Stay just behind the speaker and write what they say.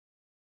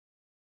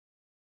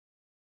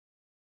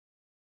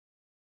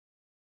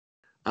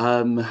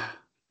Um,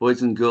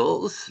 Boys and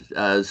girls,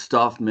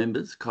 staff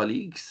members,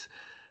 colleagues,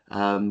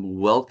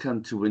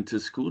 welcome to Winter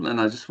School.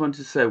 And I just want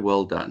to say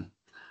well done.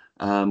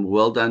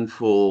 Well done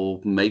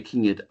for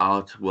making it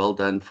out. Well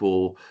done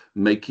for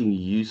making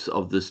use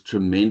of this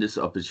tremendous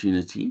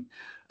opportunity.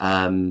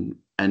 And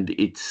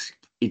it's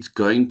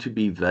going to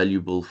be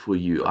valuable for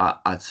you.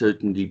 I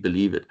certainly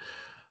believe it.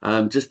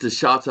 Just a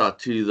shout out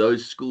to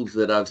those schools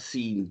that I've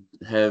seen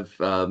have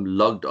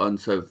logged on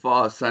so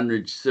far: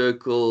 Sunridge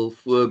Circle,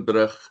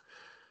 Voorbrug,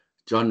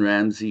 John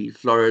Ramsey,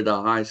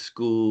 Florida High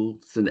School,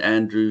 St.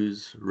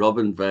 Andrews,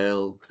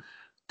 Robinvale,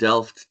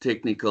 Delft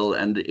Technical,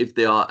 and if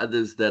there are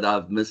others that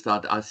I've missed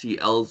out, I see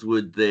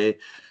Ellswood there.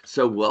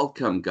 So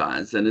welcome,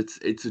 guys, and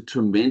it's a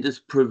tremendous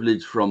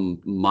privilege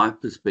from my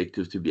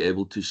perspective to be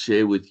able to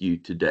share with you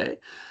today.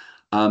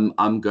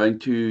 I'm going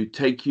to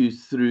take you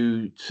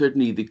through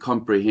certainly the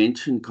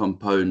comprehension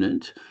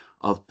component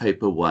of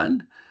paper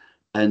one,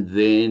 and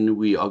then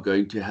we are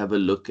going to have a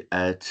look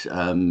at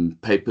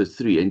paper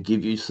three and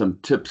give you some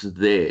tips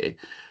there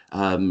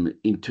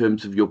in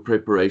terms of your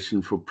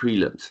preparation for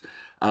prelims.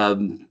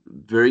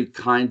 Very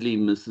kindly,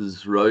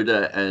 Mrs.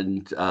 Rhoda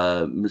and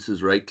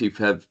Mrs. Raycliffe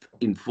have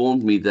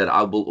informed me that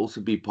I will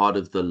also be part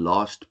of the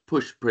last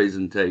push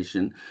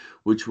presentation,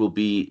 which will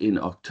be in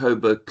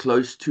October,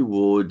 close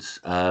towards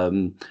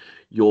preparing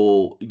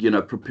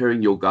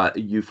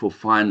you for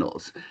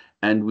finals.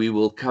 And we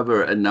will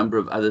cover a number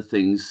of other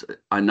things.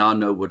 I now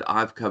know what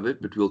I've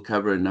covered, but we'll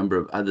cover a number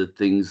of other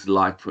things,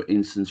 like, for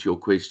instance, your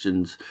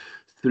questions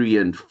 3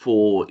 and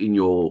 4 in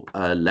your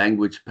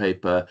language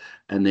paper,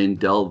 and then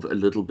delve a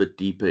little bit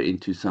deeper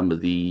into some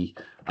of the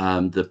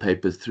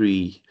paper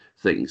three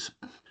things.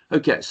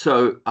 Okay,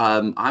 so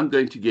I'm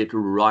going to get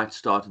right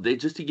started there.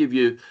 Just to give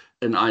you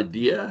an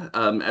idea,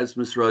 as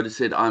Ms. Rhoda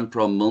said, I'm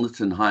from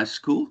Milnerton High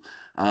School.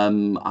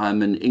 I'm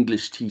an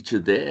English teacher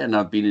there, and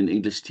I've been an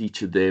English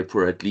teacher there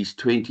for at least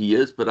 20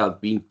 years, but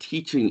I've been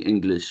teaching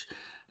English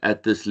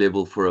at this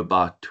level for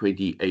about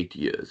 28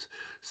 years.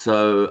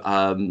 So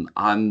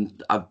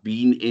I've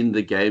been in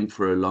the game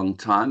for a long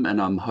time,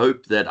 and I'm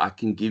hope that I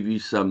can give you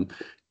some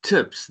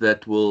tips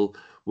that will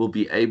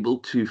be able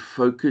to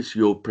focus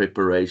your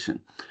preparation.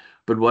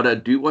 But what I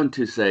do want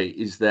to say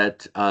is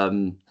that,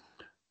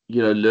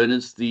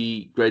 learners,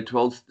 the grade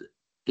 12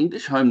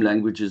 English home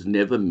language is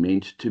never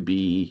meant to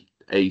be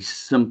a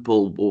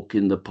simple walk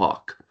in the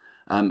park.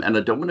 And I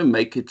don't want to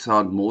make it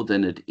sound more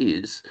than it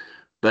is,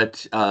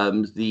 but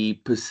the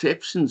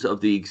perceptions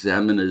of the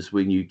examiners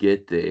when you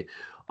get there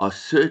are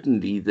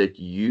certainly that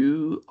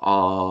you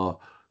are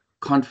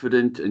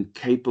confident and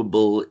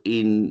capable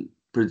in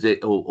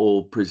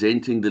or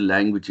presenting the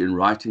language and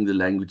writing the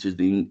languages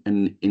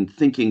in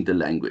thinking the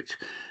language.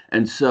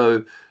 And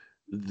so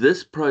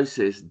this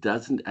process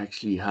doesn't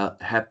actually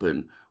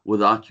happen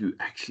without you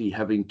actually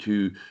having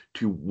to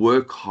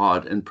work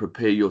hard and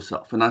prepare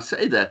yourself. And I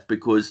say that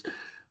because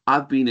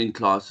I've been in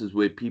classes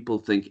where people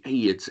think,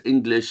 hey, it's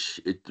English,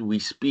 we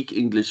speak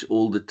English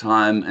all the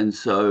time, and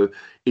so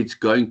it's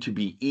going to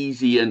be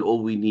easy, and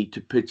all we need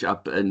to pitch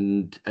up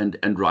and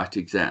write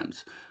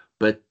exams.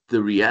 But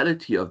the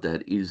reality of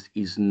that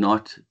is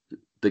not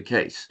the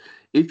case.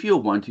 If you're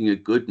wanting a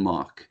good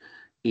mark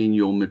in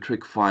your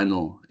matric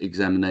final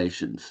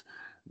examinations,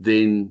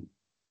 then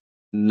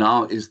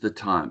now is the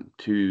time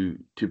to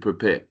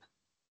prepare.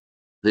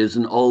 There's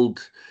an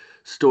old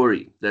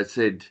story that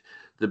said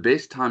the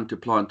best time to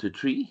plant a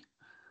tree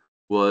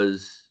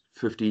was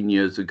 15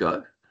 years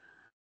ago.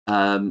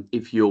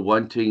 If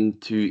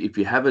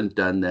you haven't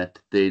done that,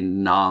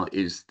 then now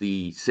is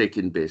the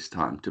second best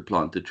time to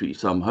plant the tree.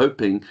 So I'm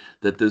hoping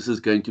that this is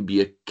going to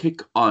be a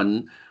kick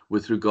on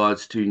with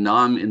regards to, now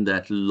I'm in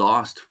that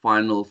last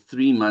final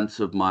 3 months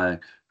of my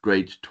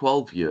grade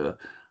 12 year.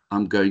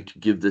 I'm going to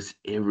give this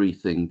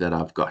everything that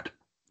I've got.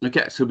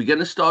 Okay, so we're going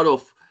to start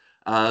off,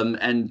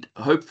 and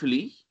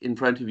hopefully in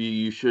front of you,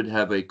 you should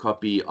have a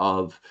copy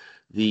of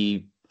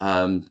the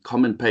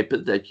common paper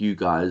that you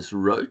guys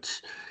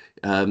wrote.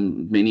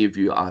 Many of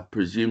you, I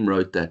presume,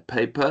 wrote that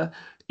paper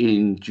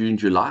in June,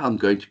 July. I'm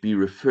going to be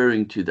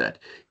referring to that.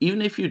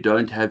 Even if you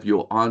don't have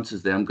your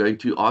answers there, I'm going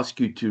to ask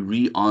you to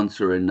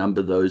re-answer a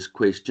number of those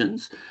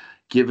questions,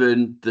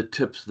 given the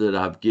tips that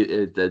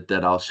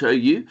that I'll show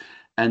you,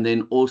 and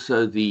then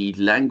also the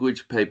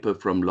language paper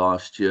from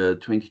last year,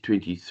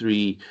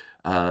 2023,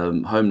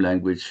 home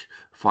language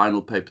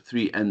final paper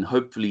 3, and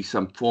hopefully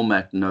some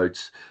format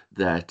notes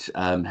that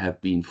have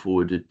been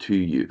forwarded to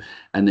you.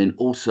 And then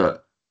also,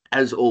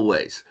 as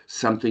always,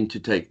 something to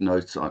take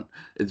notes on.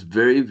 It's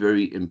very,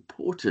 very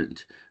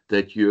important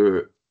that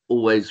you're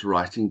always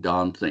writing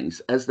down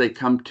things as they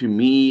come to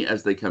me,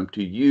 as they come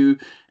to you,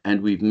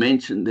 and we've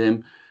mentioned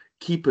them.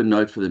 Keep a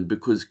note for them,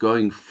 because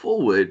going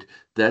forward,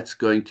 that's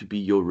going to be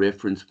your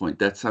reference point.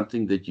 That's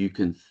something that you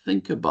can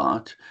think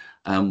about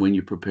when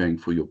you're preparing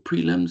for your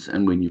prelims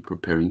and when you're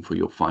preparing for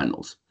your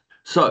finals.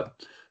 So,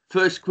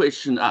 first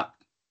question up.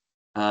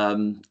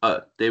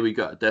 Oh, there we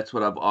go. That's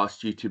what I've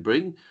asked you to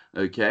bring.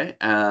 Okay.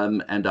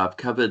 And I've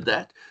covered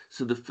that.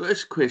 So the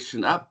first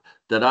question up,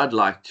 that I'd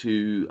like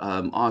to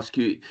ask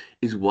you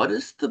is, what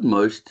is the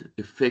most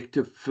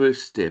effective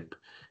first step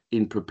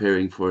in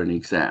preparing for an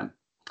exam?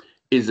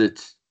 Is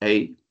it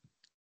A,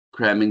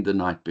 cramming the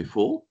night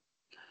before?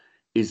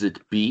 Is it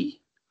B,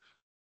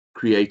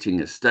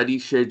 creating a study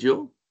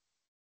schedule?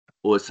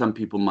 Or some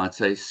people might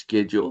say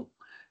schedule.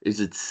 Is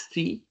it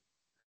C,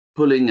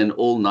 pulling an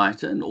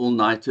all-nighter? An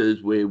all-nighter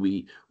is where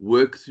we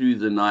work through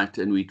the night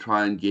and we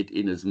try and get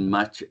in as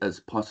much as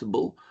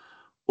possible.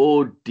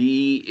 Or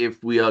D,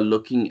 if we are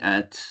looking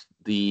at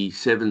the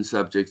 7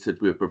 subjects that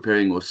we're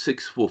preparing, or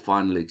 6 for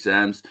final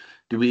exams,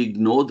 do we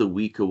ignore the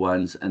weaker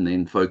ones and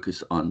then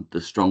focus on the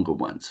stronger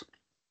ones?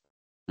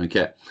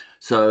 Okay,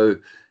 so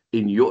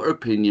in your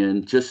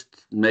opinion,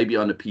 just maybe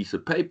on a piece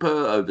of paper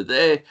over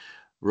there,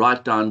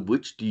 write down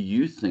which do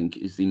you think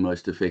is the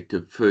most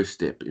effective first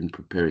step in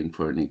preparing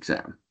for an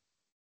exam.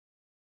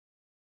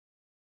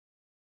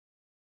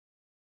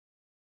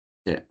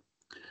 Yeah.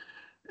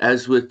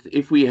 As with,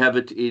 if we have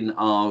it in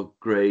our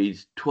grade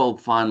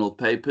 12 final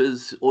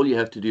papers, all you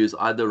have to do is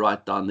either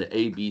write down the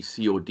A, B,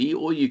 C, or D,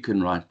 or you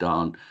can write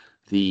down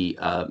the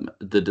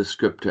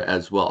descriptor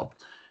as well.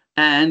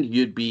 And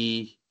you'd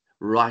be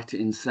right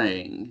in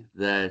saying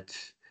that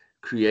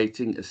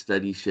creating a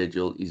study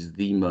schedule is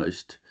the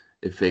most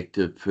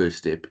effective first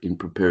step in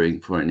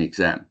preparing for an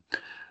exam.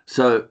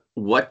 So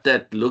what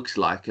that looks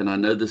like, and I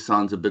know this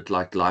sounds a bit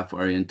like life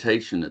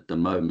orientation at the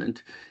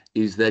moment,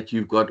 is that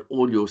you've got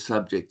all your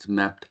subjects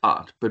mapped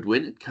out. But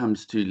when it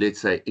comes to, let's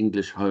say,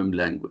 English home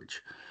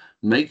language,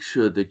 make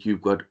sure that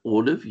you've got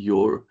all of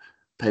your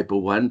paper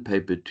 1,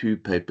 paper 2,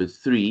 paper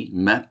 3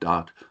 mapped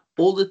out,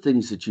 all the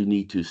things that you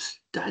need to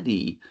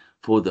study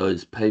for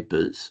those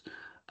papers.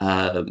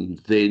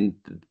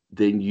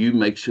 Then you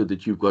make sure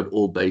that you've got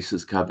all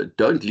bases covered.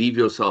 Don't leave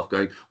yourself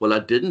going, well, I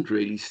didn't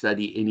really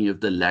study any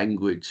of the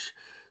language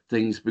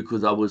things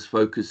because I was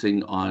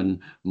focusing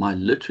on my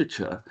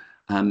literature.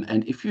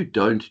 And if you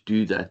don't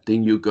do that,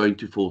 then you're going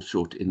to fall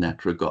short in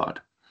that regard.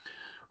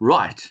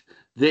 Right,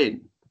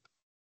 then,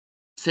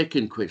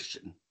 second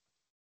question.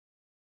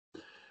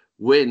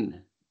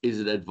 When is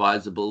it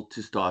advisable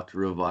to start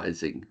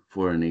revising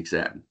for an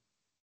exam?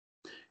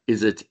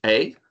 Is it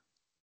A,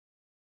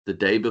 the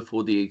day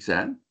before the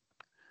exam?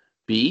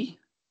 B,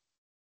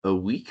 a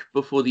week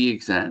before the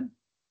exam?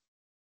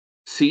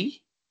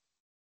 C,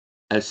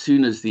 as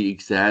soon as the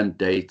exam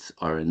dates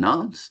are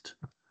announced?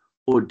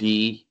 Or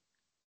D,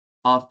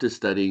 after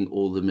studying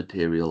all the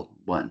material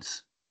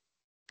once?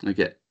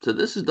 Okay, so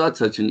this is not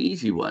such an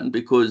easy one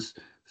because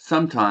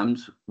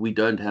sometimes we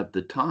don't have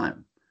the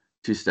time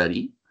to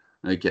study.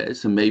 Okay,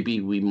 so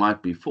maybe we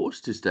might be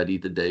forced to study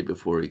the day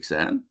before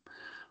exam,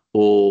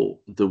 or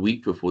the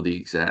week before the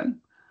exam,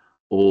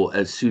 or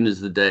as soon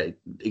as the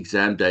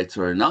exam dates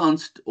are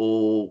announced,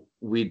 or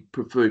we'd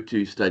prefer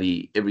to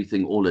study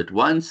everything all at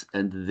once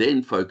and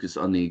then focus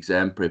on the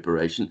exam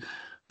preparation.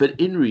 But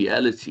in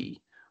reality,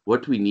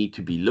 what we need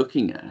to be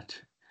looking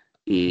at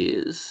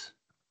is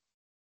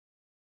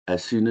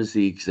as soon as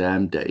the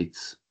exam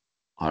dates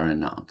are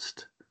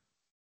announced.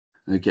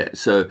 Okay,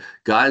 so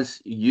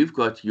guys, you've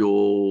got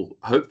your,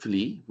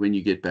 hopefully when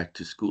you get back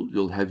to school,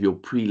 you'll have your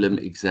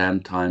prelim exam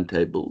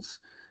timetables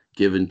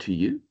given to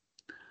you.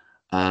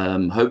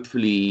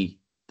 Hopefully,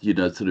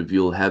 sort of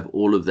you'll have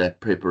all of that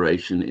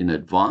preparation in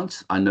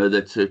advance. I know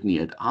that certainly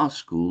at our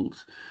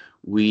schools,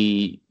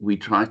 we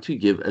try to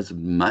give as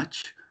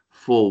much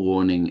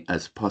forewarning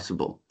as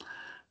possible.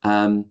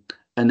 And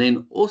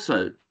then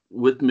also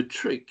with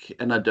matric,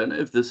 and I don't know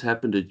if this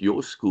happened at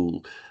your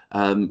school,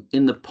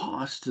 in the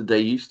past, they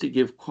used to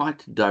give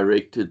quite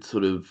directed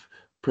sort of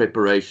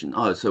preparation.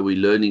 Oh, so we're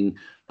learning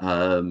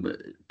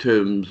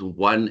terms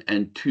 1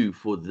 and 2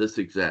 for this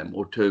exam,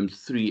 or terms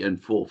 3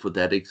 and 4 for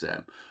that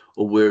exam,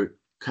 or we're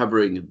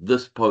covering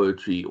this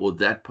poetry or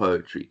that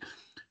poetry.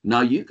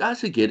 Now you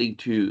guys are getting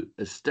to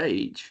a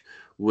stage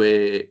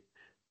where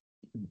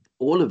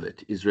all of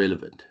it is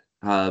relevant.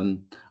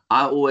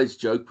 I always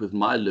joke with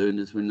my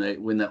learners when they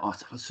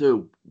ask,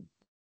 so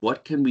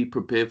what can we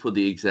prepare for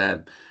the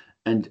exam?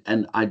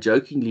 And I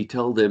jokingly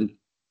tell them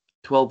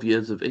 12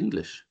 years of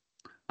English.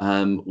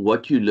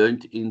 What you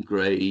learned in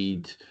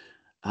grade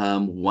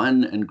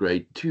 1 and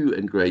grade 2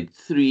 and grade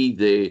 3,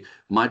 there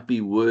might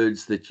be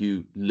words that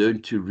you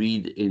learned to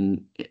read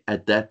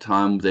at that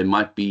time. There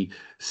might be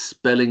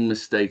spelling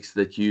mistakes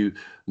that you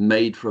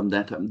made from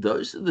that time.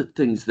 Those are the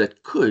things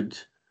that could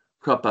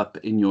crop up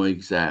in your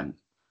exam.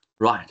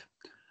 Right.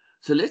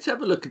 So let's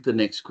have a look at the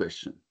next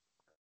question.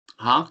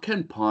 How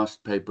can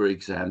past paper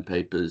exam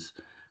papers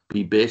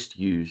be best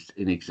used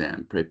in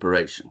exam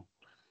preparation?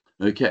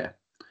 Okay.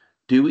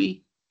 Do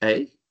we,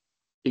 A,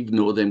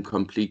 ignore them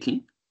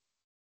completely?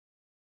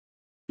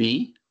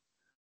 B,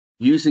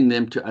 using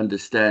them to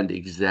understand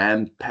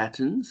exam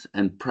patterns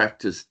and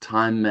practice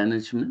time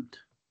management?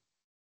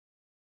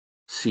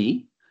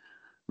 C,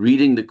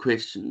 reading the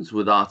questions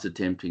without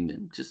attempting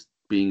them, just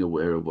being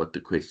aware of what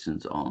the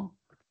questions are?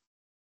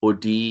 Or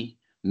D,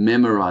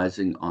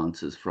 memorizing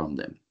answers from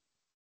them?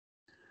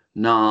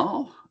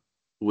 Now,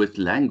 with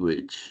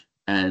language,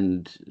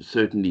 and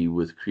certainly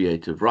with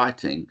creative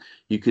writing,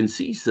 you can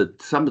see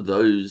that some of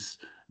those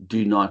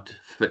do not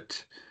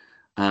fit.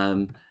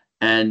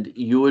 And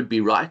you would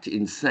be right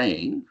in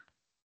saying,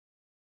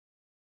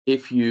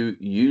 if you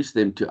use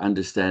them to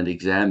understand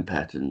exam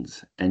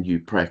patterns and you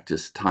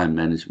practice time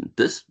management,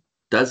 this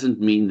doesn't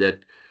mean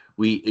that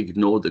we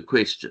ignore the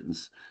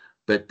questions,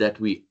 but that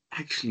we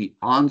actually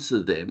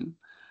answer them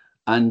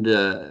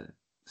under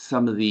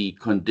some of the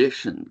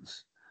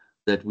conditions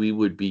that we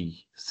would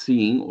be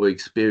seeing or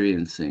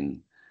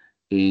experiencing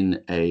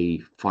in a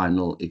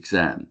final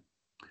exam.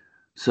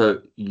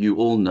 So you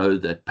all know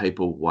that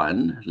paper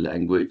one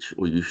language,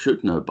 or you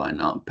should know by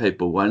now,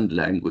 paper one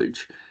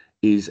language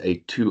is a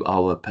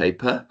 2-hour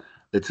paper.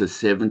 It's a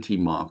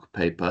 70-mark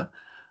paper.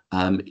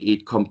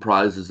 It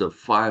comprises of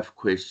 5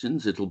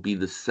 questions. It'll be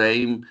the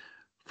same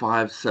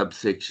 5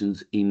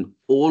 subsections in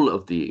all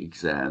of the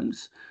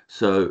exams.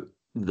 So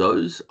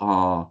those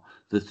are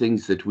the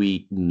things that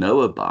we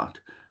know about.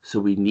 So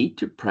we need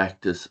to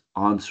practice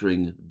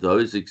answering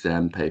those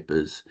exam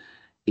papers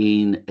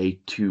in a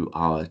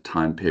 2-hour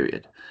time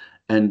period.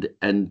 And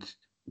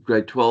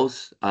grade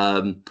 12s,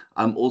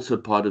 I'm also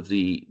part of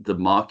the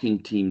marking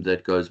team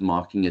that goes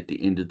marking at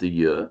the end of the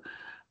year.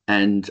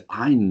 And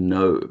I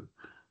know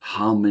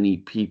how many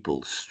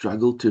people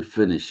struggle to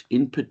finish,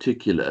 in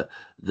particular,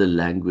 the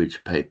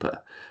language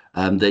paper.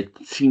 They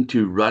seem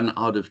to run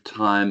out of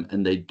time,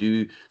 and they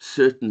do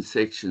certain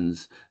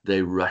sections,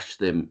 they rush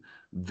them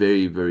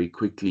very, very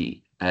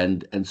quickly.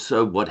 And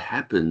so what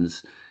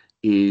happens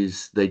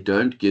is they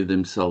don't give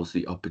themselves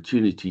the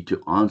opportunity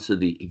to answer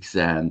the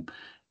exam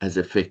as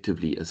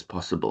effectively as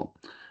possible.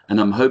 And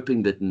I'm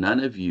hoping that none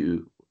of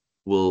you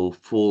will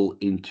fall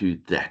into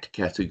that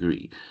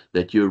category,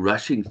 that you're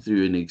rushing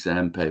through an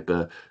exam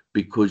paper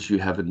because you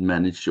haven't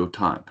managed your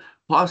time.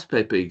 Past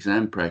paper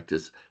exam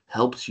practice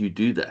helps you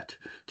do that,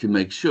 to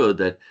make sure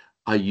that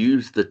I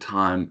use the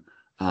time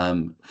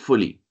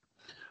fully.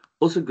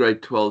 Also,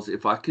 grade 12s,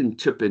 if I can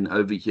chip in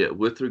over here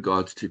with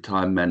regards to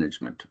time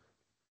management.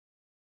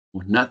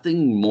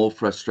 Nothing more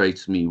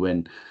frustrates me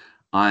when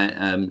I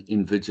am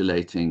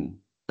invigilating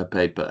a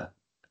paper,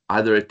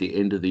 either at the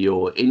end of the year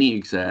or any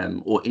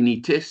exam or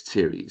any test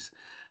series,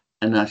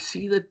 and I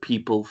see that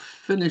people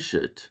finish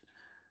it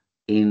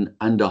in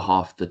under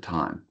half the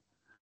time.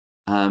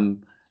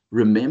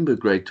 Remember,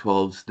 grade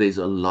 12s, there's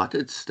a lot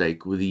at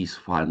stake with these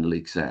final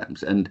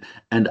exams, and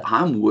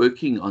I'm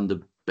working on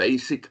the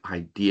basic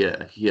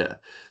idea here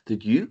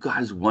that you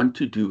guys want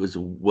to do as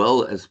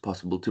well as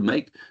possible to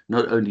make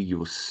not only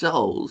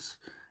yourselves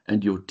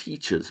and your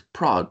teachers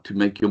proud, to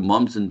make your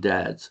moms and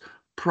dads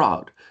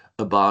proud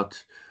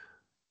about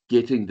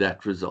getting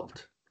that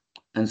result.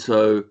 And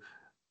so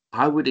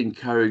I would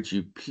encourage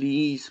you,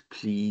 please,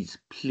 please,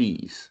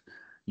 please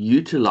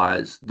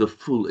utilize the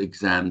full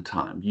exam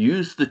time.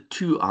 Use the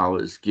 2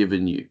 hours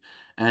given you.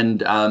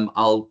 And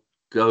I'll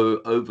go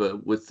over,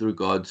 with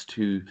regards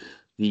to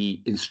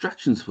the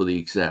instructions for the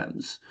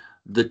exams,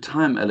 the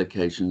time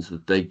allocations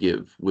that they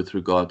give with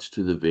regards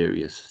to the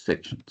various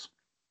sections.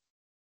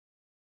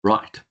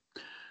 Right.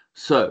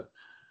 So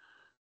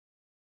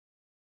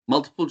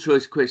multiple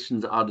choice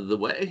questions out of the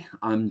way.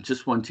 I'm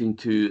just wanting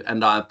to,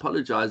 and I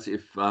apologize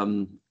if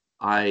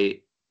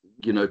I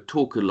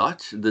talk a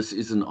lot. This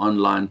is an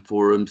online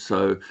forum,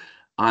 so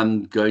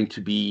I'm going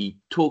to be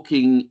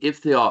talking.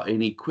 If there are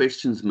any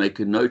questions, make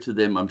a note of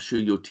them. I'm sure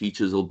your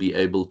teachers will be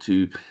able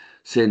to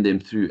send them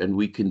through, and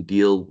we can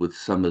deal with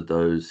some of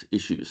those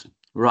issues.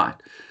 Right.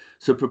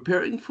 So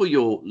preparing for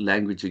your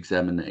language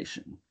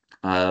examination.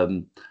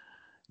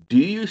 Do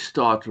you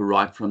start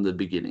right from the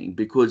beginning?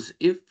 Because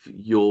if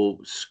your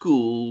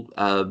school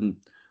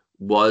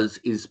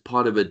is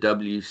part of a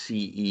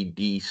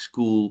WCED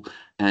school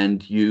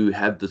and you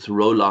have this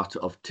rollout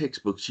of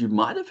textbooks, you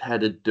might have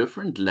had a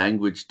different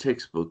language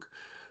textbook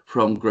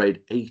from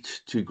grade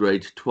 8 to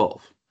grade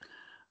 12.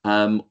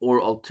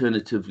 Or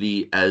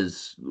alternatively,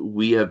 as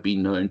we have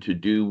been known to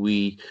do,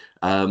 we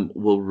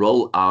will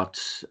roll out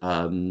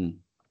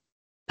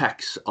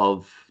packs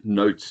of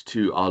notes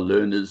to our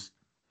learners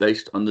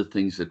based on the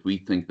things that we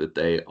think that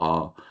they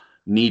are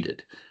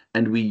needed.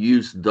 And we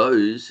use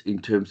those in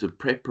terms of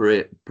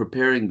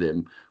preparing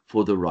them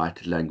for the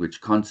right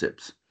language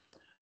concepts.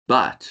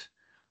 But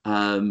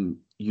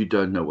you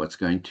don't know what's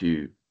going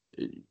to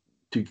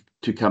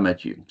come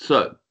at you.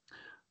 So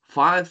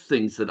 5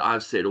 things that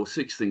I've said, or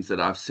 6 things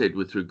that I've said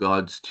with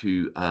regards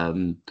to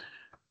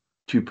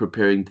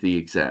preparing the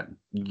exam.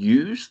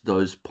 Use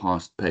those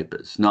past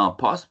papers. Now,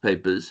 past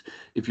papers,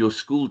 if your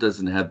school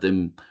doesn't have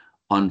them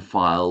on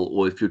file,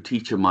 or if your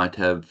teacher might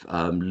have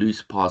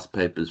loose past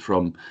papers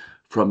from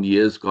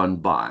years gone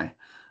by,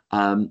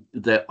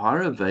 they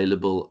are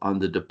available on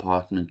the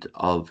Department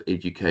of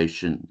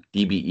Education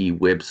DBE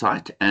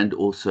website and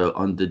also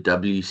on the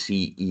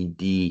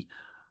WCED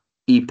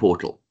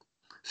e-portal.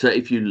 So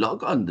if you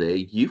log on there,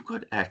 you've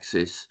got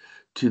access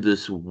to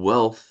this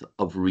wealth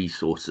of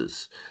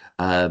resources,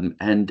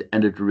 and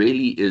it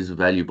really is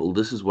valuable.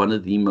 This is one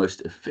of the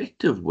most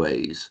effective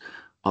ways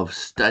of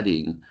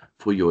studying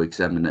for your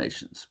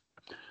examinations.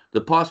 The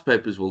past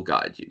papers will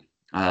guide you.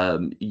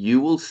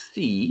 You will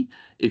see,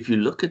 if you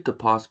look at the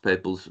past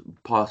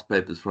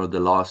papers for the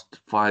last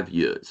 5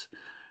 years,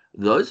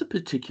 those are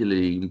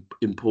particularly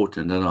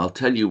important, and I'll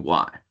tell you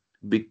why.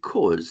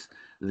 Because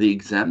the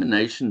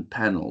examination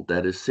panel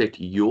that has set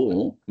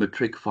your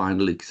matric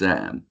final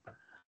exam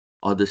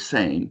are the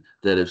same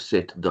that have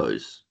set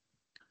those.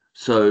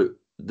 So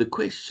the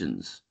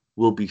questions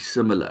will be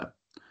similar.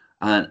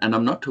 And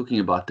I'm not talking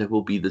about they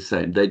will be the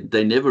same.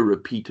 They never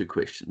repeat a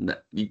question.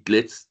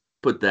 Let's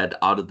put that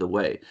out of the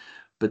way.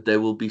 But they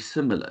will be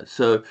similar.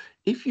 So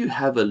if you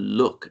have a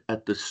look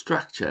at the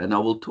structure, and I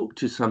will talk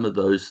to some of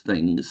those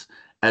things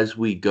as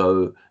we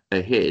go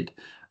ahead.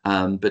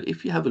 But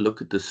if you have a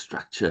look at the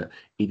structure,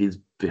 it is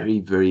very,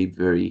 very,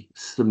 very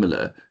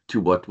similar to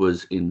what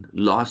was in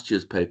last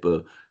year's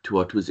paper, to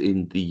what was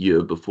in the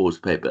year before's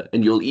paper.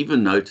 And you'll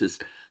even notice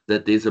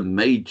that there's a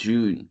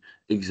May-June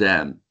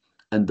exam,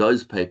 and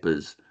those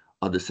papers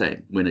are the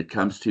same. When it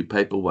comes to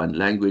paper one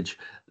language,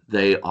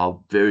 they are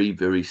very,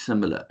 very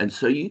similar. And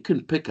so you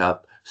can pick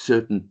up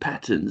certain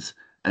patterns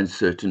and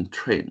certain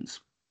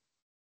trends.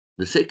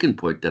 The second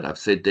point that I've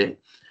said there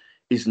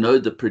is know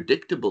the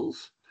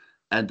predictables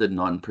and the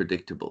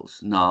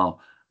non-predictables. Now,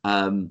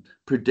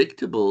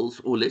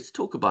 predictables, or let's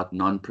talk about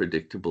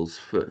non-predictables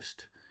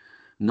first.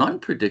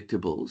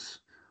 Non-predictables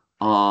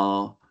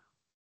are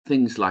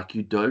things like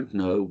you don't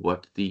know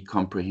what the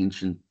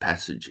comprehension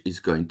passage is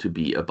going to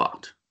be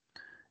about.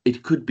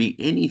 It could be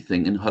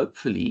anything, and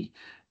hopefully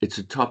it's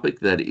a topic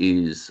that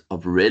is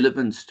of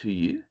relevance to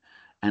you,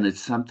 and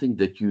it's something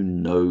that you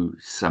know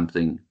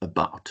something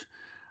about.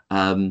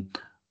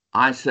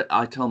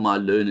 I tell my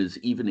learners,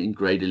 even in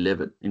grade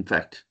 11, in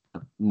fact,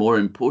 more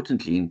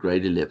importantly in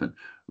grade 11,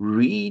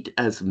 read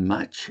as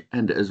much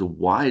and as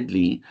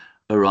widely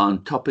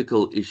around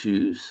topical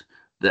issues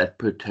that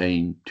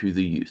pertain to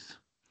the youth.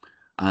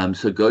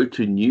 So go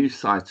to news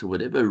sites or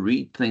whatever,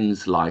 read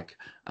things like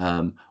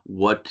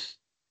what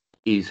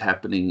is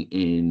happening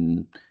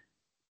in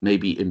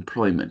maybe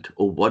employment,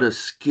 or what are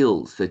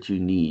skills that you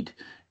need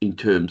in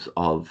terms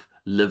of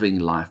living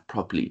life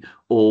properly,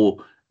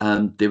 or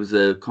there was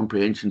a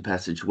comprehension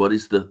passage, what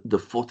is the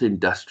fourth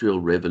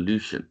industrial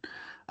revolution,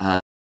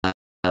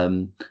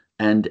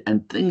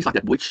 and things like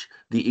that, which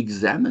the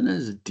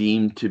examiners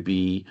deem to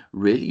be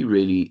really,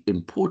 really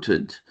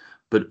important,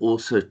 but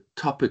also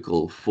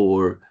topical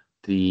for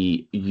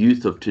the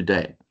youth of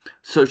today.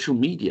 Social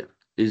media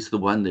is the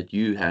one that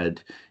you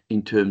had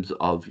in terms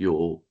of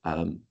your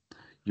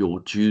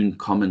June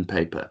common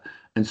paper.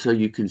 And so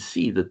you can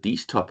see that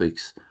these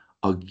topics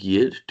are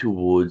geared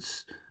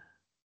towards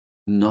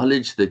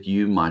knowledge that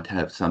you might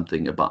have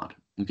something about.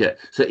 Okay,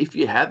 so if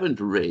you haven't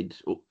read,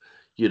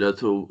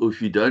 so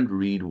if you don't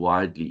read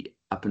widely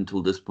up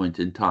until this point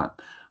in time,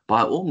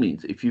 by all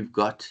means, if you've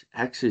got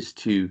access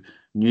to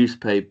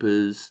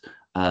newspapers,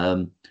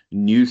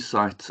 news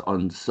sites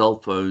on cell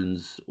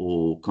phones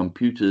or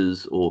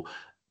computers, or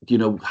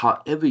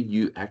however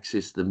you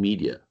access the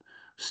media,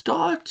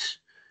 start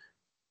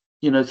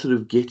sort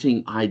of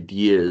getting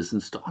ideas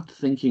and start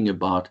thinking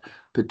about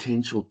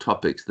potential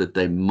topics that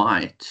they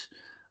might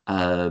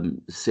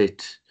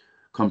set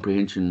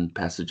comprehension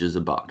passages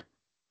about.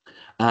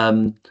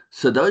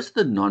 So those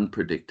are the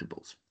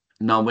non-predictables.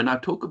 Now, when I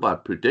talk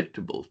about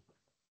predictables,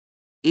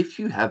 if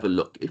you have a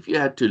look, if you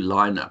had to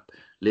line up,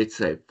 let's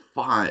say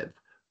 5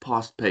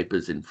 past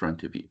papers in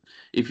front of you,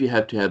 if you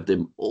have to have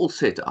them all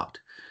set out,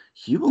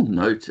 you will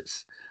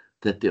notice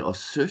that there are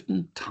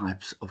certain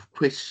types of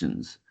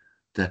questions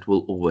that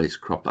will always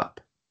crop up.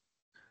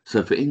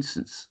 So for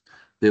instance,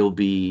 there will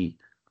be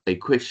a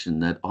question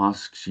that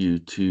asks you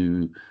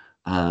to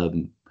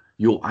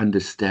your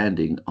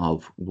understanding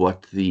of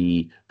what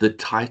the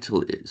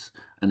title is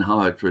and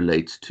how it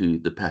relates to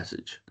the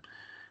passage.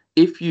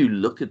 If you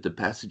look at the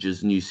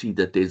passages and you see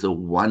that there's a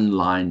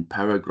one-line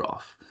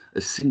paragraph,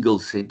 a single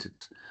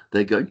sentence,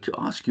 they're going to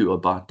ask you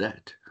about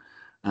that.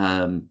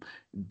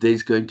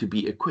 There's going to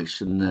be a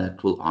question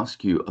that will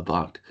ask you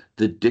about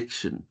the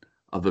diction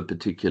of a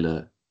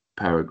particular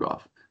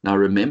paragraph. Now,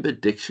 remember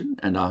diction,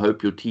 and I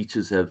hope your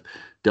teachers have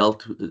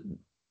dealt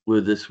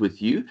with this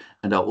with you,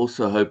 and I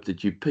also hope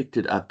that you picked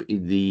it up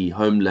in the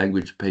Home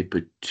Language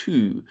Paper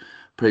 2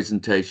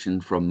 presentation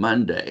from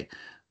Monday,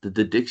 that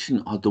the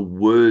diction are the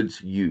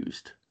words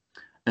used.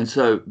 And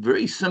so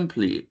very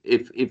simply,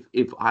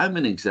 if I'm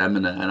an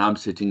examiner and I'm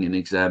setting an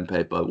exam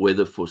paper,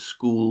 whether for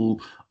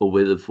school or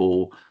whether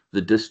for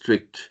the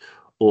district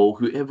or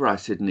whoever I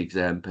set an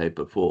exam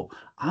paper for,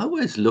 I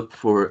always look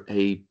for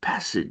a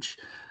passage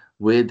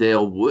where there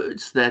are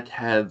words that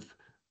have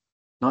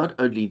not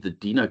only the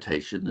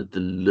denotation, the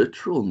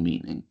literal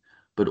meaning,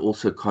 but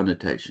also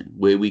connotation,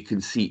 where we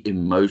can see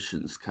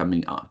emotions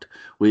coming out,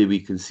 where we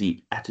can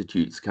see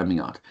attitudes coming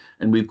out.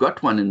 And we've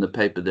got one in the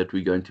paper that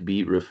we're going to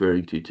be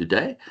referring to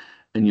today,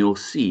 and you'll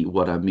see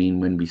what I mean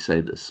when we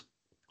say this.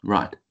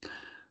 Right.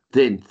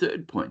 Then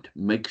third point,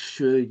 make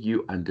sure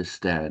you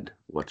understand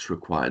what's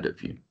required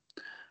of you.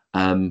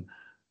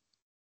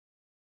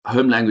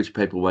 Home Language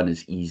Paper 1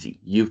 is easy.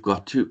 You've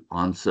got to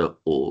answer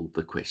all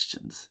the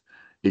questions.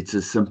 It's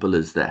as simple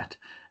as that.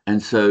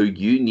 And so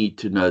you need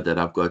to know that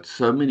I've got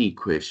so many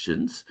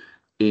questions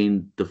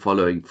in the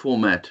following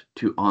format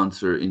to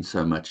answer in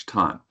so much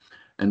time.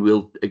 And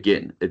we'll,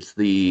 again, it's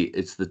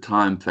the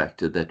time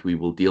factor that we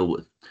will deal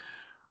with.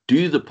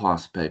 Do the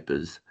past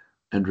papers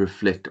and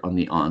reflect on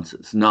the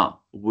answers.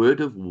 Now,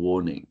 word of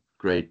warning,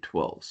 grade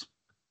 12s.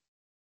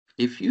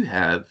 If you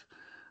have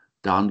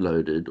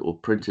downloaded or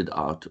printed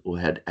out or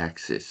had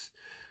access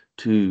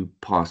to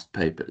past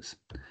papers,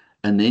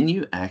 and then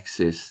you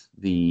access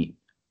the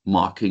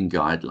marking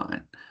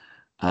guideline,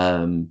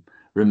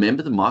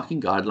 remember the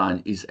marking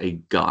guideline is a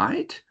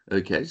guide,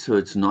 okay? So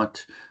it's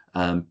not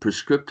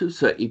prescriptive.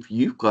 So if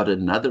you've got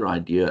another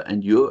idea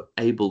and you're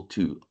able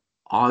to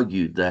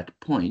argue that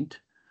point,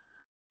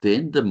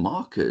 then the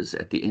markers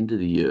at the end of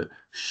the year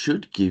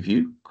should give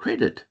you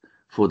credit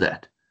for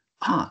that.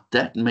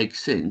 That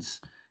makes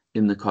sense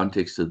in the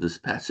context of this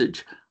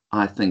passage.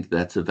 I think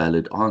that's a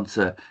valid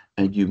answer,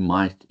 and you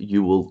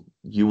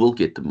will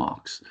get the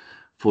marks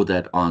for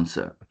that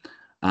answer.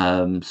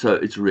 So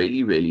it's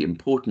really, really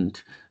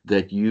important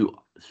that you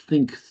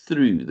think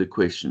through the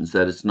questions,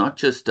 that it's not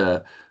just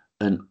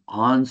an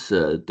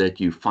answer that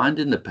you find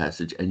in the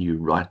passage and you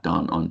write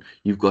down on.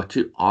 You've got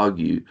to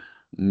argue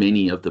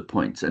many of the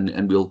points,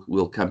 and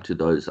we'll come to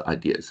those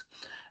ideas.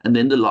 And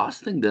then the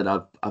last thing that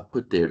I've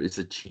put there is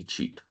a cheat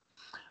sheet.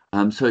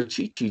 So a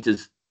cheat sheet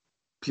is,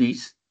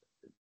 please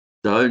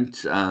don't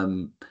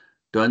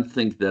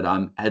think that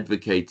I'm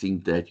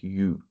advocating that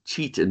you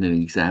cheat in an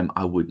exam.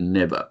 I would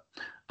never,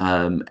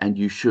 and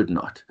you should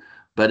not.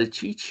 But a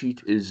cheat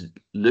sheet is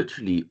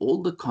literally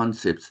all the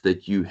concepts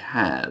that you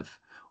have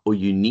or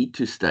you need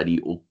to study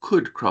or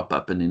could crop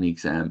up in an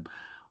exam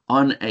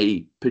on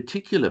a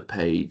particular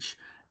page,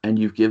 and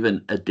you've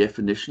given a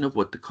definition of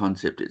what the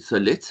concept is. So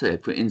let's say,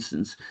 for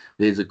instance,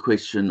 there's a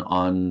question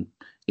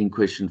in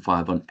question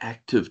 5 on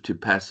active to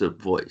passive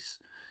voice.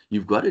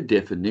 You've got a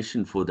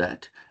definition for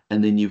that,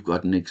 and then you've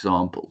got an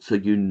example. So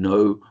you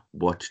know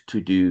what to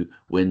do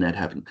when that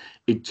happens.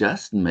 It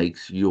just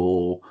makes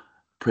your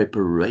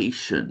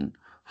preparation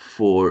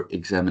for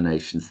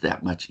examinations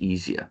that much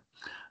easier.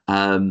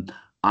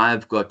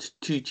 I've got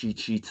 2 cheat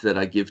sheets that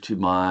I give to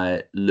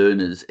my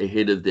learners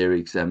ahead of their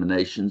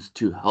examinations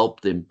to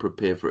help them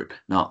prepare for it.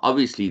 Now,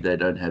 obviously, they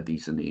don't have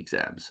these in the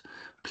exams.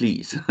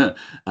 Please,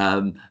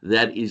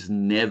 that is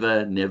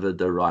never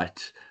the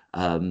right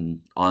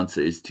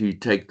answer, is to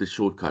take the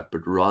shortcut,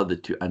 but rather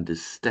to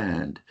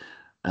understand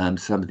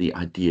some of the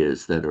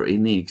ideas that are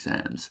in the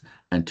exams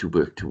and to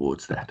work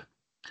towards that.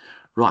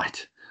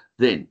 Right,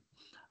 then,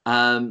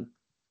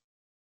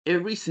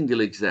 every single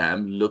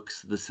exam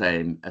looks the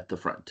same at the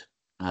front.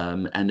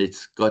 And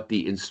it's got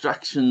the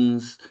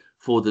instructions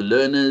for the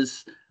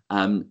learners,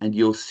 and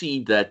you'll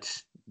see that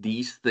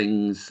these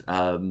things,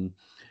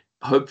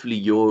 hopefully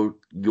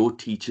your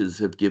teachers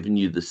have given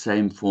you the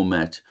same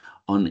format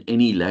on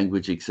any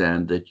language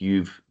exam that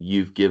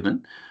you've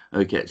given.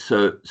 Okay,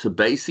 so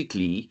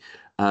basically,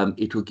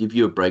 it will give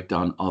you a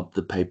breakdown of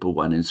the paper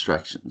 1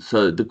 instructions.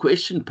 So the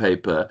question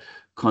paper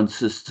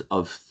consists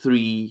of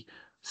 3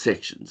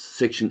 sections: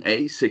 section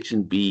A,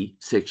 section B,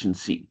 section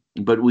C.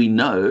 But we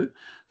know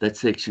that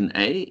section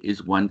A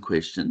is 1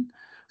 question,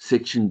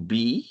 section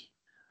B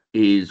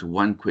is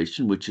 1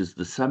 question, which is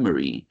the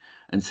summary,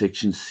 and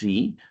section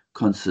C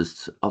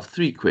consists of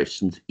 3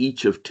 questions,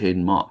 each of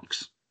 10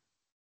 marks.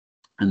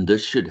 And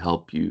this should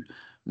help you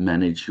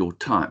manage your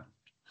time.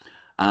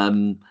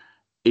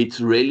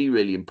 It's really,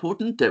 really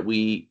important that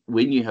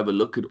when you have a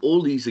look at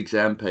all these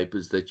exam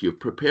papers that you're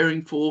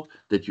preparing for,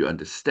 that you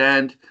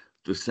understand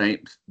the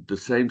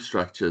same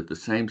structure, the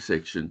same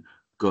section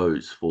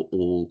goes for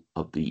all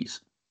of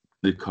these: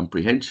 the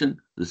comprehension,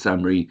 the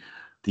summary,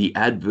 the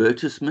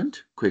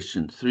advertisement,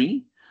 question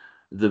 3,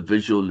 the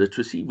visual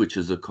literacy, which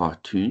is a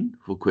cartoon,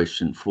 for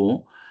question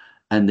 4,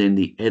 and then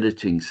the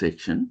editing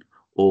section,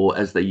 or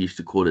as they used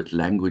to call it,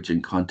 language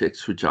and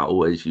context, which I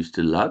always used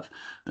to love,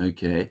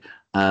 okay,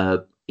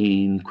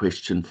 in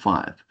question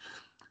 5.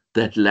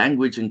 That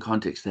language and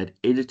context, that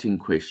editing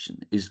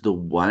question, is the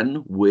one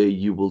where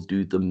you will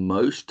do the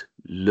most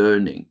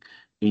learning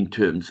in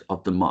terms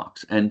of the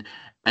marks. And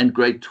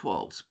grade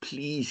 12s,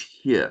 please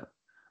hear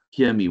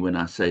me when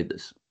I say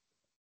this.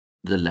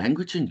 The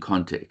language and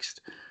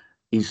context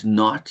is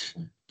not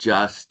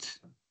just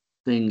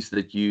things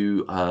that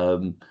you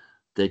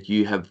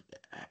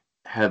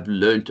have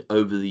learnt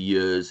over the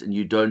years and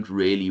you don't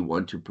really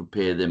want to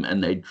prepare them,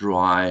 and they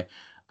dry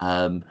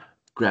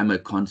grammar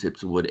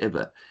concepts or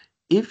whatever.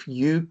 If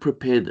you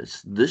prepare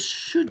this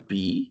should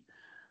be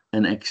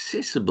an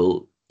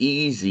accessible,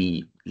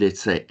 easy,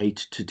 let's say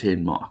 8 to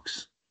 10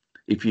 marks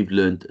if you've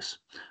learned this.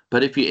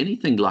 But if you're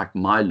anything like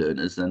my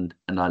learners, and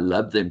I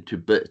love them to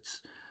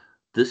bits,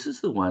 this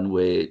is the one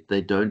where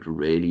they don't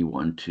really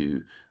want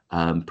to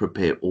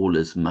prepare all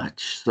as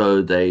much.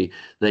 So they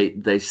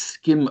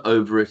skim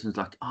over it, and it's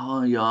like,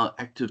 oh yeah,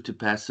 active to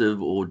passive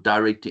or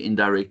direct to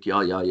indirect.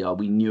 Yeah.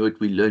 We knew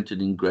it. We learned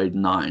it in grade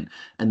 9.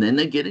 And then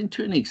they get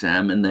into an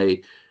exam and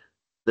they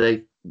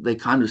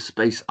kind of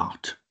space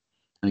out.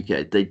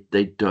 Okay,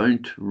 they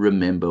don't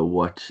remember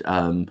what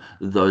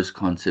those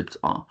concepts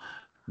are.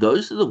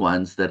 those are the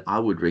ones that I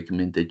would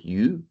recommend that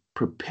you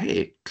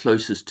prepare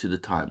closest to the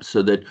time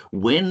so that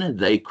when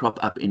they crop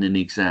up in an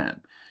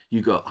exam,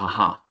 you go,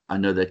 aha, I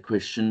know that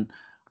question,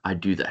 I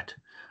do that.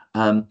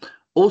 Um,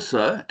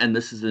 Also, and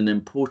this is an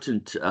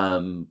important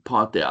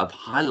part there, I've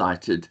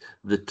highlighted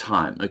the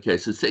time. Okay,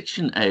 so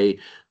section A,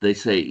 they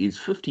say is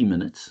 50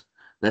 minutes.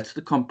 That's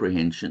the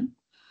comprehension.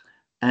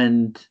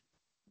 And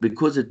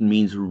because it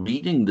means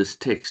reading this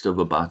text of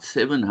about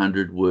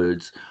 700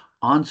 words,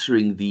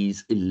 answering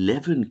these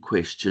 11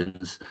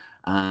 questions,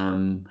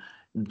 um,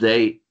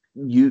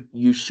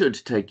 you should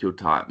take your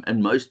time,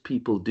 and most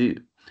people do.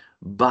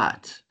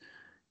 But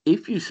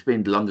if you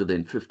spend longer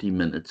than 50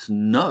 minutes,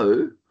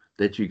 know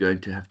that you're going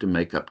to have to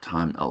make up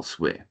time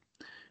elsewhere,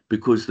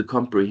 because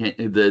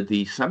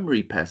the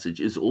summary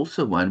passage is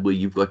also one where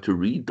you've got to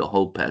read the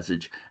whole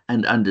passage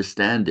and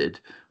understand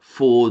it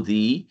for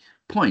the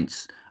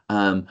points.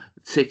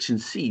 Section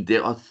C,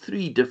 there are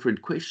 3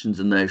 different questions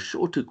and they're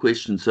shorter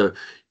questions, so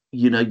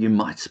you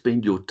might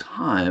spend your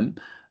time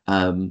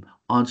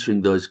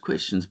answering those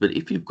questions, but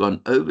if you've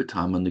gone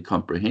overtime on the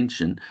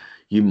comprehension,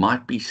 you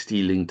might be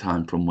stealing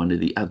time from one of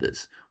the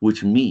others,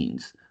 which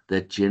means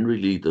that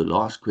generally the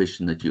last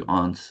question that you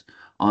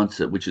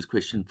answer, which is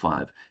question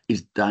 5,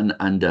 is done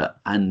under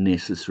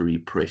unnecessary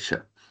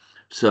pressure.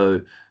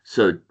 So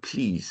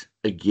please,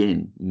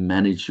 again,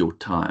 manage your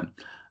time.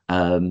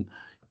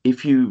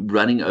 If you're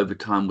running over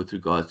time with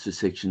regards to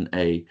section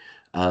A,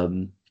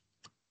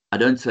 I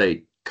don't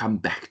say come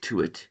back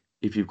to it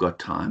if you've got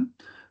time,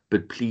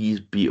 but please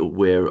be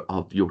aware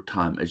of your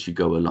time as you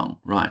go along.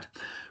 Right.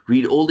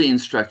 Read all the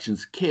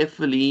instructions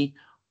carefully,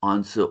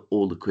 answer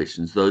all the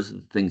questions. Those are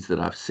the things that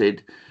I've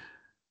said.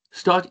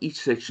 Start each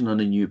section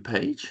on a new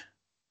page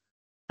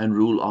and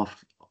rule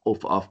off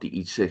after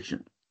each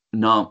section.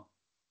 Now,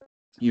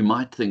 you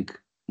might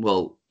think,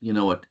 well, you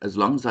know what, as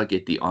long as I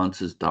get the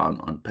answers down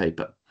on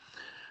paper,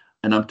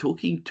 and I'm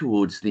talking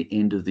towards the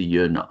end of the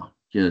year now,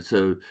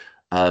 so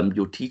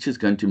your teacher's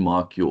going to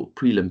mark your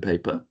prelim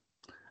paper,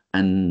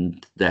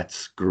 and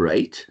that's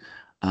great.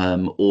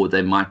 Or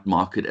they might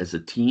mark it as a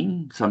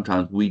team.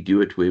 Sometimes we do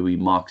it where we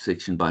mark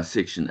section by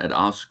section at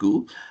our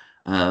school,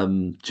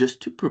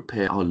 just to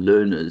prepare our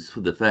learners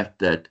for the fact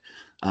that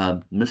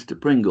Mr.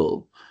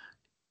 Pringle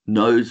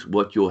knows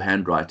what your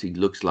handwriting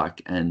looks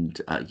like,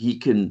 and he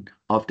can,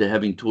 after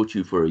having taught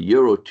you for a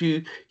year or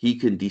two, he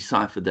can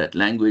decipher that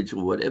language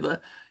or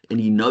whatever, and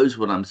he knows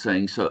what I'm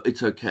saying, so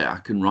it's okay, I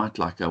can write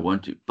like I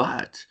want to,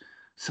 but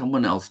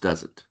someone else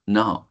does it.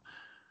 Now,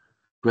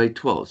 grade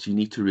 12s, you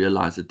need to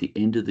realize at the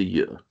end of the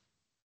year,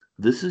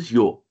 this is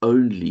your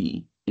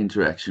only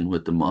interaction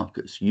with the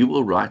markers. You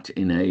will write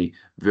in a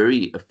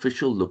very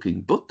official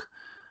looking book,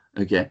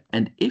 okay,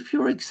 and if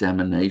your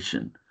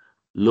examination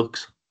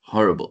looks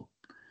horrible,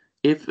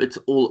 if it's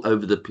all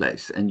over the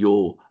place and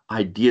your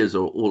ideas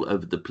are all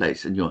over the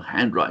place and your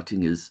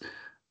handwriting is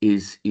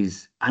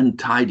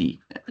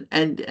untidy,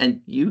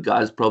 and you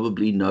guys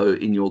probably know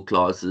in your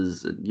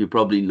classes, and you're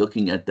probably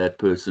looking at that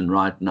person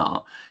right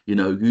now,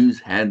 whose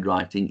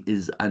handwriting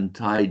is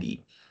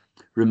untidy.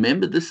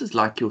 Remember, this is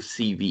like your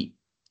CV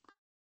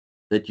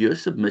that you're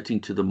submitting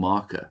to the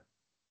marker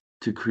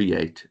to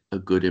create a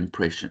good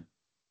impression.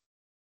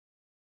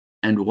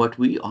 And what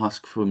we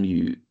ask from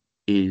you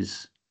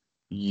is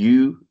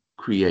you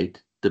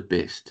create the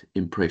best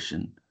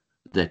impression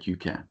that you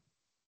can.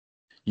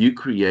 You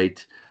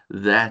create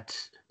that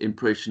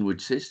impression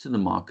which says to the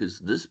markers,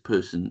 this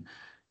person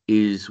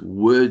is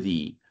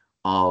worthy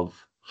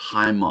of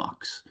high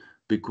marks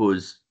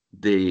because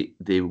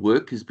their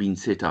work has been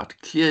set out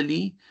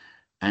clearly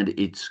and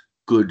it's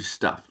good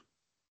stuff.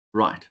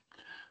 Right.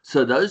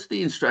 So those are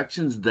the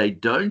instructions. They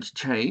don't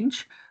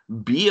change.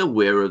 Be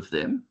aware of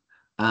them,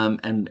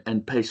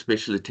 and pay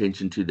special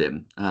attention to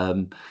them.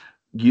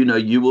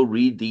 You will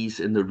read these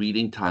in the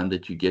reading time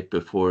that you get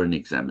before an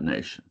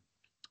examination.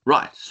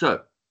 Right,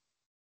 so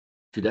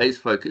today's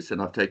focus,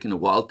 and I've taken a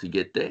while to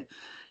get there,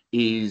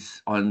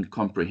 is on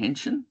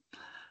comprehension.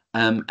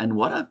 And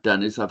what I've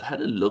done is I've had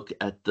a look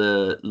at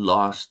the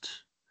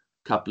last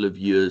couple of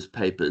years'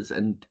 papers,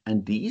 and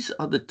these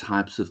are the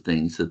types of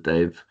things that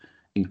they've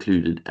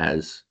included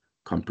as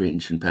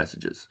comprehension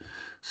passages.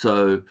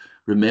 So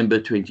remember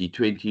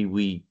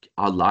 2020,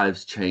 our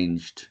lives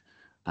changed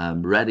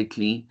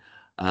radically.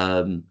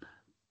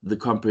 The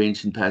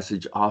comprehension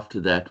passage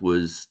after that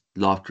was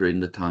laughter in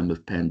the time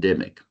of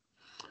pandemic.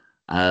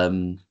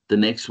 The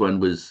next one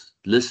was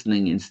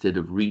listening instead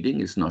of reading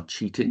is not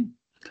cheating.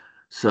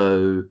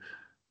 So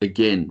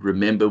again,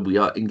 remember, we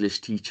are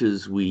English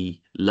teachers.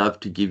 We love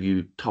to give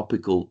you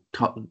topical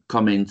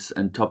comments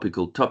and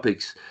topical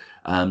topics,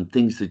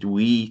 things that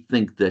we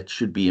think that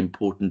should be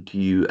important to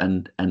you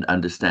and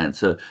understand.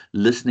 So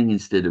listening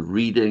instead of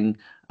reading,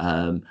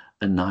 a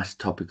nice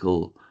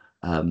topical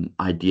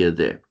idea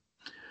there.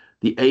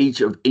 The age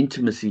of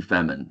intimacy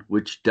famine,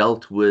 which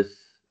dealt with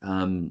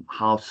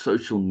how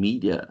social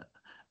media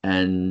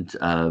and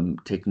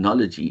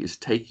technology is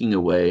taking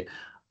away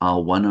our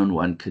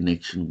one-on-one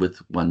connection with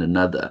one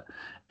another.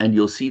 And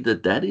you'll see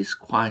that that is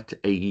quite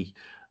a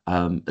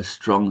a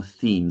strong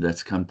theme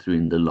that's come through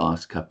in the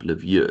last couple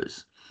of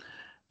years.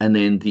 And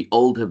then the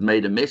old have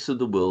made a mess of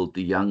the world,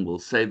 the young will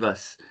save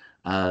us.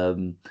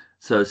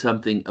 So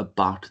something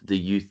about the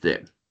youth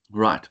there.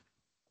 Right.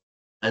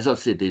 As I've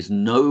said, there's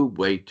no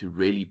way to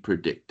really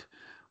predict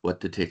what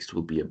the text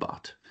will be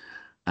about.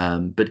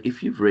 But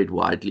if you've read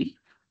widely,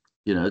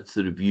 it's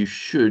sort of you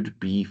should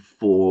be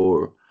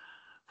forearmed.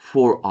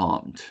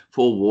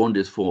 Forewarned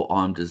is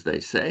forearmed, as they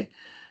say.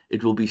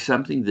 It will be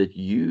something that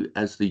you,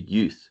 as the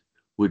youth,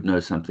 would know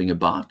something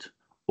about,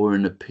 or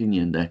an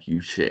opinion that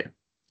you share.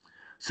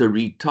 So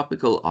read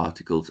topical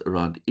articles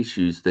around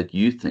issues that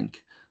you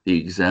think the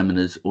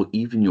examiners or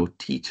even your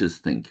teachers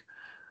think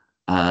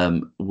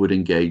would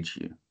engage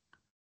you.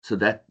 So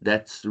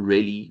that's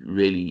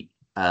really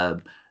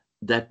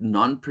that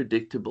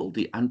non-predictable,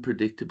 the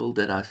unpredictable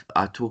that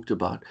I talked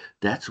about.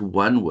 That's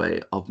one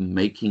way of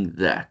making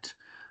that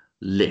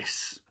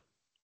less.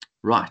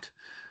 Right.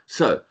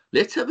 So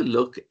let's have a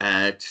look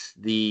at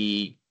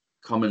the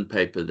common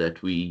paper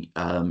that we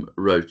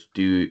wrote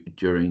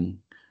during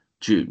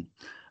June.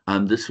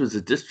 This was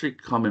a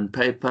district common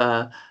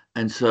paper,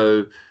 and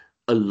so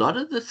a lot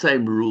of the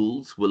same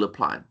rules will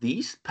apply.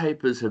 These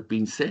papers have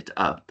been set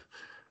up,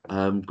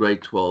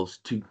 grade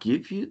 12s, to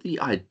give you the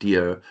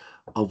idea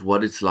of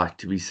what it's like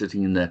to be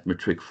sitting in that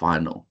matric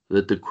final,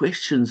 that the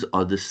questions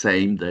are the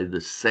same, they're the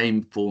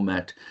same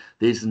format.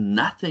 There's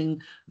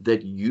nothing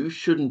that you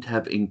shouldn't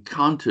have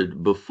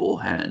encountered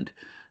beforehand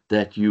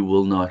that you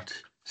will not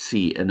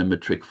see in a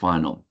matric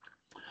final.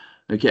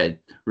 Okay,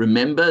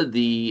 remember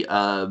the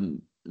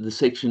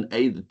section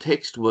A, the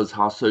text was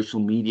how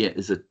social media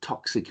is a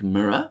toxic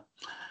mirror.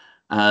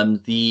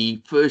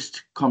 The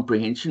first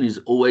comprehension is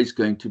always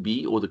going to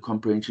be, or the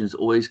comprehension is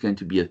always going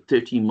to be, a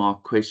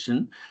 30-mark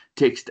question.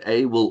 Text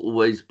A will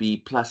always be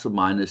plus or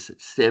minus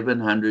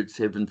 700,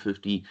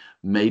 750,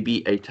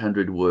 maybe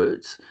 800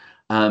 words.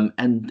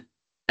 And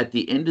at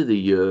the end of the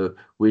year,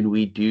 when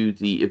we do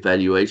the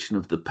evaluation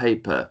of the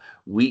paper,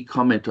 we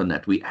comment on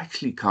that. We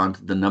actually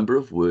count the number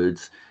of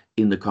words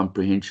in the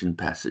comprehension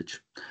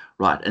passage.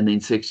 Right, and then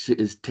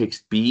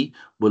text B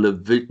will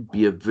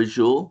be a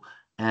visual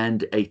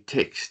and a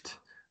text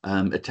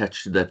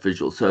attached to that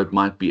visual. So it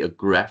might be a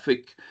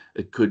graphic,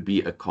 it could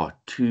be a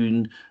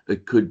cartoon,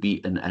 it could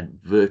be an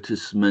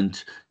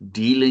advertisement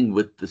dealing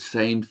with the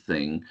same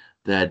thing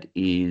that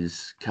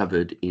is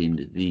covered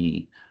in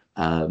the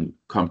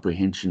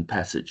comprehension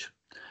passage.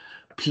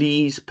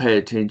 Please pay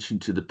attention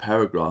to the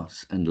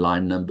paragraphs and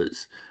line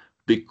numbers,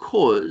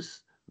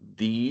 because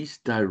these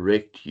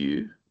direct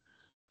you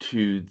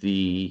to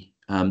the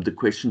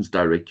questions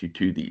direct you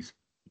to these.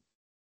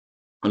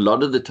 A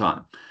lot of the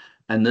time,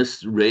 and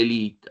this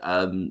really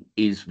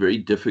is very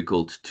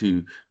difficult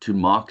to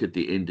mark at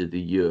the end of the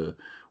year,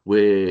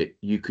 where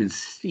you can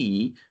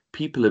see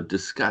people have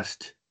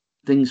discussed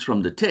things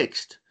from the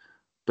text,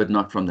 but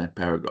not from that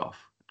paragraph.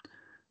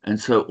 And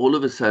so all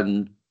of a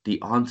sudden,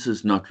 the answer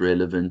is not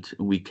relevant.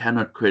 We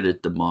cannot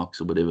credit the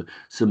marks or whatever.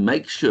 So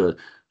make sure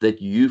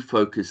that you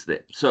focus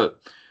there. So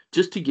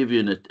just to give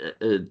you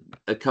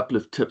a couple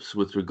of tips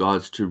with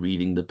regards to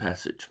reading the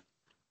passage.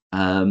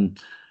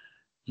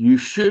 You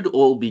should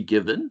all be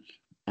given,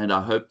 and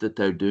I hope that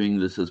they're doing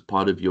this as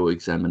part of your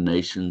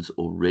examinations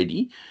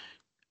already,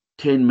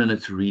 10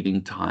 minutes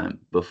reading time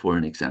before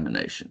an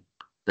examination.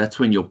 That's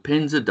when your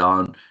pens are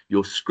down,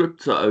 your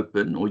scripts are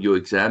open, or your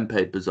exam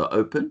papers are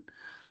open,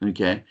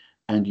 okay,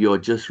 and you're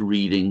just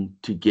reading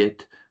to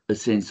get a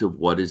sense of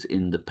what is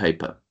in the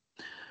paper.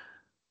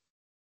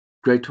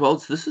 Grade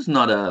 12s, this is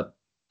not a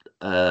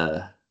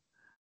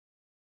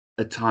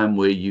time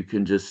where you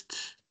can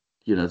just,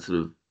 sort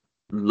of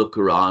look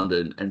around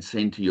and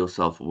send to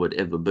yourself or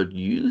whatever, but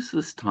use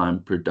this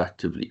time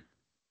productively.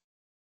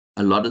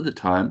 A lot of the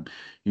time,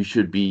 you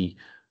should be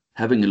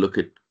having a look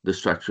at the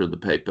structure of the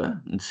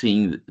paper and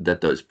seeing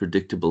that those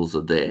predictables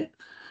are there.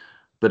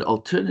 But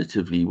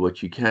alternatively,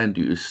 what you can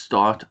do is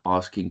start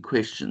asking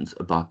questions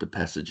about the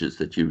passages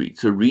that you read.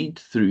 So read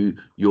through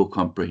your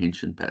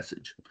comprehension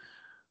passage.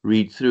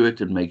 Read through it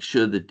and make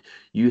sure that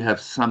you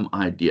have some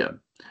idea.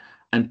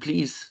 And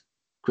please,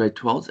 grade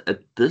 12s,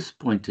 at this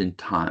point in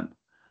time,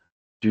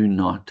 do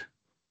not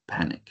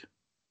panic.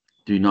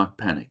 Do not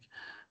panic.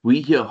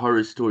 We hear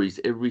horror stories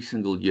every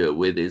single year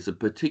where there's a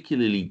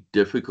particularly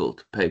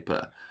difficult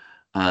paper.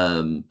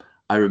 I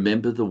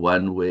remember the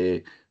one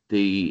where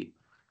the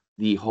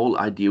whole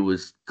idea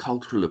was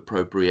cultural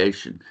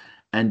appropriation,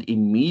 and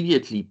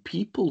immediately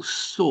people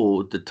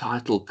saw the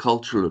title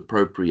cultural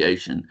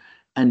appropriation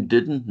and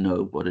didn't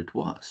know what it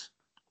was.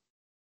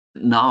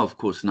 Now, of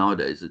course,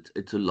 nowadays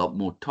it's a lot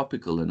more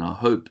topical, and I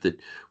hope that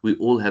we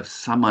all have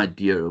some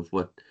idea of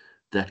what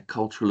that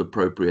cultural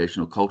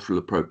appropriation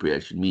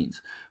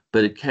means.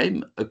 But it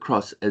came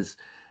across as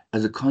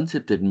a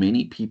concept that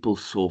many people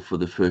saw for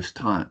the first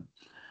time.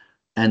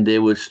 And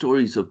there were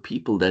stories of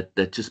people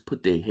that just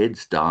put their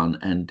heads down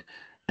and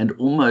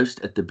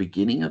almost at the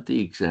beginning of the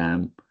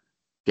exam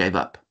gave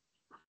up.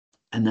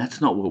 And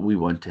that's not what we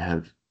want to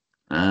have.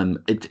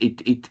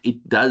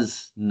 It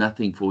does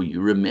nothing for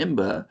you.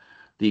 Remember,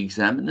 the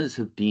examiners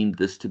have deemed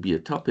this to be a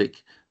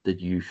topic that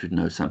you should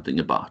know something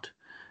about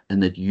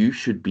and that you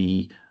should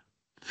be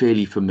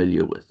fairly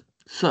familiar with.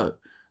 So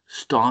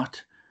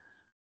start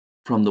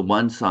from the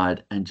one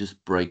side and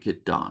just break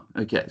it down.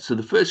 Okay, so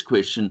the first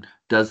question,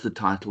 does the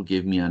title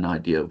give me an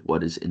idea of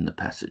what is in the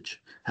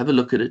passage? Have a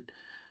look at it.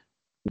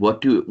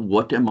 What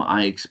am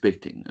I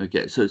expecting?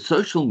 Okay, so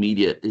social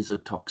media is a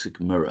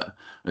toxic mirror.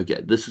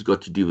 Okay, this has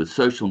got to do with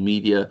social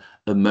media.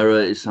 A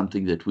mirror is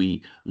something that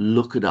we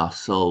look at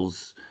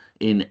ourselves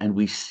in and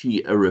we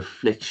see a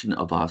reflection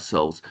of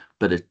ourselves.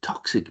 But a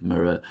toxic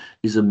mirror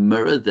is a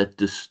mirror that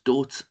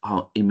distorts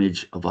our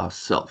image of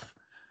ourselves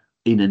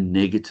in a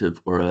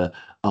negative or a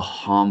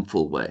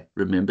harmful way.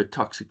 Remember,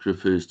 toxic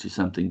refers to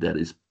something that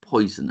is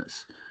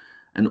poisonous.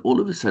 And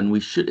all of a sudden, we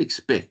should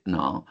expect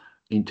now,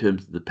 in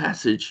terms of the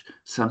passage,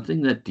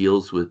 something that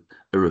deals with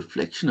a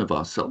reflection of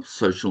ourselves,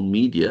 social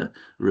media,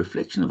 a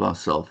reflection of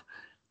ourselves,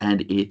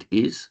 and it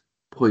is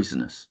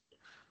poisonous.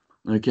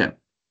 Okay.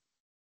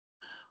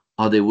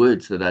 Are there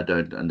words that I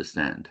don't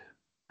understand?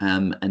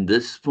 And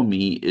this, for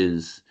me,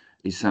 is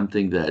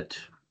something that,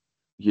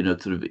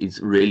 sort of is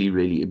really,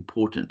 really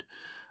important.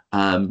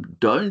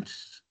 Don't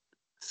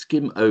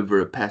skim over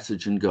a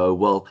passage and go,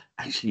 well,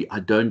 actually,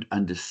 I don't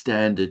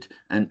understand it,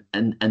 and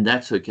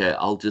that's okay.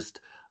 I'll just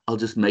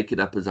make it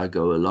up as I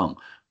go along.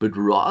 But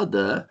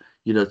rather,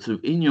 sort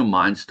of in your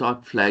mind,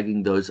 start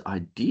flagging those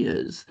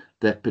ideas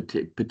that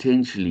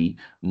potentially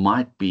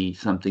might be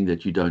something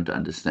that you don't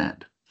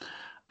understand.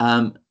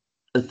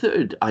 A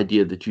third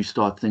idea that you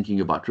start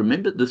thinking about.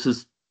 Remember, this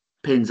is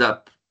pens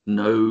up,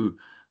 no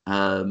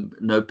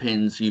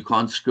pens. You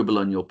can't scribble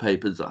on your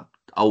papers. I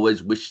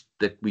always wish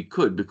that we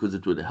could, because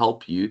it would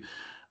help you.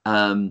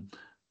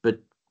 But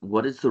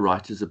what is the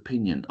writer's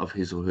opinion of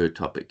his or her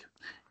topic?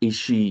 Is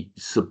she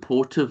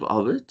supportive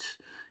of it?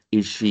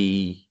 Is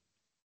she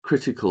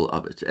critical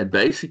of it? And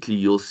basically,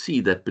 you'll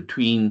see that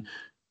between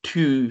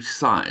two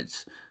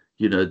sides,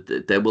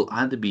 they will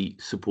either be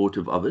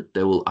supportive of it,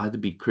 they will either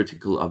be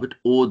critical of it,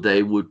 or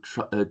they would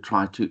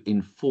try to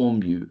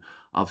inform you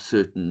of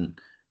certain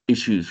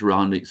issues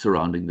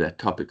surrounding that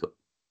topic.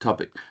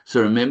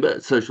 So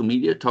remember, social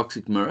media,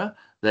 toxic mirror,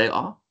 they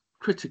are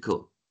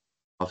critical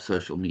of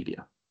social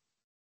media.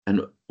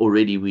 And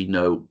already we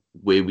know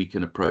where we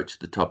can approach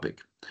the topic.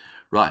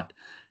 Right.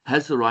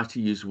 Has the writer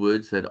used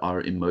words that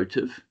are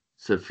emotive?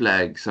 So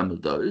flag some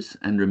of those.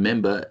 And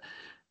remember,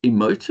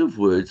 emotive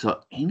words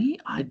are any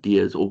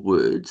ideas or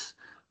words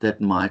that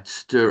might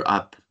stir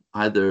up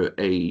either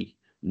a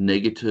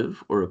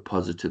negative or a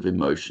positive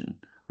emotion.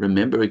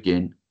 Remember,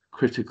 again,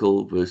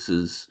 critical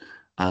versus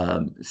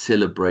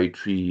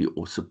celebratory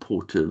or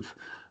supportive.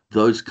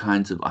 Those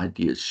kinds of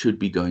ideas should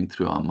be going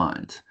through our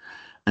minds.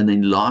 And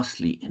then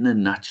lastly, in a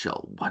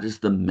nutshell, what is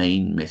the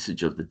main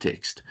message of the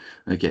text?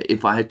 Okay,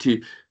 if I had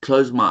to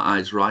close my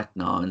eyes right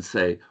now and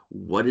say,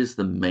 what is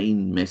the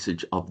main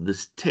message of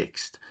this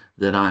text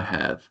that I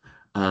have?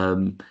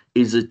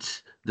 Is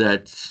it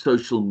that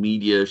social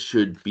media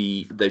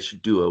they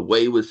should do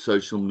away with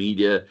social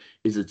media?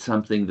 Is it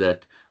something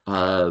that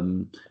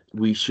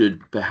we should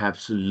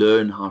perhaps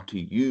learn how to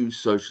use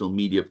social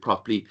media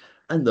properly?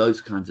 And those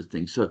kinds of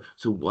things. So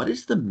what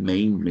is the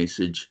main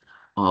message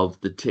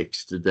of the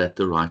text that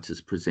the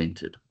writers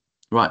presented?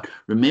 Right.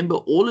 Remember,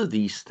 all of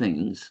these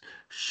things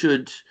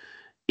should,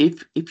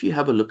 if you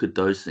have a look at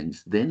those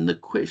things, then the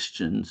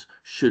questions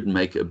should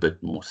make a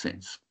bit more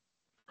sense.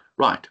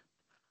 Right.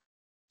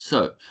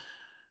 So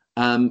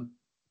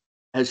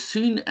as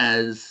soon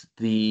as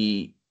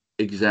the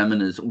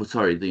examiners, or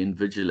sorry, the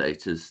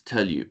invigilators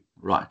tell you,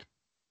 right,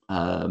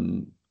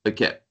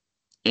 okay,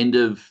 end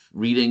of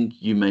reading,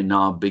 you may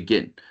now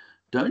begin.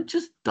 Don't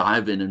just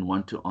dive in and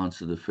want to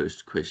answer the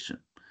first question,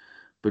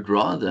 but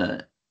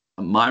rather,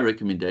 my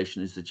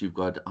recommendation is that you've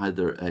got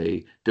either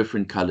a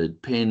different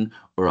colored pen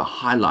or a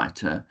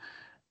highlighter,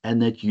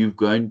 and that you've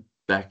gone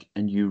back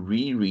and you're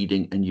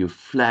rereading and you're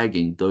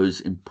flagging those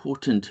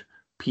important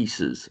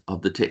pieces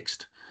of the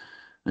text.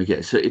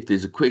 Okay, so if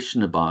there's a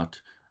question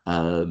about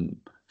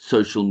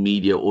social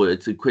media, or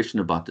it's a question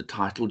about the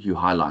title, you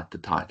highlight the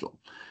title.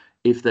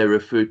 If they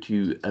refer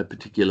to a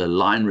particular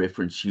line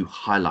reference, you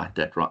highlight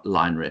that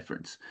line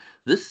reference.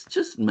 This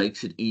just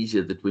makes it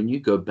easier that when you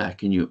go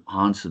back and you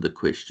answer the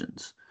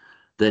questions,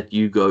 that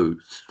you go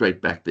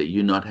straight back there.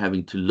 You're not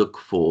having to look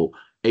for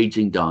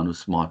aging down of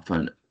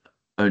smartphone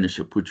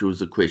ownership, which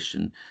was a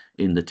question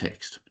in the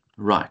text.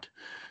 Right.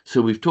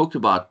 So we've talked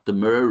about the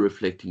mirror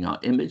reflecting our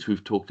image.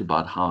 We've talked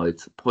about how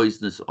it's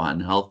poisonous or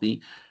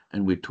unhealthy.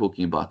 And we're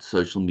talking about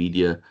social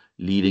media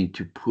leading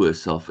to poor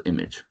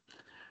self-image.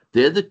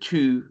 They're the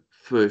two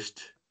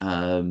first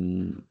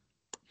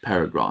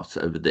paragraphs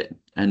over there.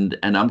 And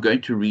I'm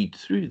going to read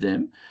through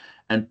them.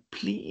 And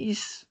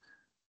please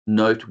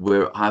note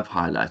where I've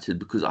highlighted,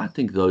 because I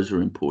think those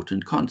are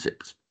important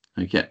concepts.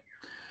 Okay.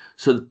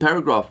 So the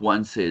paragraph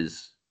 1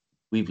 says,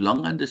 we've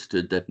long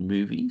understood that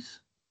movies,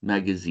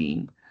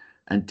 magazine,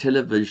 and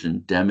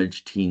television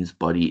damage teens'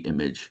 body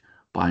image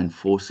by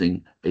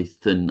enforcing a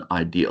thin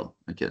ideal.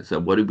 Okay, so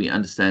what do we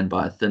understand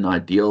by a thin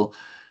ideal?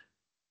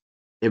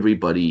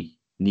 Everybody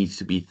needs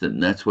to be thin.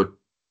 That's what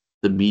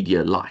the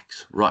media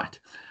likes, right?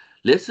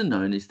 Lesser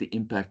known is the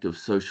impact of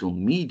social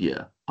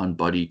media on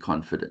body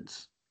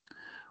confidence.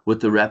 With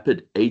the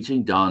rapid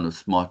aging down of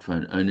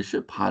smartphone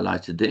ownership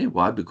highlighted there,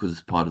 why? Because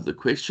it's part of the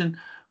question.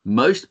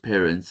 Most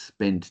parents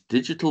spend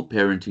digital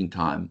parenting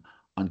time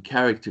on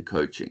character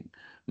coaching,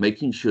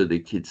 making sure their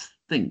kids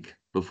think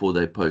before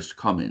they post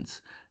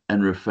comments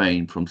and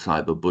refrain from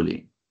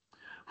cyberbullying.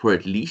 For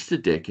at least a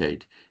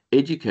decade,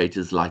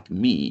 educators like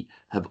me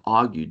have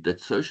argued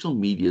that social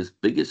media's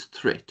biggest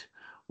threat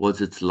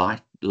was its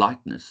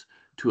likeness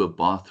to a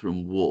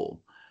bathroom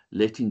wall,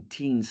 letting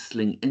teens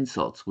sling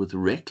insults with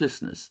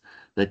recklessness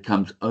that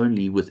comes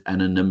only with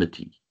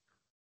anonymity.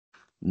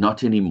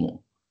 Not anymore.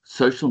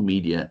 Social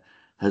media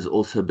has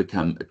also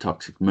become a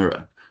toxic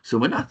mirror. So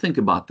when I think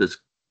about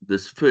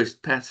this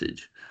first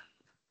passage,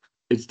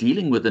 it's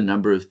dealing with a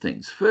number of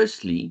things.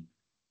 Firstly,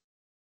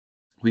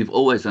 we've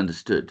always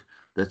understood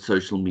that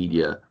social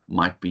media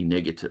might be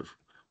negative.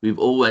 We've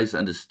always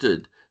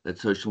understood that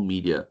social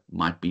media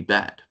might be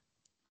bad.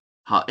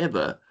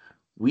 However,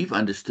 we've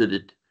understood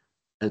it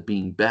as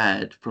being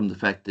bad from the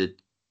fact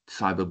that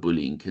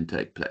cyberbullying can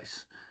take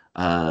place,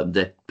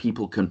 that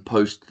people can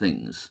post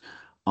things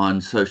on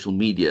social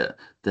media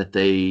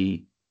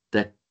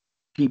that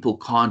people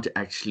can't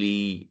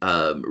actually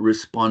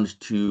respond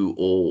to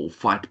or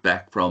fight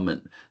back from,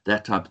 and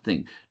that type of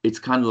thing. It's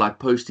kind of like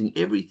posting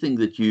everything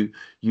that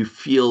you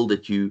feel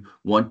that you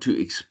want to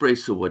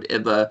express or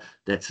whatever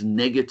that's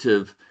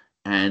negative,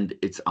 and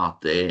it's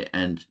out there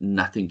and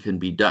nothing can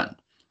be done.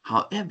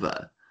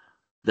 However,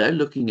 they're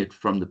looking at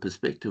from the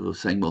perspective of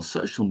saying, well,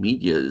 social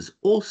media is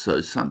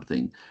also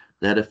something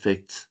that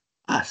affects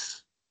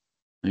us.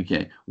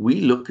 Okay,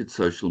 we look at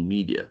social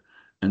media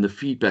and the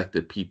feedback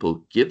that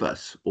people give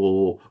us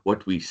or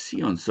what we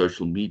see on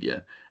social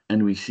media,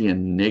 and we see a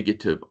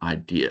negative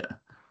idea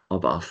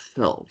of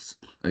ourselves.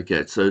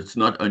 Okay, so it's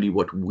not only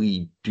what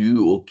we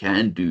do or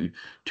can do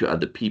to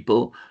other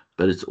people,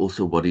 but it's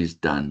also what is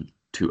done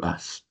to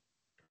us.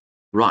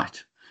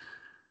 Right.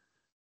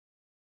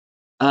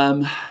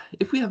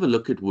 If we have a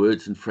look at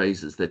words and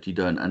phrases that you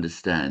don't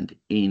understand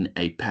in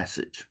a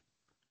passage,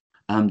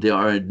 there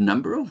are a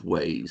number of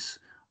ways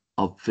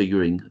of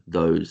figuring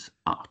those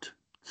out.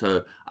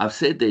 So I've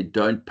said they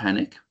don't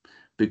panic,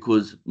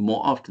 because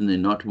more often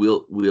than not,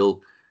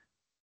 we'll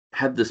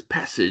have this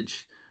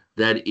passage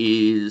that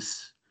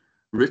is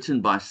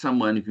written by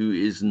someone who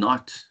is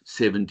not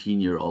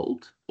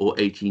 17-year-old or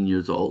 18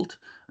 years old,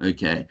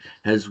 okay,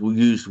 has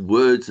used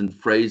words and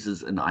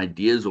phrases and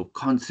ideas or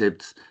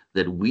concepts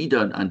that we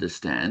don't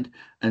understand.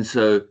 And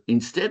so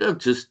instead of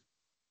just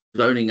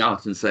zoning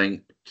out and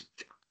saying,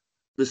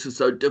 this is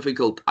so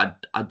difficult,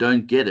 I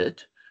don't get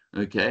it,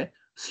 okay,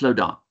 slow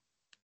down,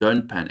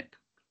 don't panic.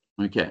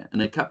 Okay,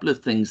 and a couple of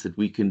things that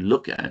we can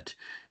look at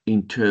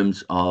in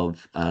terms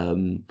of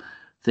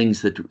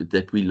things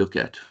that we look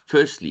at.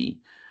 Firstly,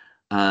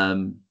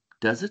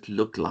 does it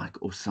look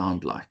like or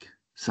sound like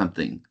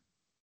something,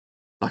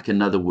 like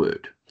another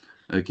word,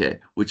 okay,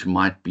 which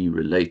might be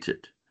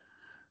related?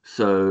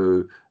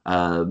 So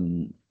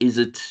is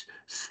it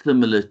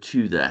similar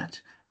to that?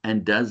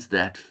 And does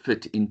that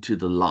fit into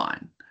the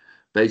line?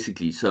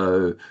 Basically,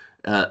 so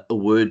a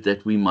word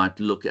that we might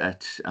look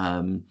at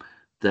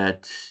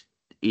that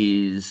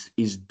is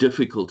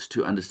difficult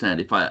to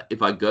understand.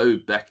 If I go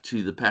back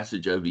to the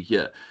passage over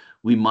here,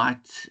 we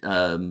might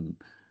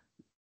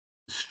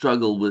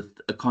struggle with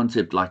a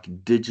concept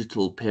like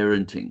digital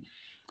parenting.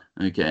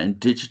 Okay, and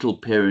digital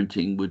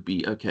parenting would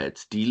be, okay,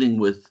 it's dealing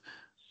with,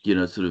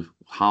 sort of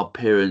how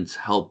parents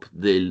help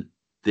their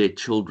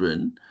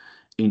children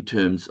in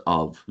terms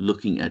of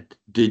looking at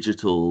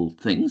digital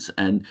things.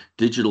 And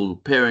digital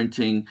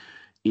parenting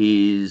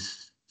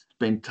is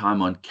spend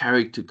time on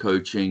character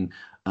coaching,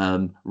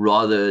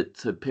 rather,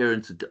 so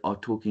parents are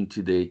talking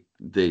to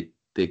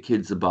their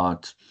kids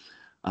about,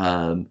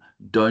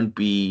 don't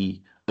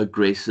be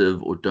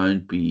aggressive or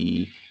don't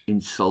be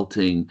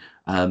insulting.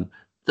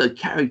 The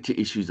character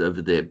issues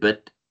over there,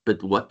 but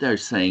what they're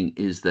saying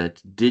is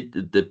that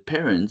the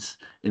parents,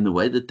 in the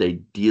way that they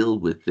deal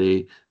with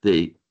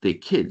their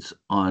kids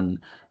on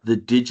the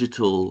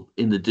digital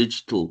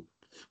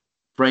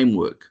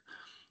framework,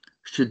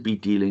 should be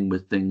dealing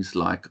with things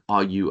like,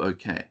 are you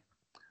okay?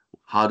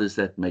 How does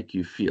that make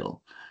you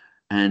feel?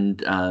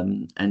 And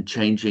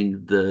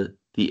changing the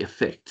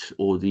effect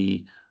or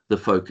the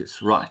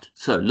focus. Right.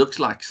 So looks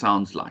like,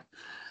 sounds like.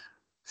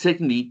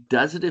 Secondly,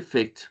 does it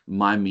affect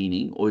my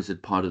meaning, or is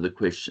it part of the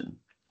question?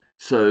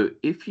 So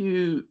if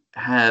you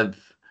have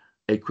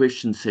a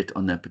question set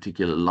on that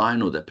particular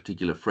line or that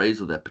particular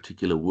phrase or that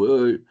particular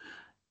word,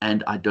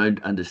 and I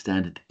don't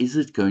understand it, is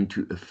it going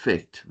to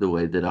affect the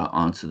way that I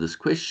answer this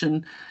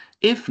question?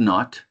 If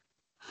not,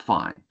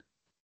 fine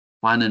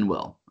and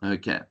well.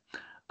 Okay.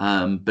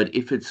 But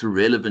if it's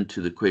relevant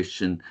to the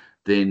question,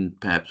 then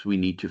perhaps we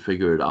need to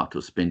figure it out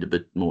or spend a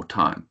bit more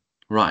time.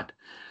 Right.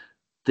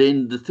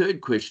 Then the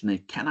third question is,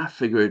 can I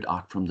figure it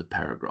out from the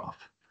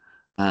paragraph?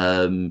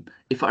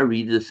 If I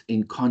read this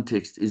in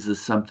context, is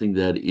this something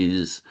that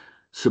is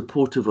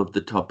supportive of the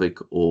topic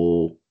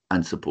or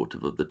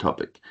unsupportive of the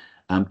topic?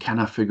 Can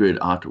I figure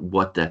it out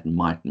what that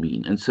might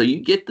mean? And so you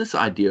get this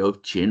idea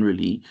of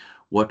generally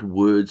what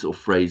words or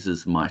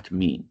phrases might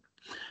mean.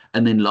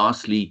 And then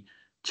lastly,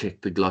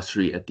 check the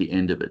glossary at the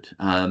end of it.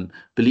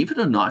 Believe it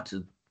or not,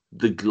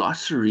 the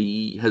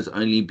glossary has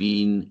only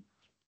been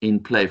in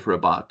play for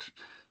about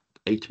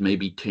 8,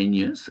 maybe 10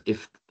 years,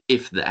 if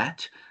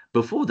that.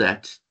 Before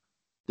that,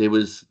 there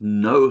was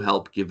no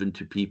help given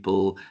to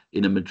people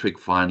in a matric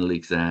final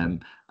exam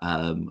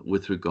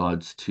with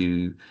regards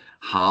to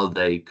how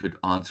they could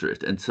answer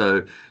it. And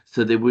so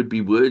there would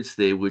be words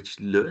there which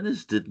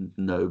learners didn't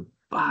know,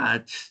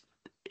 but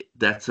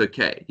that's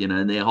okay,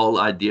 and their whole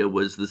idea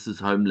was this is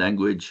home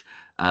language.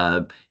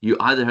 You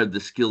either have the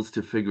skills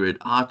to figure it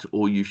out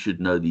or you should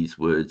know these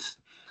words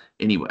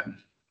anyway.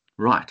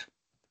 Right.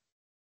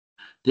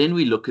 Then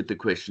we look at the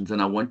questions,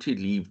 and I want to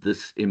leave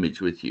this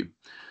image with you.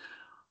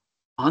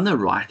 On the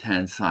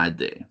right-hand side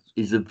there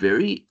is a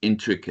very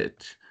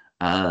intricate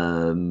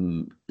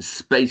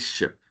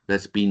spaceship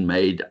that's been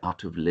made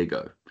out of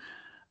Lego.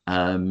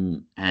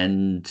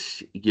 And,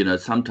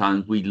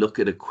 sometimes we look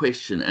at a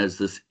question as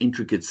this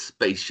intricate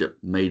spaceship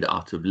made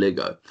out of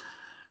Lego.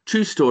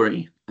 True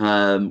story,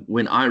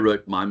 when I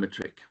wrote my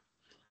matric,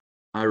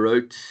 I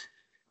wrote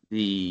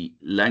the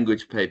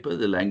language paper,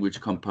 the language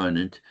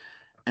component,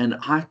 and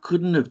I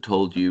couldn't have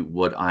told you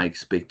what I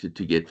expected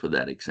to get for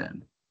that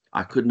exam.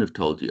 I couldn't have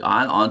told you.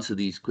 I answered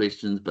these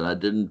questions, but I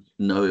didn't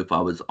know if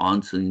I was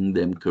answering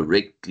them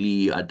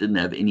correctly. I didn't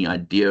have any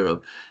idea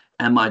of,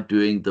 am I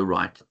doing the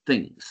right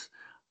things?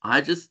 I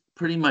just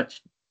pretty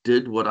much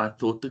did what I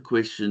thought the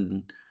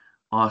question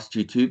asked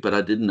you to, but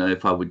I didn't know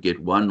if I would get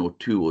 1 or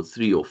 2 or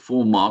 3 or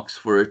 4 marks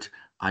for it.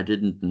 I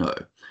didn't know.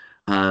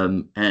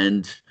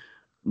 And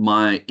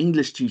my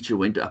English teacher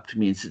went up to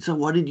me and said, "So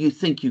what did you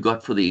think you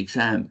got for the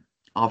exam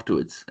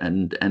afterwards?"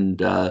 And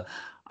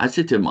I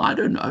said to him, "I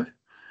don't know."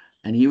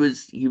 And he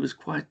was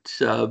quite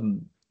sort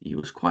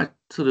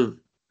of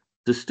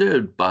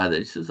disturbed by that.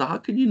 He says, "How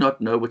can you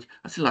not know what?"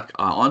 I said, "Like,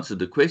 I answered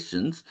the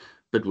questions,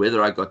 but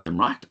whether I got them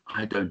right,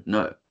 I don't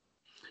know."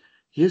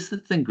 Here's the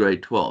thing,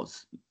 grade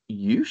 12s,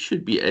 you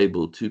should be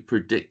able to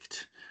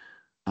predict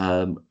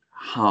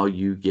how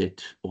you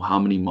get or how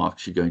many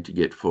marks you're going to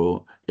get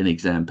for an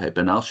exam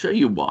paper. And I'll show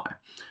you why.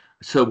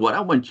 So what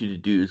I want you to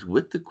do is,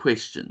 with the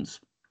questions,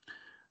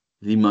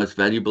 the most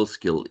valuable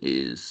skill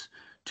is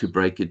to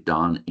break it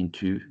down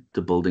into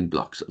the building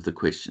blocks of the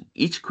question.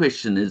 Each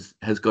question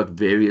has got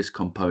various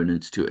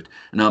components to it.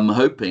 And I'm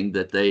hoping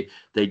that they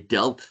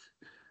dealt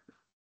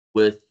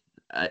with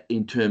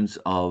in terms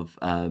of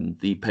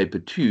the paper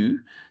 2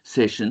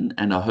 session,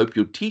 and I hope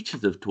your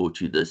teachers have taught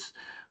you this,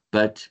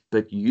 but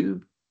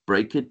you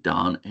break it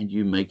down and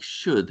you make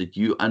sure that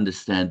you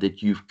understand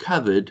that you've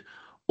covered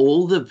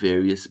all the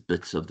various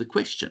bits of the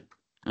question.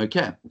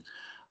 Okay.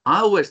 I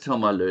always tell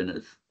my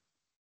learners,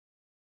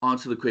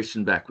 answer the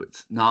question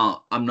backwards.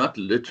 Now, I'm not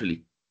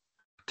literally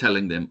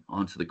telling them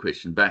answer the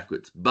question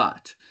backwards,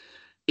 but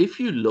if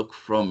you look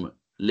from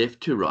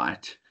left to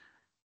right,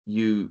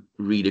 you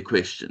read a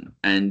question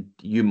and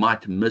you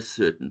might miss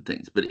certain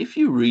things. But if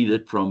you read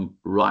it from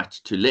right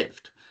to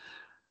left,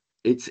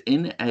 it's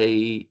in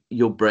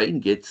your brain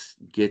gets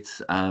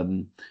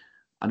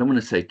I don't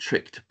want to say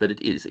tricked, but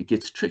it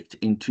gets tricked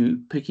into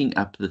picking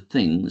up the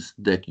things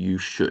that you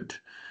should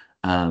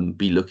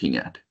be looking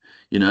at.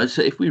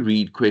 So if we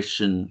read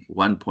question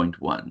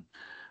 1.1,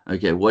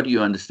 okay, what do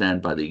you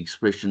understand by the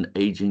expression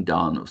aging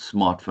down of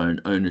smartphone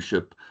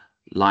ownership?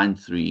 Line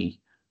 3,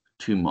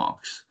 2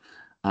 marks.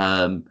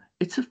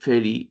 It's a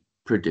fairly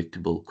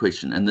predictable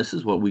question, and this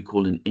is what we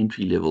call an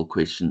entry-level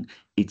question.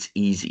 It's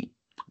easy,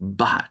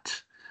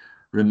 but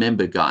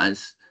remember,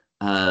 guys,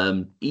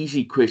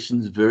 easy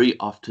questions very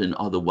often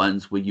are the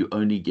ones where you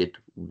only get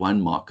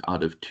 1 mark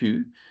out of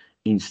 2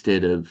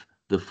 instead of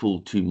the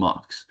full 2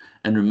 marks.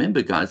 And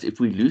remember, guys, if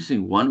we're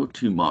losing 1 or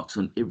 2 marks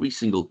on every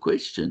single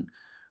question,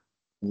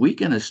 we're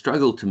going to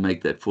struggle to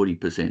make that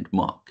 40%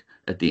 mark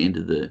at the end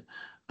of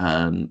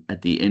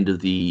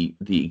the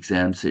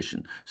exam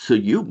session. So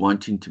you're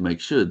wanting to make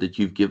sure that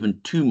you've given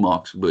 2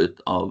 marks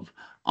worth of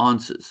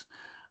answers.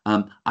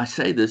 I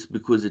say this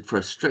because it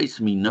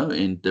frustrates me no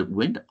end that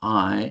when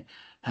I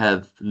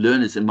have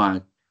learners in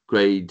my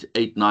grade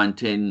 8, 9,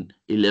 10,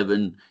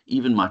 11,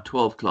 even my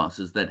 12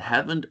 classes that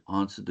haven't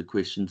answered the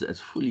questions as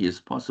fully as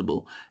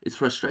possible, it's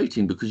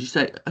frustrating because you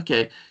say,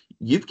 okay,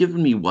 you've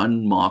given me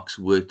 1 mark's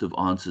worth of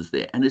answers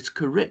there, and it's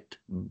correct,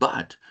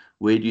 but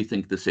where do you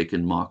think the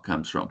second mark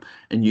comes from?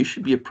 And you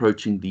should be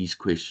approaching these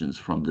questions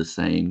from the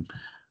same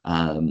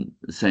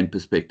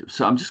perspective.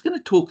 So I'm just going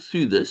to talk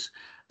through this,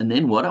 and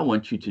then what I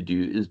want you to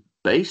do is,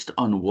 based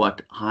on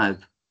what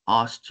I've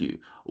asked you,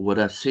 or what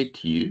I've said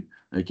to you,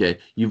 okay,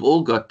 you've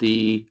all got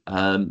the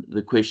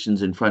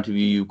questions in front of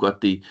you. You've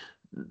got the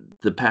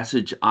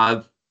passage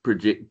I've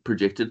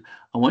projected.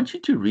 I want you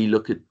to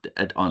relook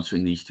at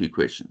answering these 2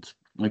 questions.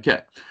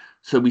 Okay,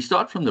 so we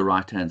start from the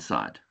right-hand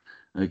side.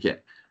 Okay,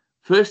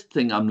 first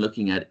thing I'm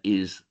looking at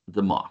is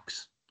the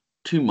marks.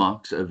 2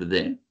 marks over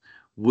there,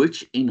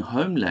 which in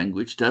home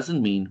language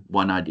doesn't mean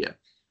one idea.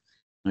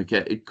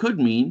 Okay, it could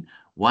mean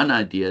one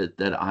idea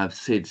that I've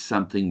said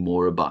something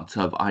more about.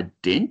 So I've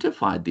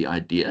identified the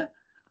idea.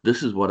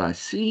 This is what I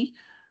see,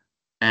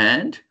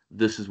 and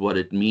this is what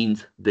it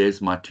means.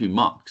 There's my 2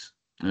 marks.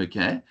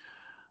 Okay.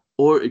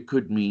 Or it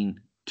could mean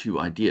 2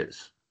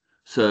 ideas.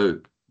 So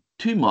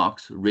 2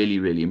 marks, really,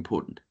 really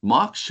important.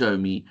 Marks show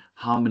me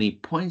how many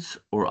points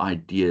or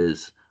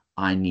ideas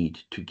I need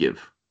to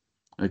give.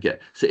 Okay,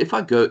 so if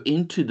I go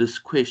into this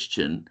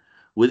question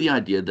with the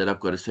idea that I've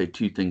got to say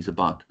 2 things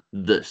about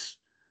this,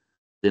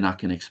 then I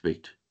can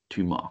expect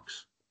 2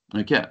 marks.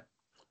 Okay,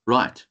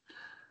 right.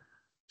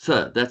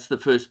 So that's the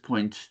first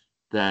point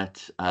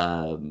that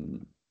I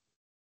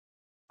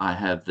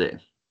have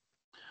there.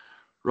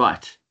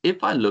 Right,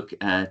 if I look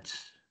at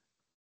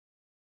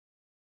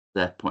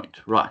that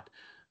point, right,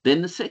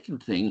 then the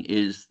second thing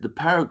is the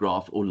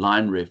paragraph or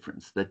line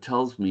reference that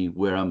tells me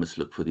where I must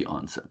look for the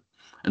answer.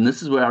 And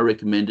this is where I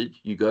recommended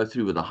you go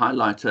through with a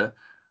highlighter.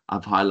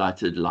 I've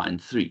highlighted line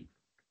 3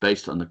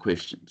 based on the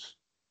questions.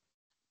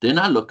 Then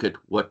I look at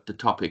what the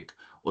topic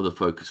or the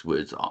focus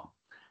words are.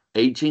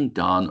 Aging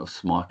down of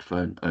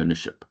smartphone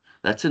ownership.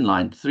 That's in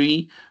line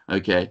 3.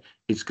 Okay,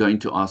 it's going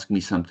to ask me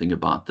something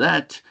about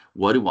that.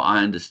 What do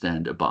I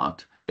understand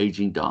about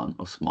aging down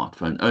of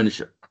smartphone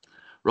ownership?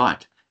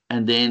 Right.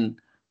 And then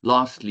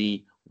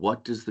lastly,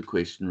 what does the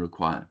question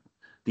require?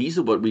 These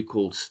are what we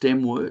call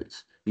STEM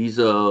words. These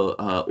are,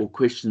 or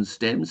question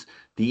stems.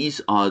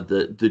 These are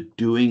the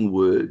doing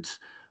words.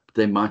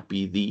 They might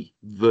be the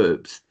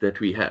verbs that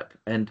we have.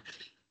 And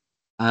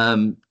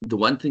the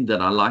one thing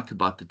that I like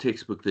about the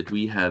textbook that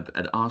we have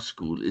at our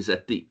school is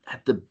at the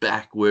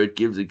back where it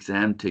gives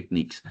exam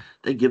techniques,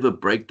 they give a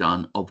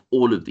breakdown of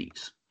all of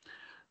these.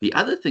 The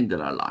other thing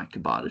that I like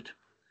about it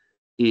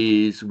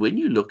is when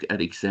you look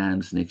at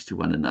exams next to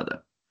one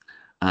another.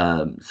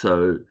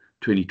 So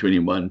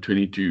 2021,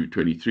 22,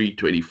 23,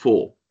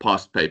 24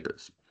 past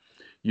papers,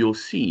 you'll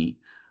see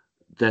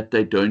that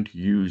they don't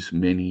use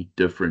many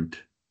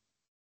different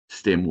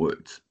STEM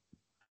words.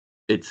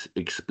 It's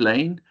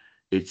explain,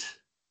 it's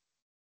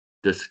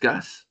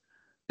discuss,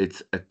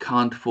 it's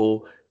account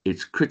for,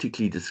 it's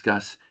critically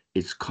discuss,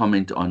 it's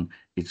comment on,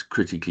 it's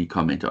critically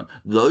comment on.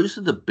 Those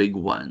are the big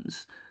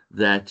ones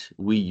that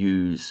we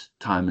use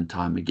time and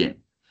time again.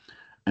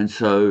 And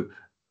so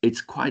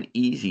it's quite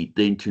easy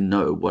then to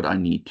know what I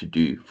need to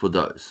do for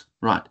those.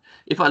 Right.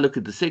 If I look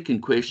at the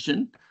second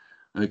question,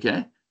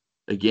 okay,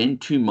 again,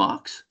 2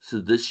 marks. So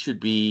this should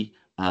be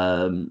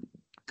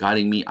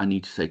guiding me. I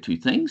need to say 2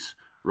 things,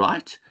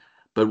 right?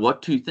 But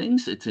what 2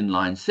 things? It's in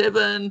line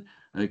 7.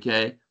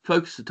 Okay,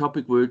 focus the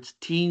topic words.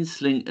 Teens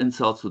sling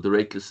insults with the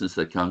recklessness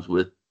that comes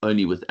with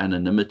only with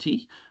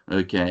anonymity.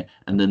 Okay,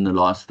 and then the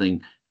last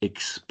thing,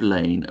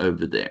 explain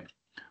over there.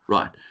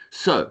 Right.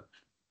 So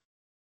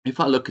if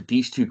I look at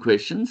these 2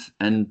 questions,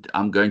 and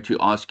I'm going to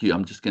ask you,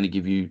 I'm just going to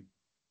give you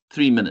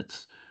 3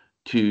 minutes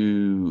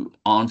to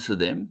answer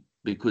them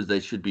because they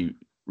should be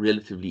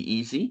relatively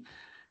easy.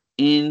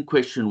 In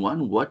question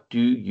 1, what do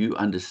you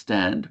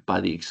understand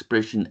by the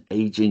expression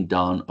aging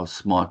down of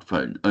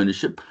smartphone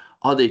ownership?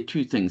 Are there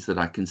 2 things that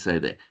I can say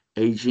there?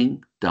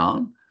 Aging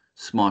down,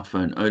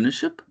 smartphone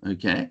ownership,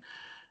 okay?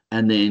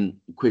 And then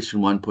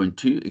question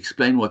 1.2,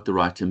 explain what the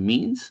writer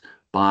means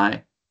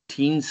by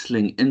teen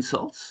sling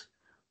insults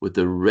with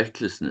the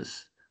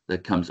recklessness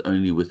that comes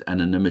only with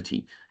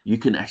anonymity. You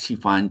can actually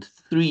find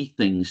 3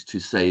 things to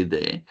say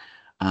there.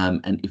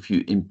 And if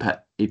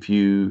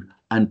you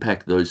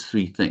unpack those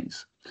 3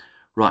 things.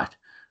 Right,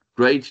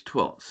 grade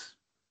 12s,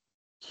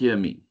 hear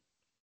me.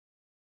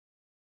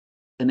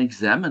 An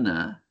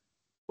examiner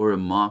or a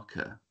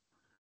marker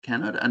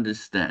cannot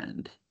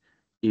understand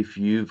if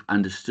you've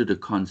understood a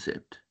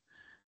concept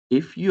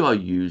if you are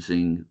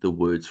using the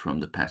words from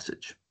the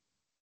passage.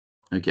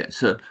 Okay,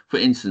 so for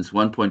instance,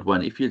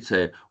 1.1, if you'd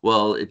say,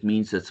 well, it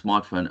means that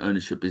smartphone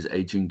ownership is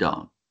aging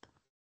down.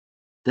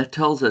 That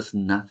tells us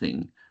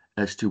nothing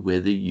as to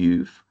whether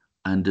you've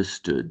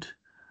understood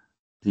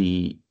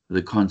the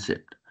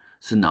concept.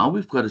 So now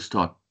we've got to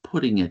start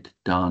putting it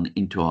down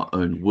into our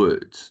own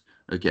words.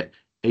 Okay,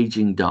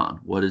 aging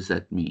down, what does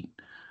that mean?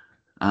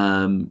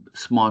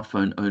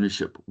 Smartphone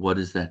ownership, what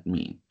does that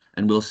mean?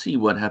 And we'll see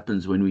what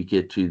happens when we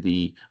get to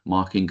the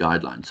marking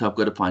guidelines. So I've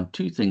got to find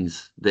 2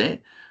 things there,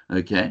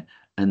 okay?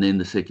 And then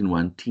the second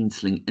one, teen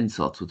sling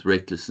insults with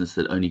recklessness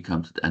that only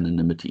comes with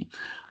anonymity.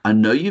 I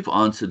know you've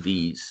answered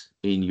these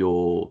in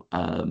your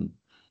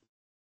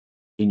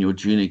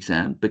June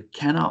exam, but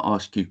can I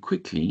ask you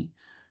quickly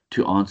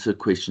to answer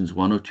questions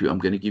 1 or 2? I'm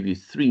going to give you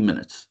 3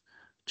 minutes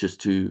just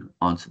to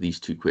answer these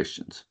 2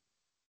 questions.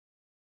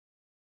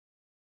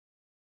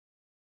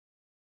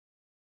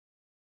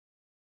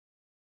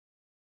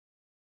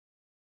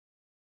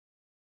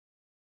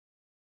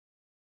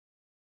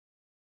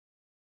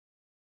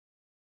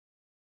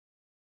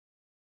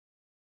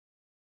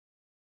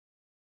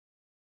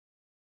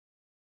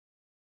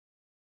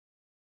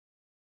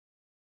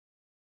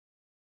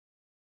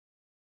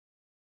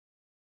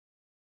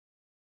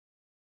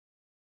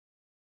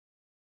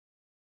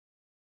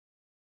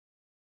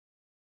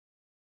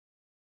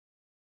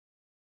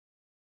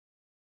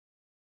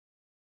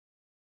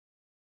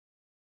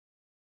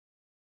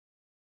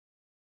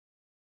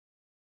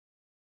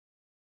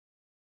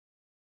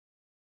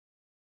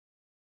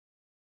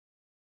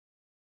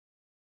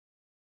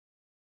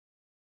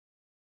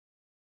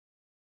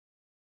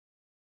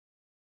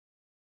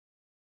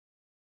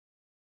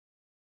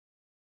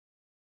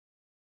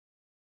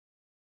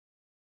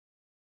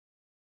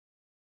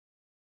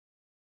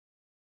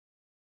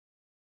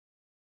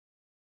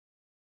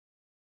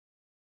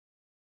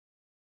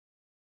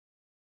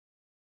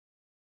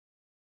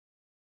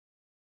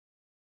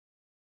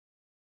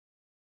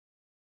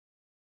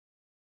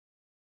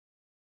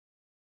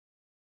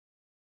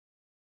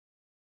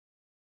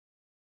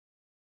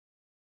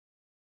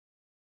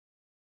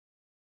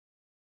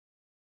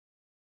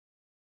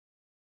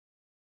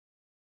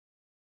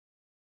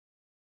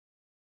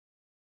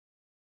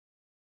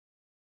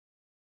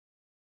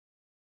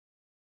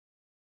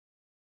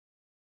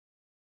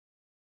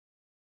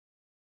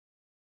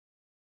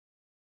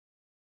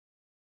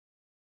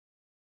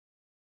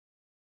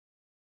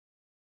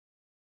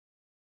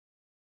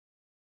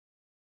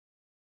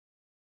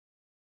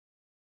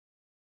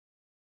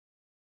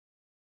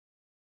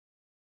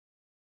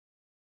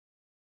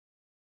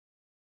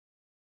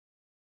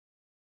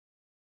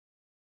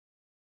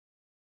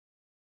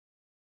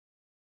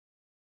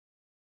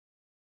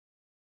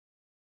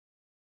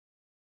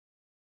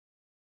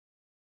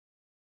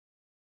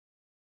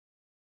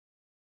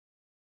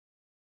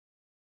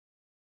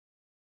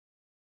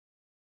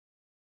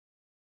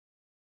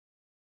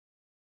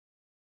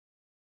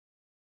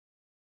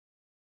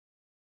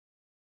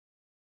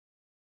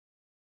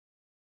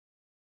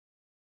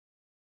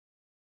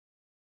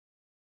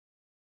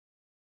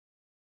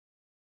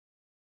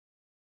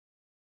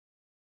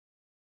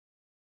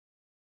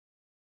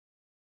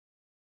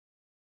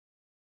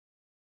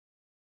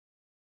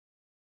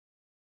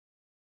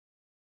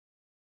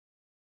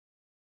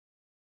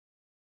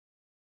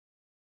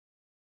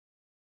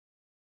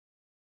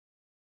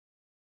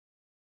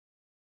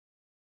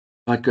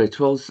 Right, grade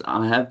 12s,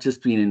 I have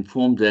just been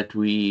informed that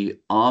we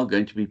are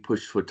going to be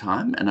pushed for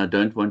time, and I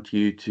don't want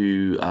you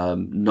to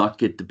not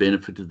get the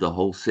benefit of the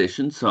whole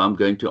session. So I'm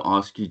going to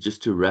ask you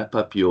just to wrap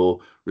up your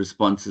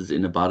responses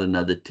in about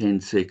another 10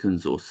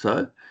 seconds or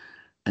so,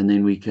 and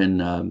then we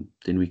can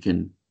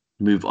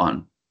move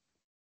on.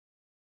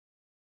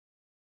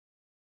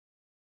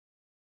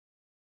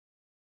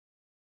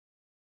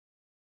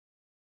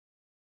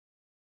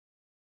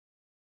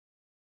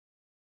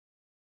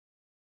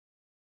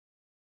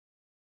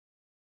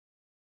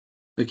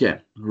 Okay,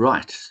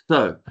 right.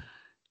 So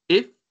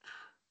if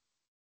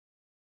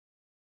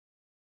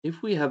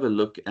we have a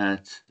look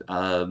at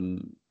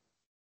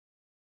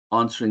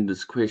answering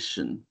this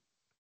question,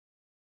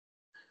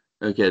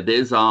 okay,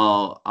 there's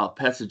our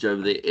passage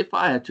over there. If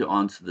I had to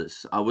answer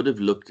this, I would have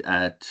looked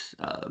at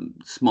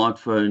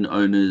smartphone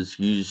owners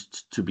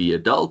used to be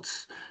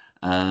adults,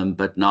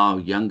 but now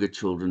younger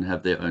children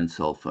have their own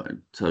cell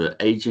phone. So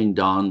aging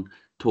down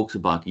talks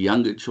about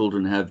younger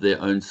children have their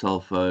own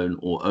cell phone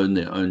or own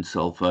their own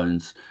cell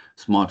phones.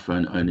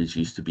 Smartphone owners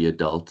used to be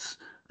adults.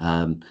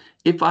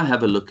 If I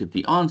have a look at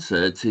the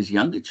answer, it says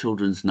younger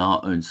children's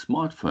now own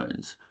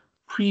smartphones.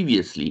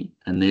 Previously,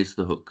 and there's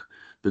the hook,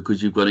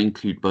 because you've got to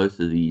include both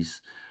of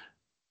these.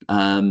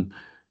 Um,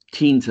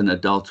 Teens and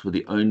adults were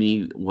the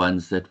only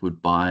ones that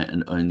would buy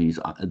and own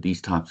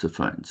these types of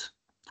phones.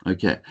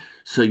 Okay,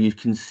 so you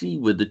can see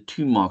where the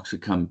 2 marks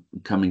are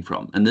coming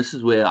from, and this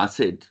is where I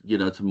said,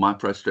 so my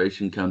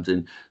frustration comes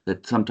in,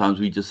 that sometimes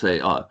we just say,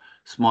 "Oh,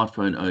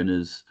 smartphone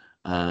owners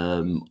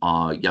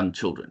are young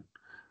children,"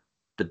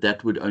 but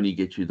that would only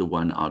get you the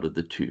 1 out of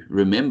the 2.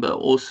 Remember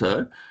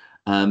also,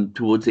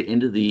 towards the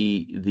end of the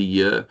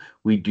year,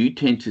 we do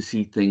tend to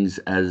see things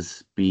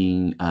as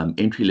being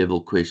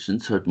entry-level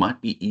questions, so it might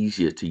be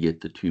easier to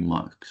get the 2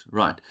 marks.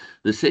 Right.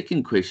 The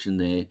second question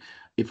there,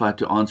 if I had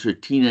to answer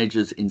it,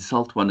 teenagers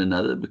insult one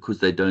another because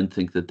they don't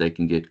think that they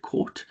can get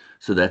caught.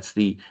 So that's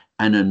the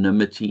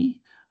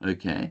anonymity,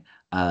 okay,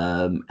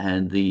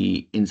 and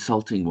the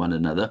insulting one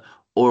another.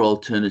 Or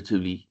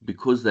alternatively,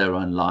 because they're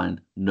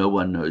online, no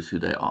one knows who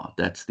they are.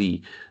 That's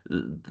the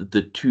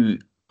 2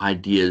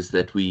 ideas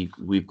that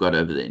we've got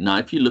over there. Now,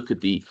 if you look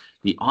at the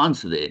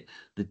answer there,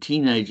 the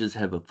teenagers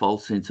have a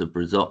false sense of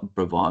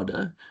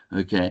bravado,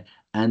 okay,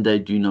 and they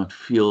do not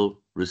feel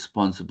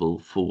responsible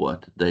for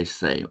what they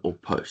say or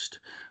post.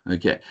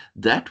 Okay,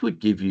 that would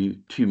give you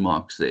 2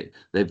 marks there.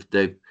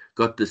 They've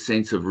got the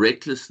sense of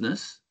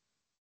recklessness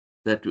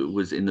that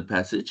was in the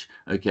passage.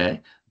 Okay,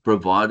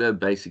 bravado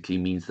basically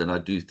means that I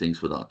do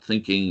things without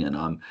thinking and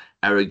I'm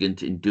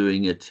arrogant in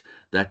doing it,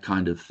 that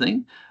kind of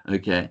thing.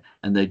 Okay,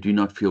 and they do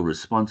not feel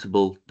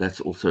responsible. That's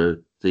also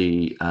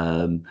the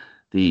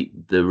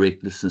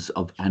recklessness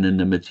of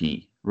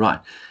anonymity.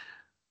 Right.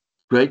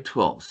 Grade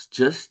 12s,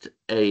 just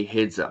a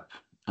heads up.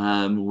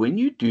 When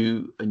you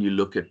do and you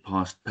look at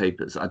past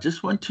papers, I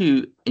just want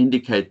to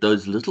indicate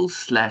those little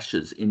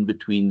slashes in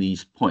between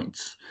these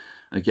points.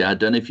 Okay, I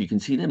don't know if you can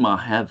see them. I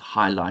have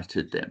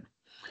highlighted them.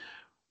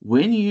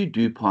 When you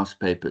do past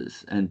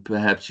papers, and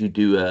perhaps you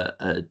do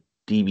a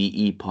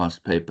DBE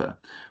past paper,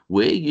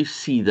 where you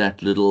see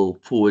that little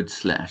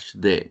 /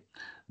 there,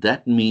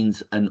 that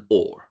means an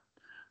or.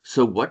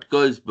 So what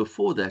goes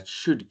before that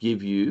should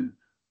give you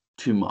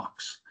 2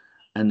 marks.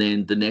 And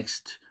then the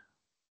next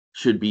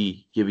should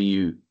be giving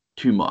you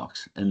 2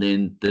 marks. And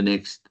then the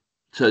next,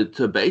 so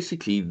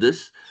basically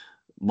this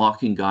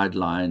marking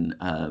guideline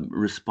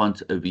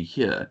response over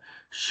here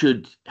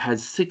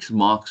has 6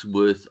 marks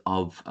worth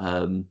of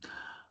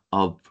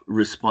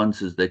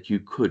responses that you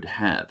could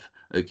have.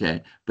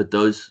 Okay, but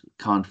those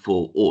can't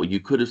fall. Or you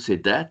could have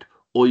said that,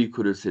 or you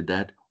could have said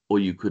that, or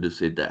you could have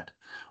said that.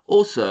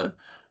 Also,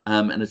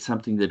 and it's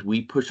something that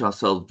we push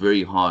ourselves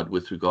very hard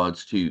with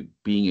regards to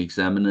being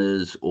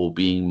examiners or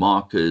being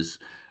markers.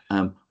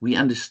 We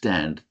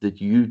understand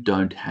that you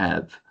don't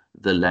have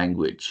the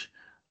language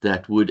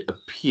that would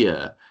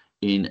appear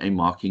in a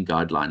marking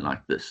guideline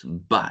like this,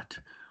 but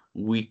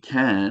we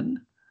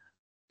can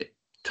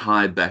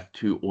tie back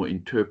to or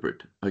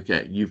interpret.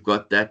 Okay, you've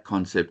got that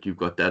concept, you've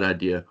got that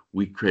idea,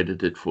 we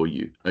credit it for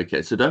you.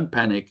 Okay, so don't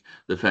panic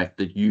the fact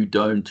that you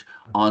don't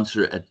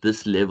answer at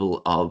this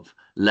level of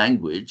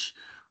language,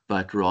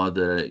 but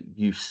rather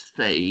you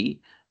say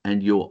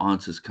and your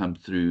answers come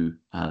through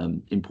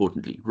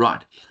importantly.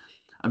 Right.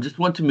 I just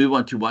want to move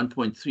on to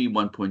 1.3,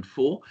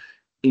 1.4.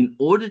 In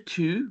order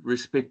to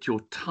respect your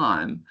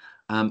time,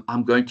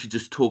 I'm going to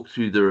just talk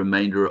through the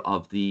remainder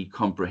of the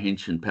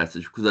comprehension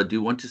passage because I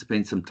do want to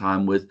spend some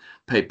time with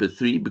paper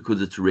 3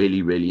 because it's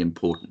really, really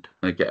important.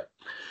 Okay,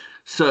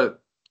 so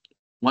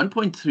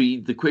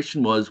 1.3, the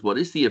question was, what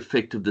is the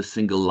effect of the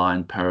single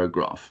line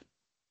paragraph?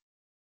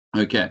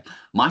 Okay,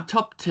 my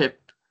top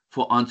tip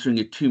for answering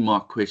a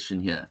 2-mark question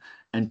here,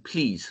 and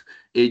please,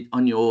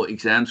 on your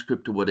exam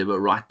script or whatever,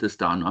 write this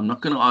down. I'm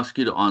not going to ask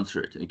you to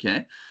answer it,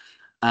 okay?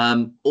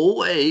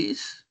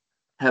 Always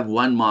have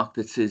 1 mark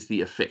that says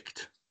the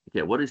effect.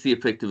 Okay, what is the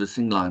effect of a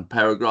single line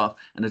paragraph?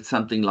 And it's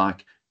something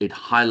like it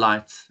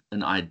highlights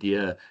an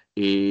idea,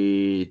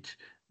 it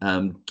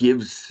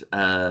gives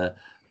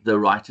the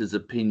writer's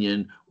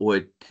opinion,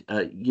 or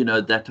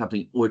that type of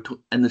thing.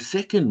 And the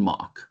second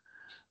mark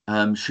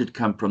should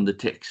come from the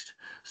text.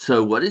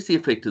 So what is the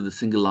effect of the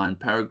single line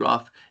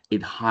paragraph?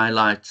 It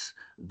highlights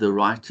the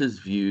writer's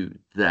view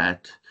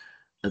that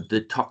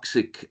the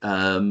toxic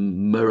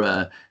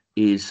mirror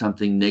is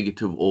something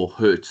negative or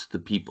hurts the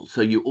people.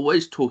 So you're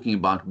always talking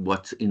about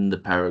what's in the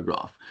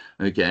paragraph,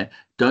 okay?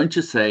 Don't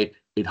just say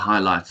it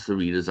highlights the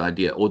reader's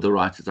idea or the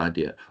writer's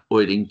idea,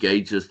 or it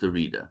engages the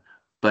reader,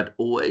 but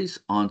always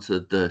answer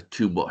the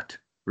to what.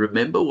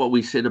 Remember what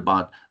we said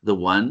about the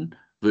one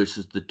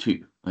versus the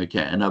two,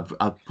 okay? And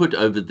I've put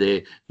over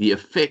there the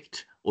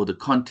effect or the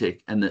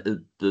context and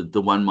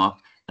the one mark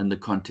and the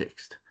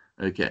context,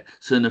 okay?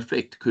 So an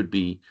effect could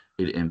be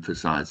it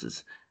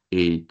emphasizes,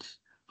 it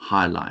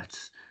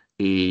highlights,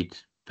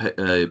 it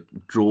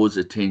draws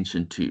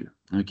attention to.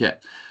 Okay.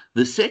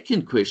 The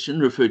second question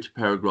referred to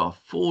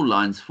paragraph 4,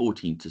 lines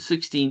 14 to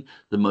 16.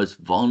 The most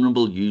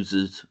vulnerable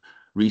users,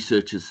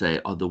 researchers say,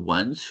 are the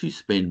ones who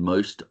spend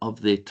most of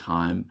their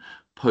time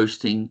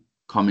posting,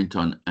 comment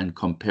on, and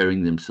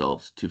comparing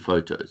themselves to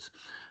photos.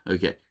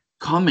 Okay.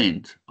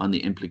 Comment on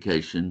the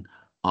implication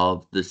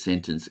of the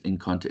sentence in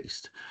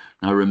context.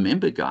 Now,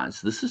 remember, guys,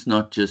 this is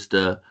not just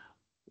a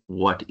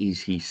what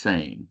is he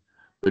saying,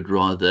 but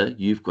rather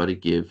you've got to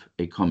give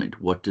a comment.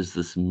 What does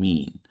this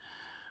mean?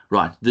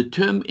 Right. The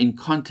term in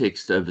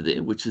context over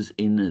there, which is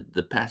in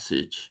the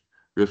passage,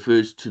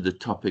 refers to the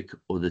topic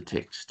or the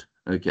text.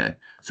 Okay.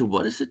 So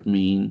what does it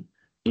mean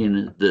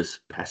in this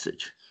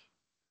passage?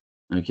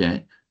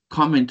 Okay.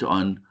 Comment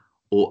on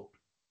or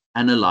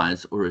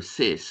analyze or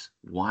assess,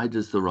 why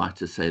does the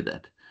writer say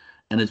that?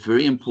 And it's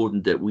very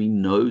important that we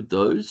know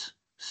those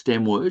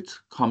STEM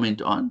words,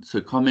 comment on. So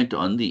comment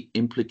on the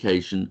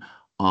implication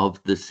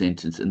of the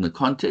sentence in the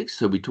context.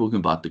 So we're talking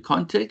about the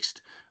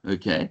context,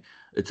 okay?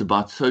 It's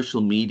about social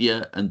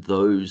media and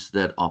those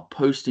that are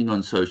posting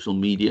on social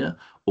media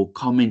or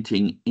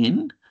commenting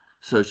in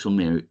social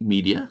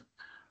media,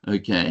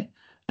 okay?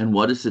 And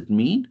what does it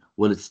mean?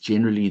 Well, it's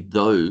generally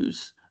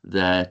those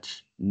that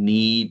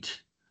need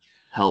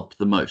help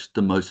the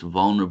most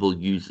vulnerable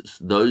users,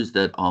 those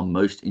that are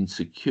most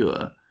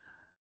insecure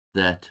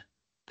that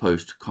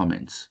post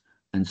comments.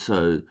 And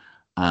so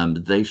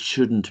they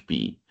shouldn't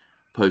be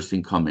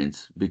posting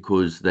comments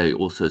because they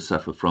also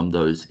suffer from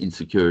those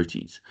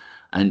insecurities.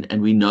 And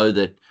we know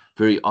that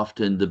very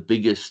often the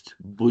biggest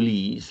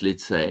bullies,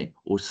 let's say,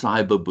 or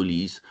cyber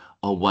bullies,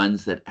 are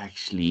ones that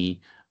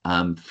actually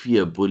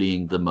fear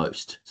bullying the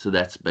most. So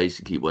that's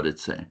basically what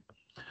it's saying.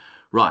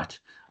 Right.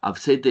 I've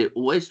said there,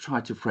 always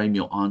try to frame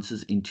your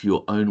answers into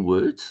your own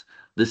words.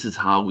 This is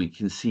how we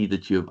can see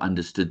that you have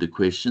understood the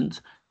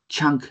questions.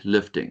 Chunk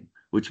lifting,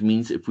 which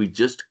means if we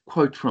just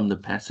quote from the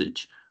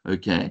passage,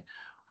 okay,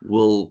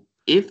 well,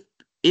 if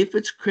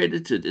it's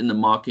credited in the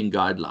marking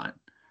guideline,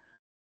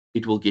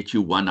 it will get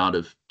you 1 out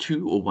of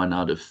 2 or 1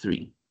 out of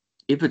 3.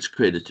 If it's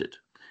credited.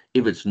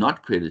 If it's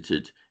not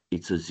credited,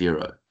 it's a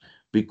 0.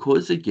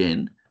 Because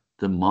again,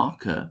 the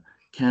marker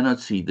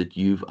cannot see that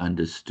you've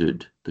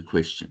understood the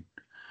question.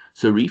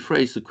 So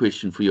rephrase the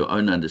question for your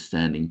own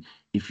understanding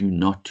if you're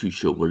not too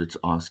sure what it's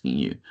asking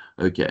you.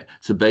 Okay,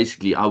 so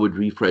basically I would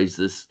rephrase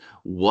this.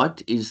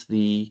 What is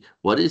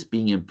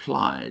being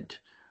implied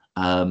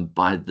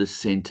by this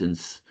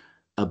sentence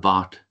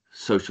about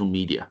social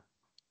media?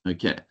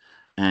 Okay,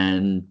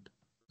 and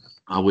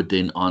I would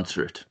then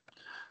answer it.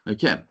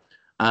 Okay,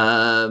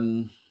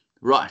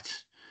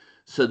 right.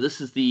 So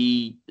this is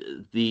the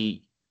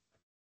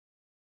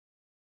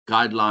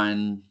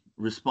guideline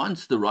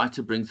response. The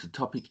writer brings the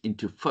topic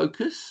into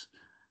focus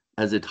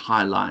as it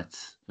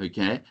highlights.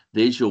 Okay,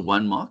 there's your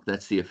 1 mark.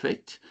 That's the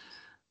effect,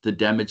 the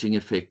damaging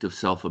effect of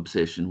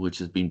self-obsession, which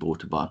has been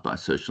brought about by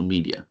social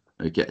media.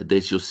 Okay,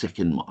 there's your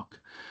 2nd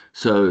mark.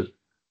 So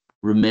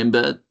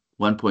remember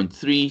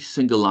 1.3,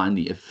 single line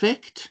the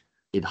effect.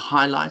 It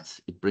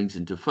highlights, it brings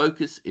into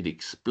focus, it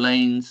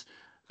explains,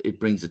 it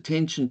brings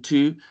attention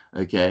to.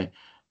 Okay,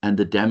 and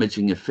the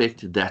damaging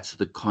effect, that's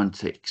the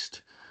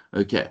context.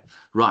 Okay,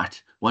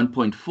 right,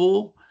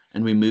 1.4,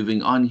 and we're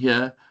moving on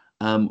here.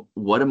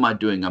 What am I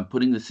doing? I'm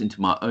putting this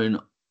into my own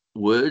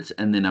words,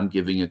 and then I'm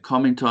giving a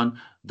comment on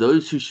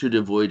those who should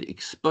avoid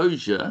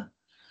exposure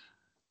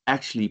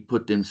actually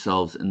put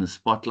themselves in the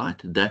spotlight.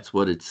 That's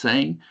what it's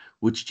saying,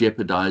 which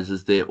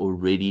jeopardizes their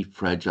already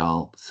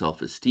fragile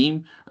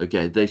self-esteem.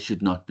 Okay, they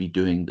should not be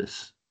doing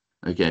this.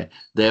 Okay,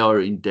 they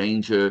are in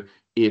danger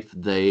if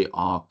they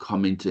are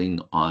commenting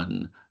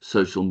on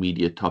social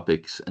media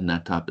topics and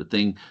that type of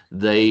thing.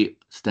 They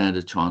stand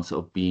a chance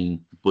of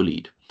being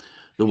bullied.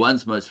 The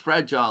ones most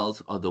fragile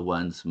are the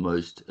ones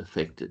most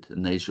affected.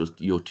 And there's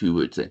your 2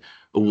 words there.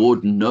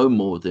 Award no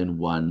more than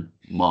 1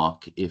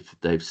 mark if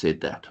they've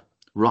said that.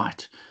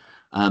 Right.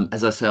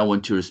 As I say, I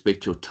want to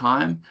respect your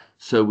time.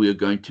 So we are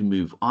going to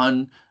move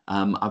on.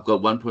 I've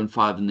got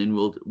 1.5 and then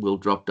we'll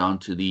drop down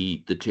to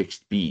the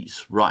text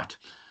Bs. Right.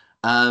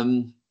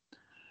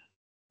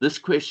 This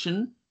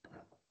question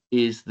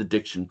is the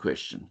diction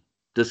question.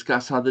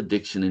 Discuss how the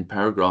diction in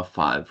paragraph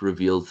 5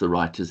 reveals the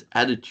writer's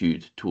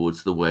attitude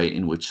towards the way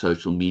in which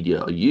social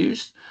media are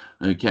used.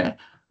 Okay,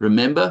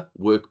 Remember,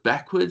 work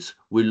backwards.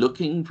 We're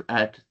looking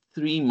at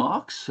 3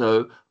 marks,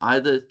 so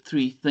either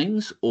 3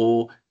 things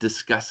or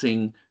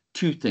discussing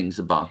 2 things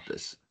about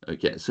this.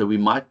 Okay, so we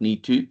might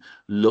need to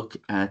look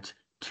at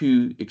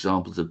 2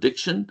 examples of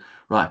diction.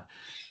 Right,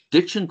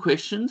 diction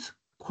questions,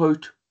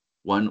 quote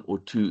 1 or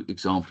 2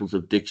 examples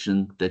of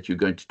diction that you're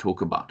going to talk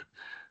about.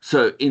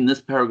 So in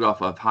this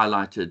paragraph, I've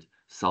highlighted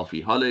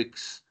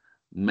selfieholics,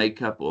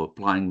 makeup or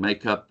applying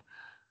makeup,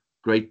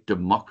 great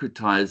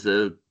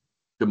democratizer.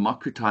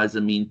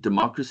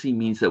 Democracy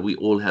means that we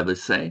all have a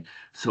say.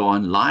 So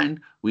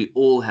online, we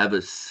all have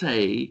a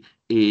say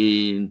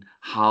in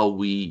how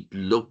we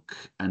look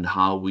and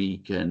how we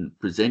can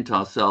present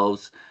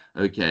ourselves.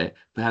 Okay,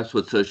 perhaps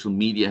what social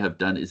media have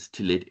done is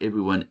to let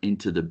everyone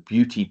into the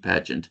beauty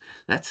pageant.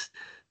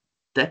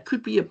 That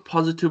could be a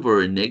positive or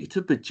a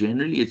negative, but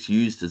generally it's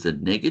used as a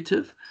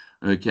negative.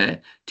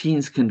 Okay,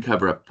 teens can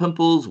cover up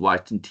pimples,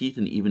 whiten teeth,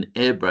 and even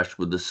airbrush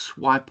with the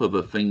swipe of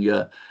a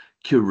finger,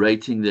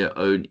 curating their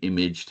own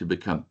image to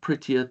become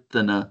prettier,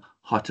 thinner,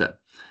 hotter.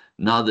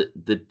 Now,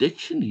 the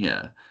diction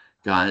here,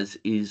 guys,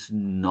 is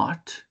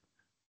not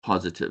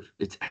positive.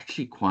 It's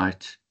actually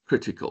quite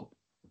critical.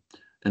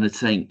 And it's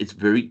saying it's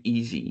very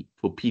easy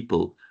for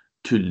people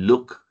to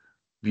look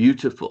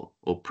beautiful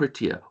or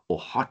prettier or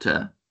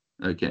hotter,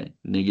 okay,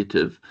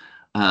 negative,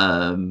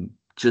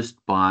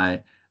 just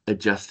by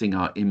adjusting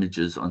our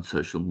images on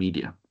social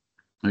media.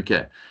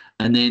 Okay,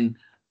 and then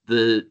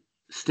the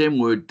STEM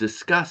word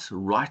discuss,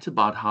 write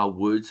about how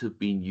words have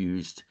been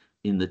used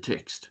in the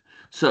text.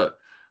 So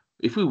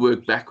if we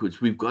work backwards,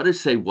 we've got to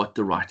say what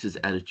the writer's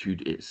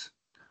attitude is.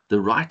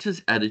 The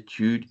writer's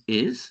attitude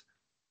is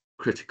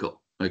critical.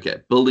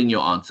 Okay, building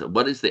your answer.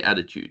 What is the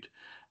attitude?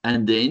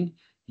 And then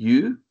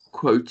you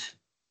quote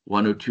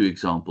 1 or 2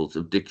 examples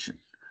of diction.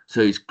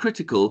 So he's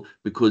critical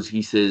because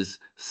he says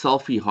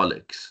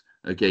selfieholics.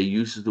 Okay,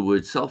 uses the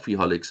word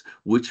selfieholics,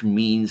 which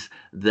means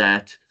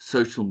that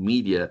social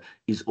media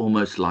is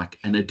almost like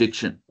an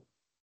addiction.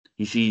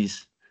 He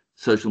sees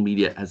social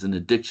media as an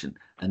addiction,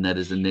 and that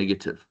is a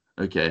negative.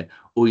 Okay,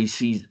 or he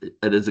sees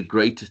it as a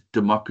great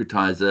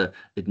democratizer.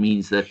 It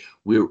means that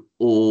we're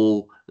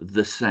all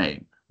the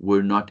same.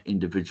 We're not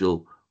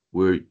individual.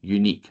 We're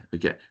unique.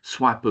 Okay,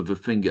 swipe of a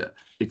finger.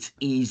 It's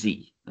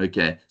easy.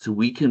 Okay, so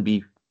we can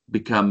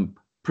become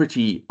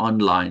pretty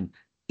online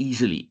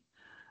easily.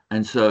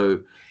 And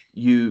so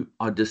you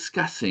are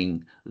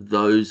discussing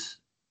those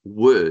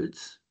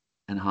words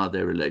and how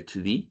they relate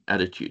to the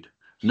attitude.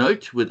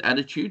 Note with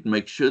attitude,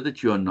 make sure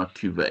that you are not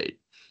too vague.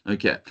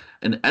 Okay,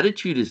 an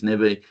attitude is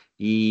never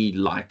he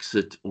likes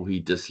it or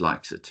he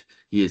dislikes it.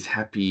 He is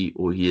happy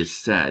or he is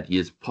sad. He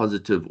is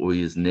positive or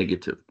he is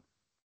negative.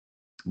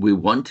 We're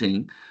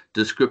wanting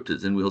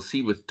descriptors, and we'll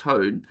see with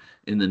tone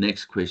in the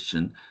next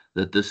question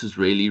that this is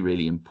really,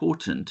 really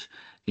important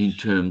in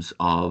terms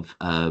of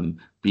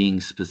being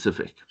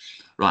specific.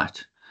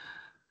 Right.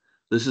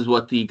 This is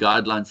what the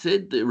guideline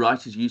said. The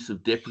writer's use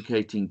of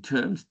deprecating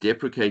terms.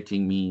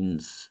 Deprecating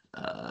means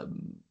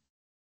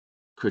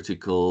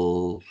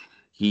critical.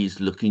 He's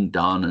looking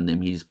down on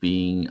them. He's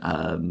being,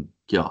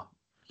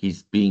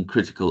 he's being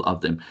critical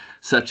of them,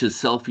 such as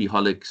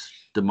selfieholics,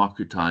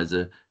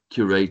 democratizer,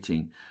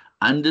 curating.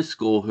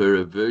 Underscore her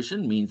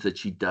aversion means that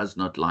she does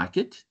not like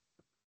it,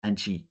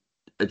 and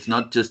it's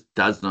not just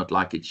does not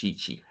like it,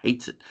 she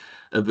hates it.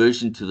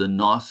 Aversion to the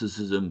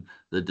narcissism,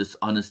 the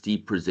dishonesty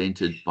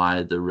presented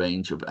by the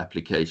range of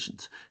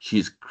applications. She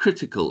is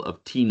critical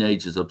of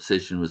teenagers'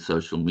 obsession with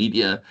social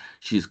media.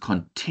 She is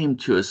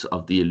contemptuous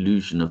of the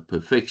illusion of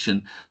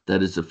perfection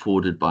that is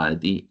afforded by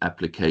the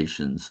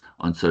applications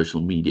on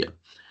social media.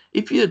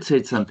 If you had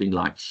said something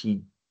like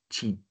she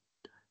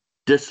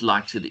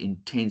dislikes it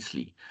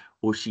intensely,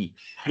 or she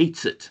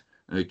hates it,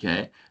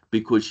 okay,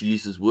 because she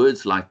uses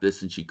words like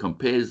this and she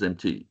compares them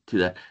to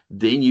that,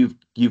 then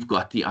you've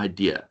got the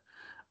idea.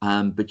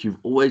 But you've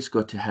always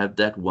got to have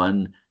that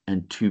 1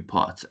 and 2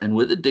 parts. And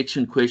with a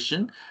diction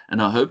question,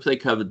 and I hope they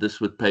covered this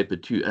with paper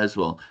 2 as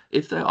well,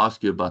 if they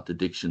ask you about the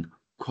diction,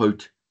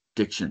 quote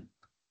diction.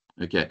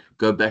 Okay,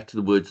 go back to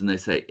the words and they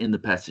say in the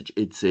passage,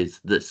 it says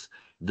this.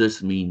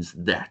 This means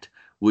that,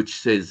 which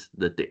says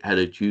that the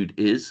attitude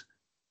is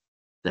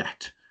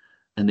that.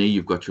 And there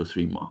you've got your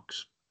 3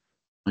 marks.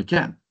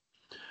 Okay,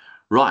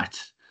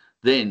 right.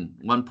 Then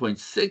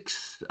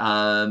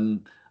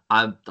 1.6,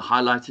 I've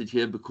highlighted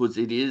here because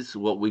it is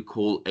what we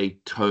call a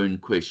tone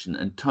question.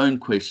 And tone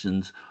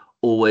questions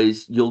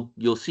always,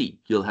 you'll see,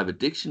 you'll have a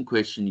diction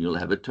question, you'll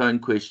have a tone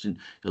question,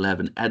 you'll have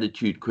an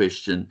attitude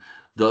question.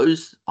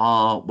 Those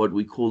are what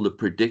we call the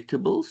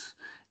predictables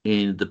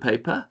in the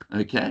paper.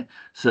 Okay,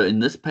 so in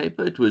this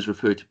paper, it was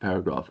referred to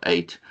paragraph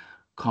 8.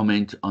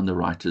 Comment on the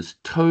writer's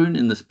tone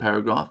in this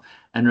paragraph.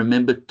 And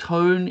remember,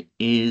 tone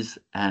is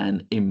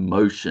an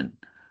emotion.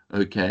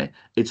 Okay,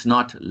 it's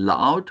not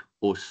loud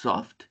or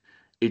soft.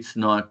 It's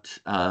not,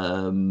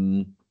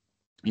 high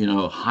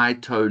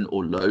tone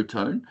or low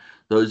tone.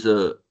 Those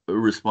are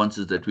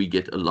responses that we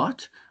get a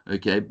lot.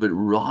 Okay, but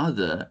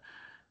rather,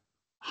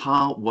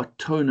 what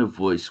tone of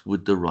voice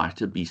would the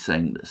writer be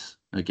saying this?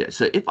 Okay,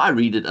 so if I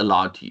read it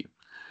aloud to you,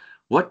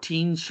 What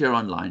teens share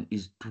online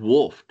is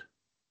dwarfed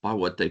by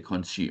what they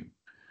consume.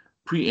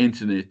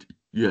 Pre-internet,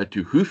 you had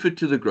to hoof it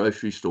to the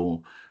grocery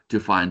store to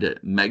find a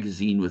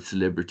magazine with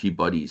celebrity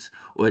bodies,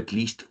 or at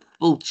least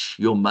filch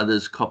your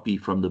mother's copy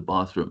from the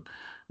bathroom.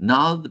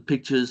 Now the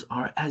pictures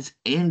are as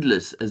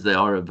endless as they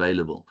are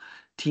available.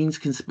 Teens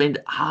can spend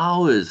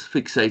hours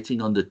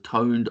fixating on the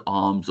toned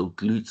arms or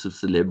glutes of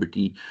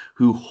celebrity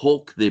who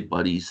hawk their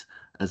bodies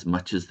as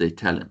much as their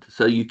talent.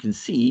 So you can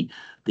see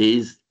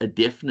there's a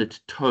definite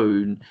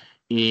tone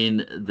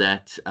in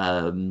that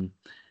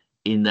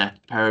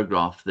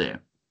paragraph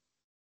there.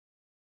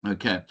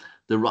 Okay,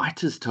 the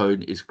writer's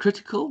tone is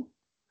critical,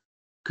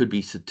 could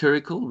be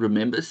satirical.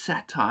 Remember,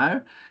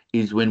 satire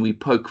is when we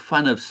poke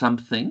fun of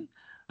something,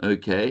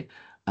 okay,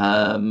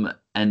 and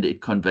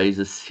it conveys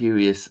a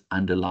serious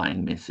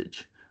underlying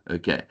message.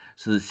 Okay,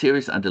 so the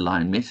serious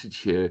underlying message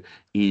here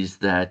is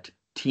that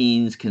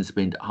teens can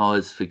spend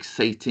hours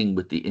fixating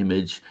with the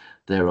image.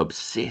 They're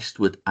obsessed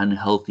with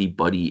unhealthy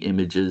body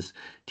images.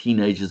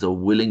 Teenagers are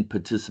willing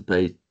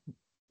participants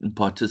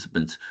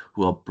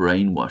who are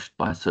brainwashed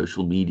by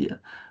social media.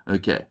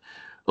 Okay,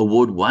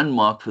 award 1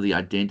 mark for the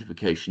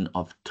identification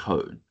of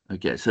tone.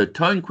 Okay, so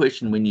tone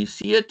question, when you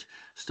see it,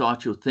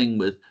 start your thing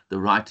with the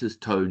writer's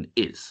tone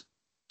is.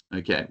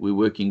 Okay, we're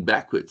working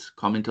backwards.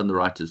 Comment on the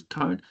writer's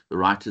tone. The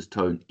writer's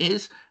tone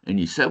is, and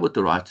you say what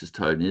the writer's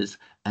tone is,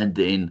 and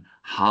then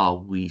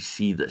how we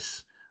see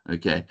this.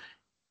 Okay,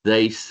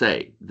 they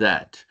say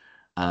that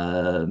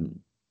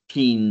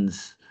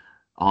teens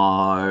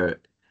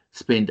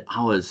spend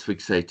hours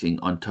fixating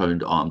on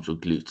toned arms or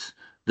glutes.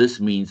 This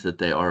means that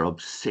they are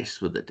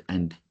obsessed with it,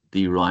 and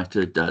the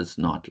writer does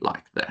not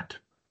like that.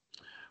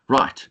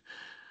 Right.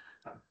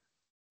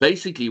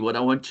 Basically, what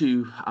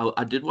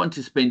I did want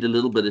to spend a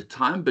little bit of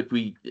time, but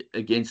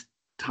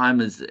time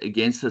is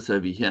against us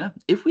over here.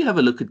 If we have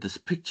a look at this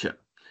picture,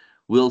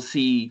 we'll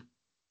see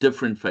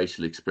different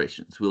facial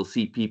expressions. We'll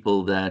see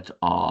people that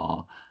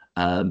are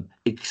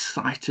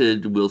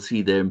excited. We'll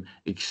see them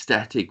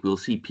ecstatic. We'll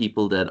see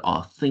people that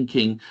are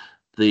thinking.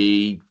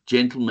 The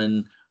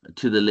gentleman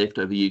to the left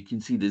over here, you can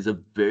see there's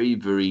a very,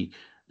 very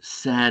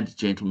sad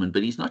gentleman,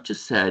 but he's not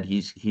just sad,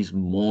 he's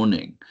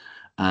mourning.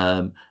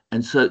 And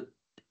so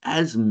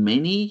as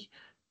many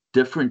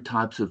different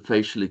types of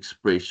facial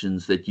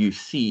expressions that you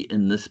see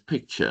in this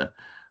picture,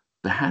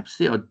 perhaps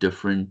there are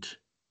different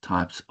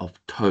types of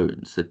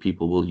tones that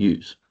people will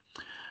use.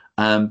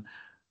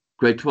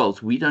 Grade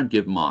 12s, we don't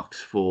give marks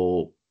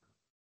for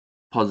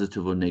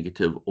positive or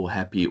negative or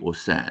happy or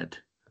sad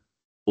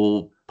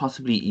or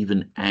possibly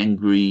even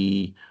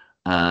angry.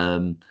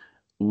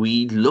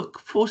 We look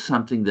for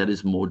something that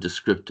is more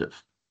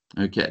descriptive.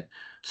 Okay,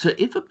 so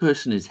if a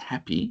person is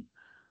happy,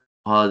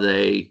 are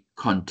they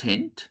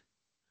content?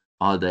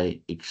 Are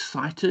they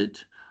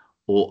excited?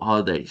 Or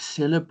are they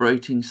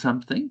celebrating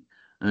something?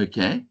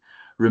 Okay,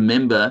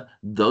 remember,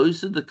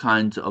 those are the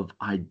kinds of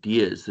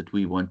ideas that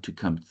we want to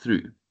come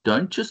through.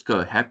 Don't just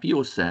go happy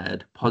or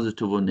sad,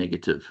 positive or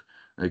negative.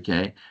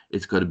 Okay,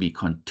 it's got to be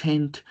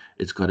content,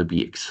 it's got to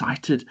be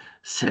excited,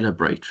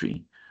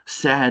 celebratory.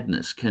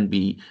 Sadness can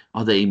be,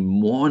 are they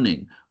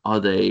mourning? Are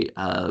they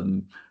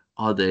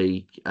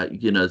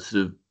sort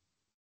of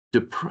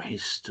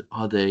depressed?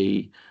 Are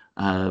they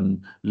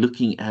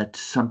looking at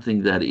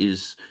something that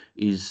is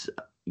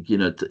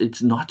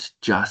it's not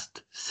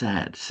just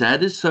sad.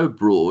 Sad is so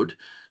broad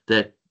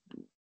that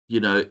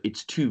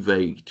it's too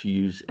vague to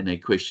use in a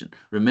question.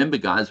 Remember,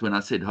 guys, when I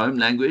said home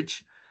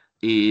language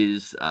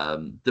is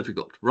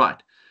difficult.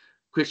 Right.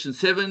 Question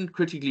 7,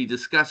 critically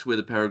discuss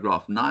whether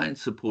paragraph 9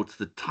 supports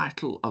the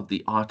title of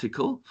the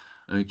article.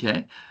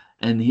 Okay.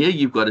 And here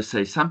you've got to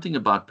say something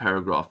about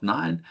paragraph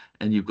 9,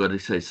 and you've got to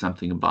say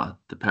something about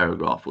the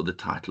paragraph or the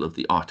title of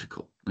the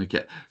article.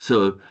 Okay.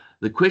 So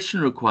the question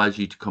requires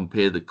you to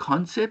compare the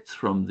concepts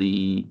from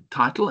the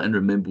title. And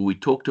remember, we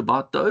talked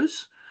about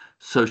those.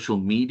 Social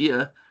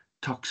media,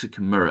 toxic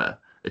mirror.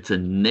 It's a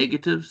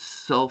negative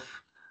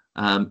self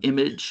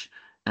image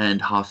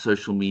and how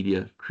social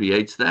media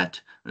creates that.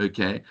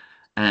 Okay.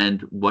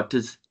 And what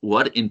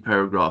in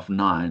paragraph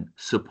 9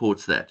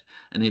 supports that.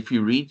 And if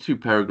you read through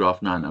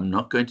paragraph 9, I'm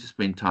not going to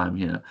spend time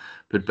here,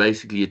 but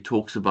basically it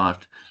talks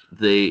about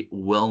the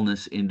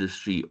wellness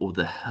industry or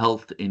the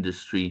health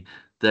industry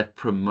that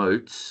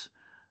promotes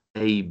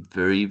a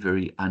very,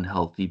 very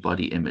unhealthy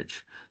body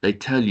image. They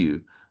tell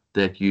you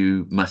that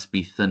you must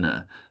be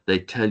thinner. They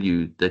tell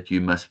you that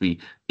you must be,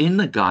 in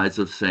the guise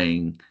of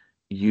saying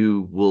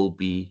you will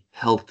be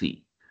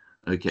healthy.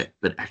 Okay,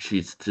 but actually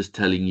it's just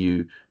telling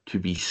you to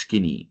be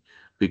skinny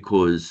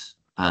because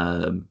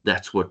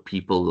that's what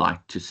people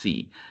like to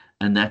see.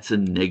 And that's a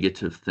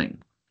negative thing.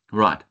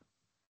 Right.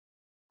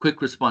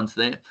 Quick response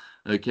there.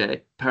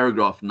 Okay,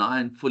 paragraph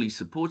 9 fully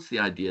supports the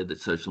idea that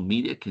social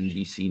media can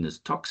be seen as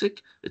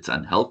toxic. It's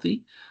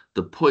unhealthy.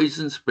 The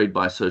poison spread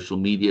by social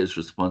media is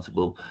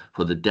responsible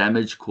for the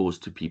damage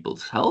caused to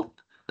people's health.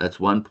 That's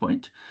one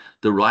point.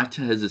 The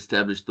writer has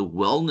established the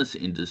wellness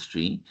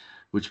industry,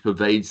 which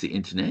pervades the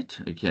internet,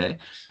 okay,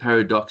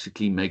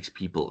 paradoxically makes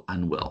people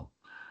unwell.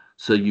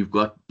 So you've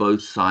got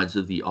both sides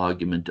of the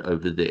argument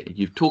over there.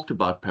 You've talked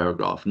about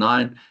paragraph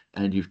 9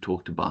 and you've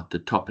talked about the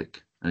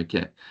topic.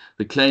 Okay.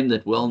 The claim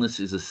that wellness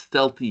is a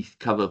stealthy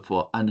cover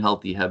for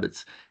unhealthy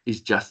habits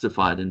is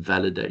justified and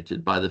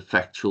validated by the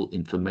factual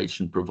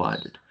information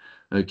provided.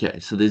 Okay.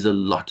 So there's a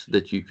lot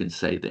that you can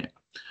say there.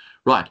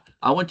 Right.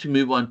 I want to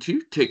move on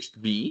to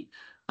text B.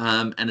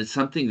 And it's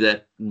something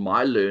that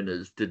my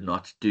learners did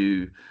not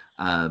do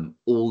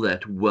all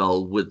that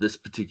well with this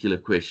particular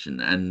question.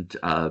 And,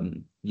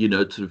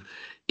 sort of,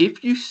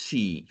 if you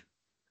see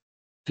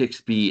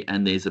text B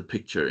and there's a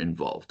picture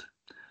involved,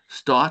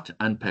 start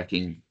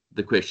unpacking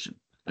the question.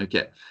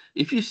 Okay.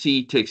 If you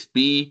see text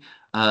B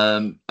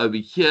over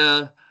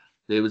here,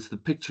 there was the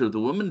picture of the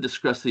woman,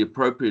 discuss the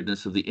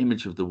appropriateness of the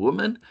image of the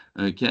woman.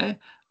 Okay.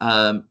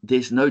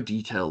 There's no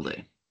detail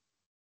there.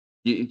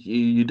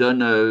 You don't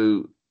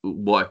know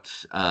what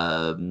sort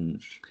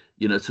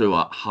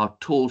of how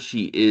tall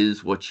she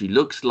is, what she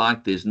looks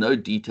like. There's no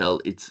detail.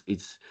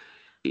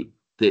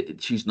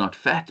 She's not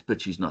fat,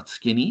 but she's not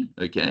skinny.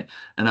 Okay,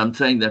 and I'm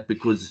saying that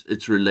because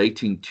it's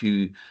relating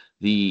to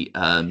the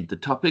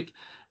topic,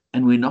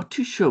 and we're not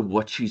too sure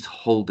what she's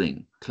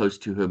holding close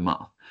to her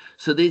mouth.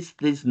 So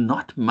there's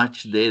not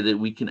much there that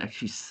we can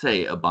actually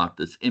say about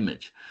this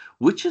image,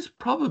 which is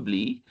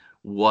probably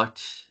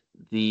what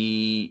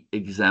the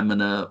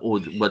examiner or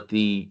what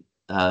the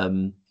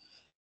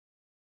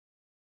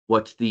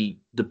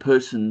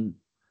person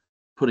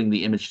putting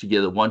the image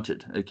together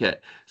wanted. Okay,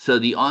 so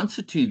the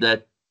answer to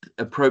that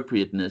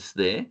appropriateness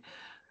there,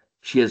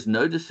 she has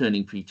no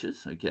discerning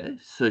features. Okay,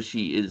 so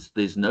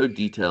there's no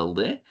detail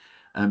there.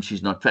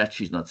 She's not fat,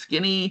 she's not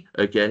skinny.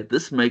 Okay,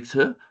 this makes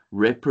her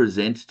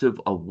representative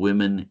of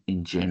women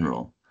in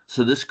general.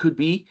 So this could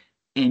be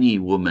any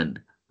woman.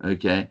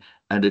 Okay,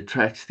 and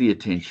attracts the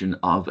attention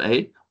of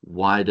a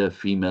wider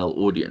female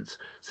audience.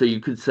 So you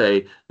could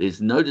say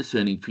there's no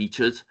discerning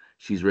features,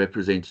 she's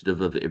representative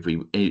of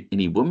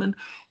any woman,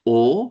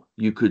 or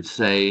you could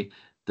say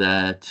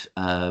that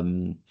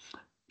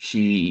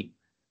she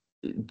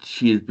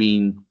has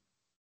been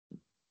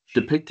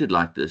depicted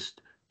like this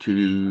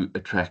to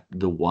attract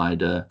the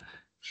wider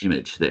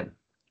image there.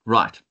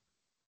 Right.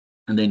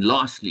 And then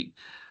lastly,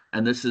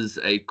 and this is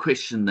a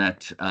question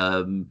that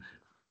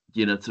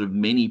sort of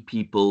many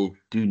people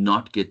do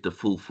not get the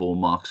full 4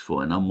 marks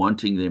for, and I'm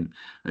wanting them.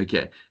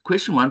 Okay,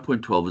 question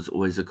 1.12 is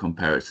always a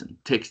comparison,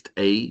 text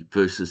A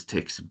versus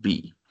text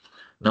B.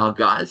 Now,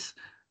 guys,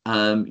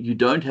 you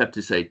don't have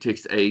to say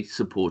text A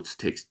supports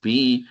text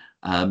B.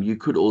 You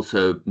could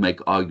also make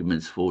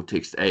arguments for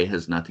text A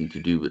has nothing to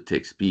do with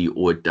text B,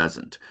 or it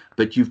doesn't,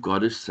 but you've got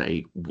to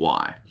say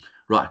why.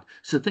 Right,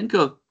 so think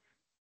of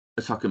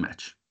a soccer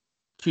match.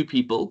 2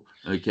 people,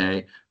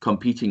 okay,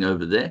 competing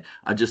over there.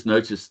 I just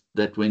noticed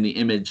that when the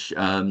image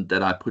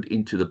that I put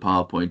into the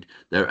PowerPoint,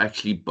 they're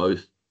actually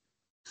both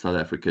South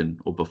African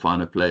or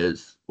Bafana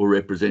players or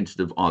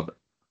representative of it.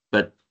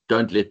 But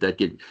don't let that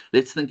get,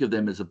 let's think of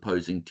them as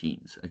opposing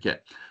teams, okay?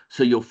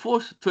 So your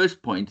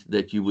first point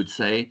that you would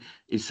say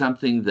is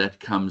something that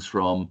comes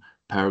from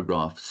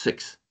paragraph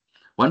 6.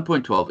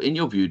 1.12, in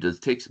your view, does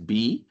text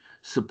B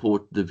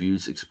support the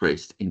views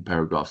expressed in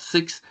paragraph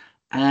 6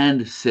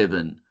 and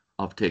 7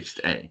 of text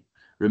A?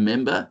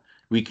 Remember,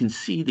 we can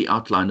see the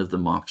outline of the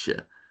marks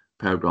here.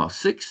 Paragraph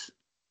 6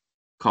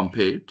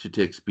 compared to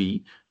text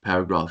B,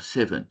 paragraph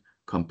 7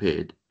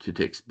 compared to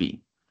text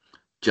B.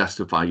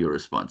 Justify your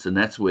response, and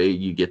that's where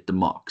you get the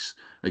marks.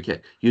 Okay,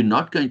 you're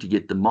not going to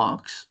get the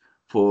marks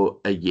for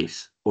a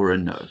yes or a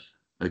no.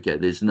 Okay,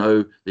 there's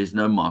no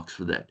marks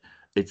for that.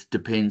 It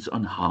depends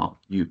on how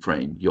you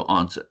frame your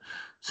answer.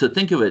 So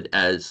think of it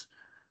as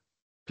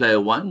player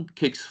 1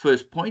 kicks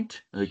first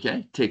point,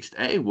 okay, text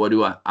A.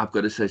 I've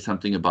got to say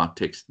something about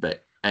text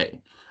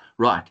A.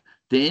 Right,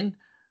 then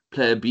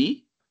player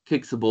B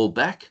kicks the ball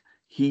back.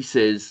 He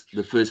says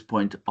the first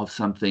point of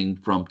something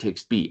from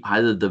text B,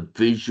 either the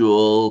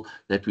visual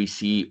that we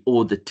see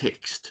or the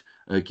text,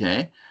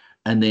 okay?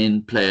 And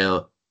then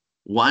player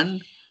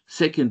 1,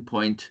 second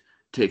point,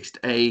 text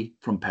A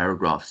from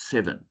paragraph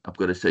 7. I've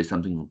got to say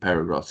something from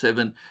paragraph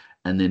 7.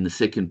 And then the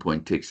second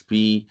point, text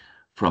B,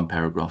 from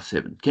paragraph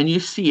 7. Can you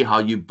see how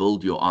you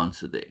build your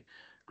answer there?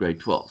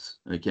 Grade 12s,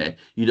 okay?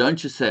 You don't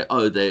just say,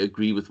 oh, they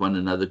agree with one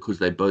another because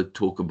they both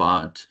talk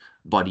about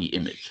body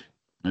image,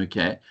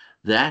 okay?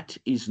 That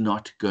is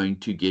not going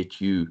to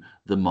get you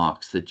the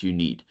marks that you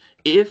need.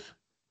 If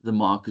the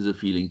markers are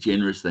feeling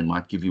generous, they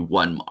might give you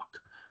 1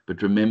 mark.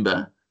 But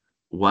remember,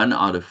 1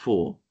 out of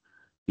 4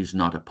 is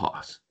not a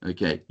pass,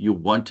 okay? You're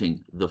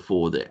wanting the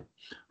 4 there.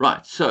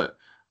 Right, so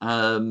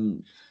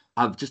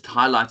I've just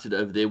highlighted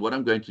over there. What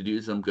I'm going to do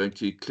is I'm going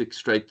to click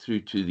straight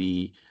through to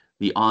the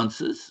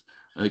answers.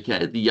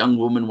 Okay, the young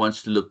woman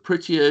wants to look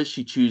prettier.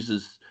 She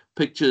chooses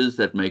pictures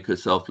that make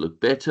herself look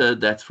better.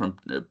 That's from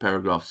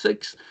paragraph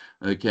 6.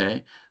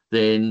 Okay,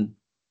 then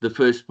the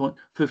first point,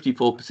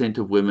 54%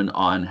 of women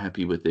are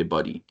unhappy with their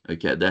body.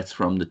 Okay, that's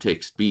from the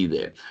text B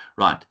there.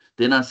 Right,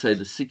 then I say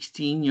the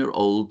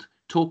 16-year-old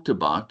talked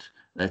about,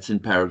 that's in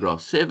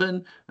paragraph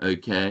 7.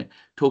 Okay,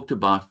 talked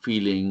about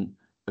feeling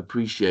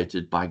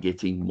appreciated by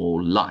getting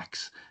more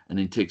likes. And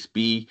in text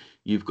B,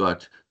 you've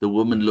got the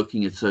woman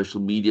looking at social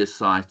media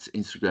sites,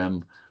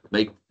 Instagram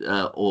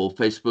or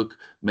Facebook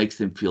makes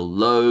them feel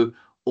low.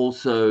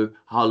 Also,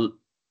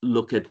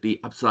 look at the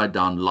upside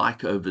down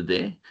like over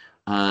there,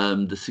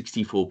 the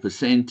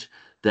 64%.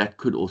 That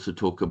could also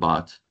talk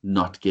about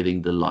not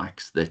getting the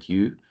likes that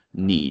you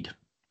need.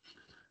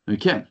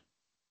 Okay,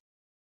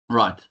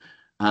 right.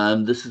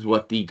 This is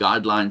what the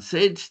guideline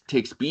said.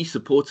 Text B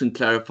supports and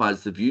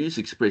clarifies the views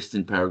expressed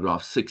in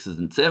paragraph 6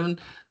 and 7.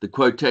 The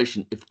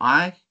quotation, if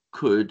I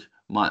could,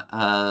 my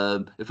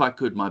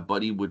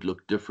body would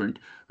look different,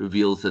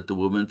 reveals that the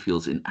woman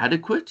feels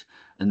inadequate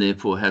and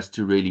therefore has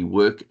to really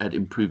work at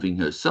improving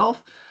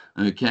herself.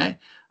 Okay,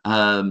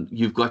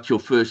 you've got your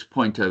first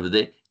point over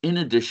there. In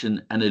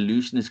addition, an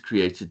illusion is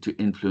created to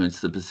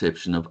influence the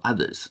perception of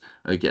others.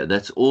 Okay,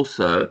 that's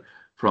also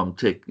from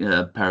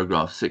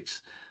paragraph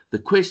 6. The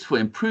quest for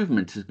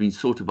improvement has been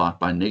sought about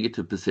by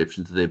negative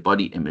perceptions of their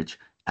body image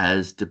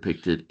as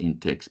depicted in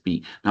text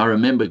B. Now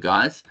remember,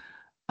 guys,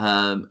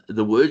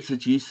 the words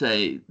that you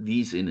say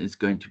these in is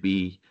going to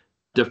be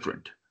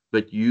different,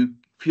 but you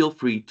feel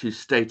free to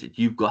state it.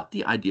 You've got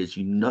the ideas,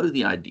 you know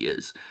the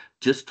ideas,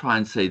 just try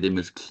and say them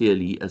as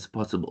clearly as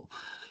possible.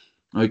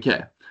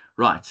 Okay,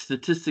 right.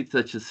 Statistics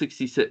such as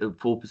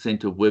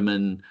 64% of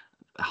women,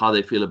 how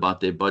they feel about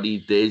their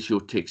body. There's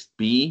your text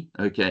B.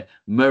 Okay,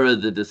 mirror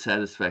the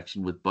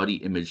dissatisfaction with body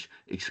image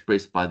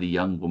expressed by the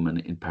young woman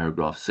in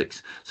paragraph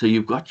 6. So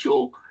you've got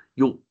your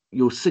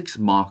 6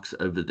 marks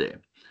over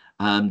there.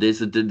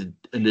 There's an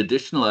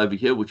additional over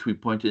here, which we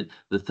pointed,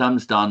 the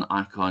thumbs down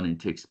icon in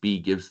text B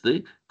gives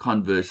the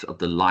converse of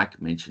the like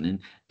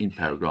mentioned in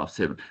paragraph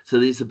 7. So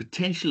there's a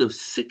potential of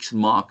 6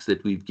 marks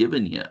that we've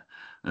given here.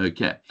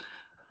 Okay.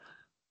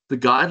 The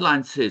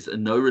guideline says a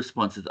no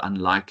response is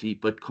unlikely,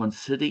 but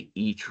consider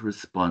each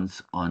response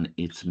on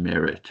its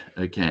merit.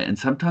 Okay, and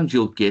sometimes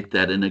you'll get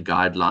that in a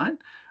guideline,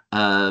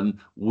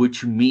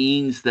 which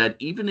means that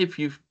even if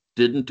you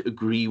didn't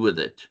agree with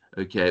it,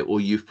 okay, or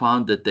you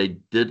found that they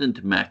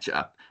didn't match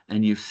up,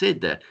 and you've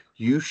said that,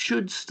 you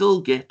should still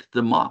get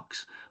the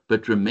marks.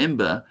 But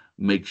remember,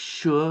 make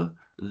sure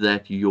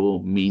that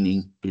your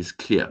meaning is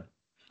clear.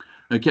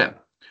 Okay,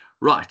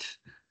 right.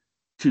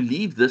 To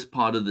leave this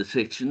part of the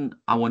section,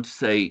 I want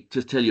to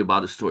just tell you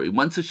about a story.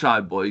 Once a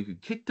shy boy who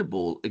kicked a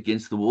ball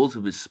against the walls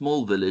of his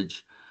small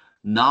village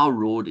now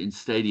roared in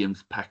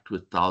stadiums packed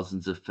with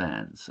thousands of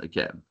fans.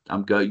 Okay,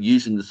 I'm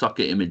using the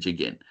soccer image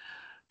again.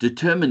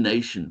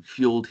 Determination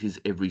fueled his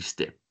every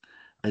step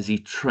as he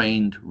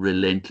trained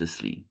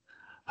relentlessly,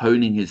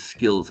 honing his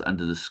skills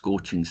under the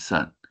scorching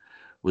sun.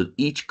 With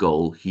each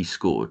goal he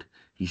scored,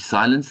 he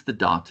silenced the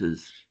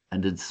doubters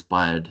and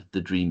inspired the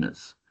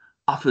dreamers.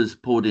 Offers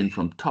poured in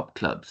from top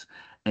clubs,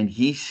 and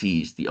he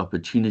seized the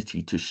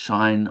opportunity to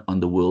shine on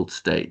the world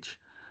stage.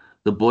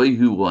 The boy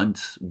who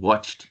once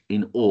watched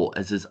in awe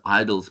as his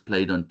idols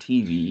played on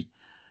TV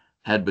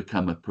had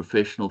become a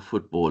professional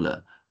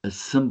footballer, a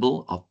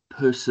symbol of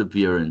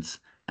perseverance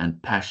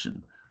and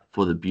passion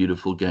for the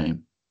beautiful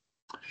game.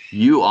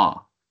 You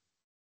are,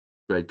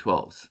 grade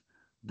 12s,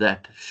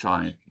 that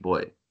shy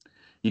boy.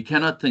 You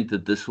cannot think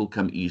that this will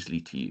come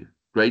easily to you.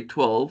 Grade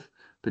 12,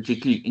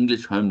 particularly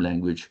English home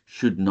language,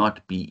 should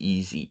not be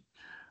easy.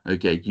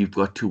 Okay, you've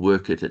got to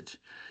work at it.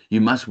 You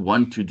must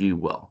want to do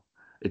well.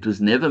 It was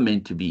never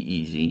meant to be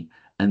easy,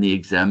 and the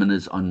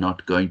examiners are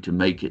not going to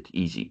make it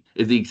easy.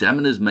 If the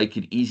examiners make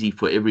it easy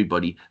for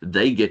everybody,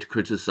 they get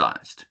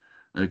criticized.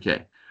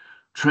 Okay,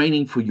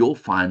 training for your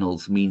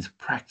finals means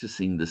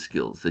practicing the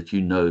skills that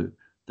you know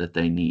that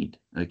they need,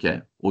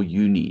 okay, or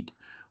you need.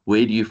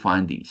 Where do you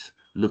find these?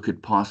 Look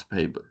at past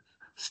papers,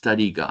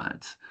 study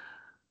guides,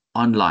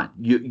 online.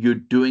 You're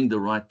doing the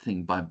right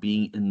thing by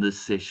being in this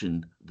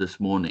session this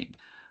morning.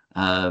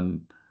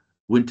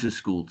 Winter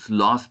schools,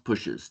 last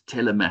pushes,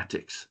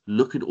 telematics.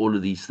 Look at all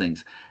of these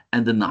things.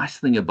 And the nice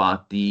thing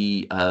about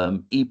the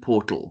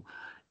e-portal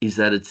is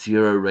that it's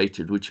 0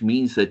 rated, which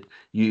means that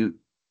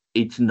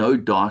it's no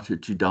data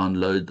to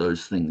download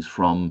those things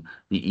from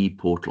the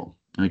e-portal.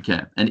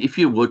 Okay. And if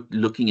you're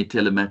looking at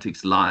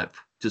telematics live,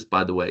 just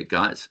by the way,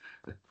 guys,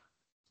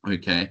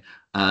 okay,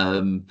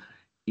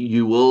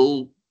 you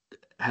will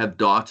have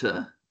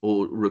data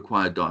or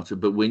require data,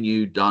 but when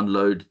you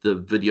download the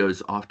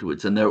videos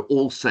afterwards, and they're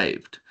all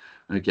saved,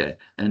 okay,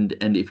 and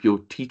if your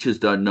teachers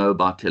don't know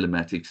about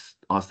telematics,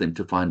 ask them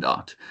to find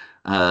out.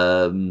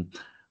 When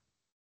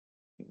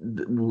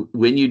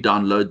you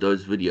download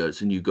those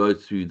videos and you go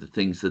through the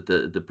things that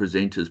the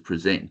presenters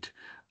present,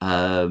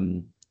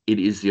 it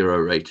is 0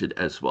 rated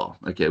as well,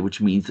 okay,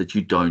 which means that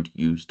you don't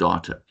use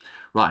data.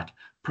 Right,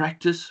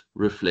 practice,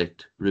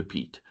 reflect,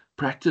 repeat.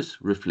 Practice,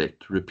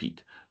 reflect,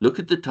 repeat. Look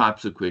at the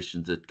types of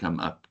questions that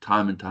come up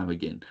time and time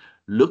again.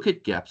 Look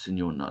at gaps in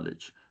your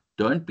knowledge.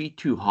 Don't be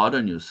too hard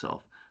on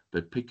yourself,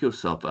 but pick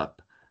yourself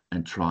up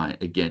and try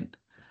again.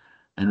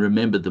 And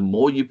remember, the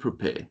more you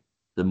prepare,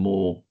 the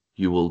more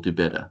you will do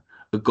better.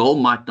 A goal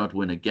might not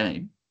win a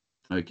game,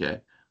 okay,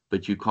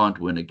 but you can't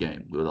win a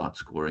game without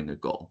scoring a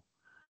goal.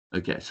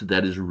 Okay, so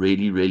that is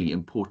really, really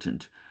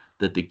important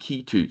that the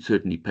key to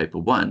certainly paper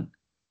one,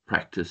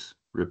 practice,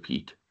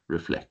 repeat,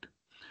 reflect.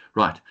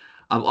 Right.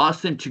 I've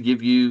asked them to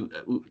give you,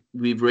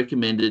 we've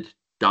recommended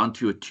down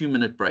to a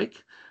 2-minute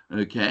break.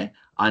 Okay.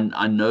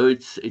 I know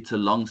it's a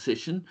long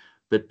session,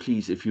 but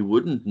please, if you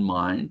wouldn't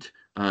mind,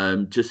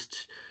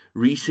 just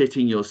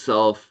resetting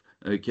yourself.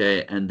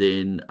 Okay. And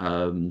then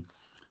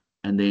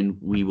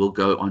we will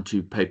go on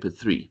to paper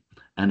 3,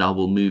 and I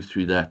will move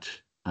through that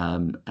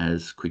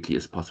as quickly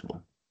as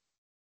possible.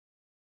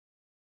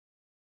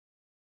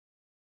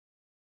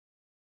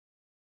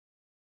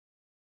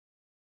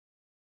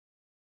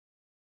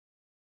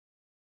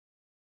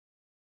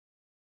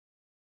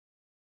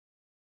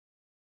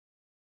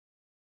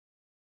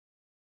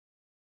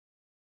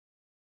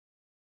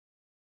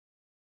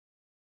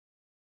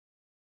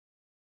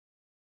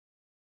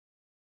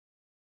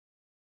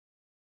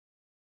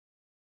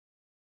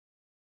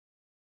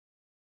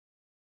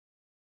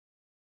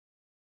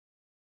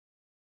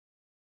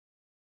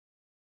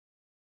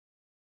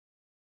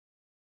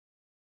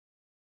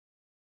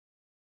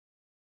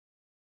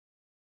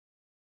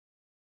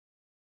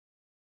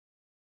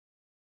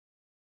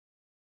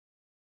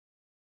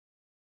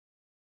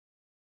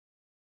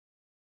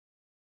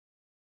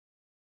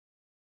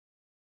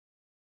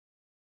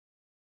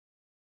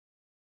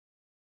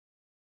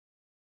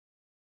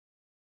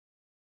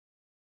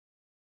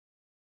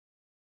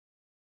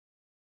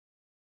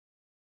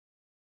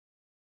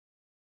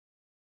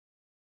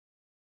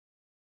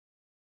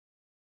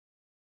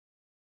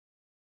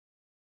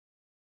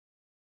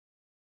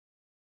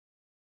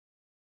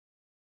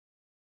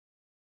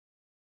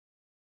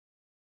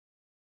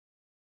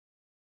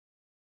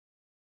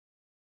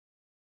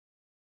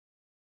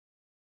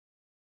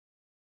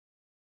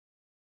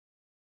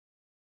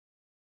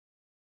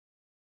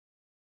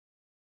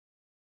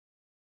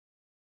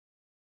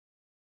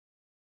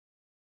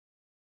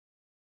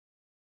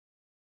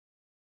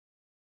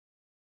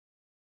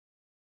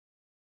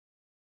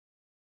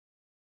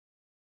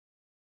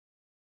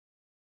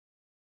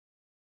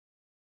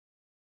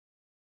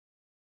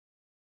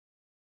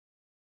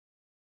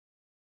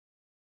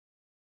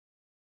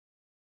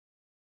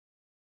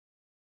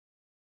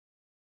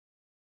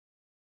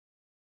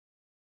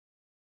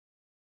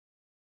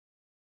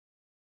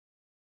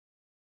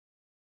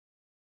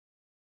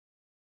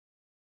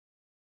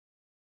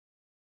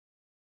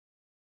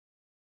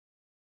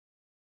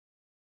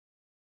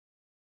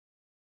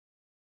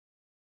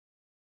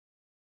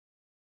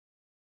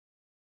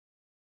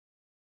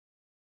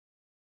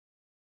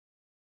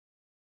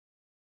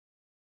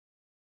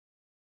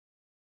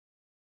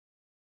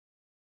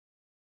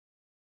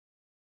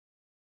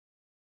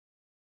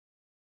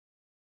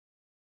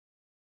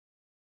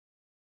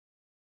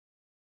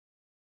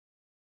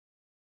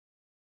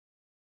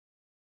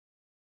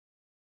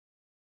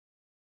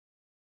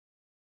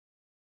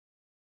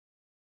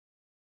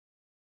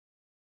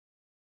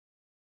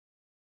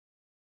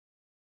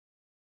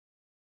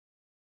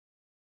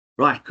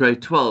 Right,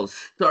 grade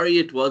 12. Sorry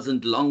it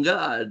wasn't longer.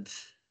 I'd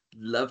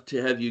love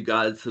to have you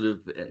guys sort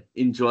of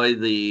enjoy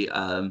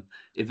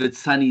if it's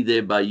sunny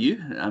there by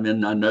you. I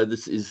mean, I know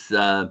this is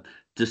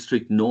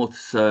District North,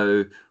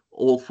 so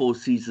all 4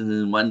 seasons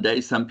in one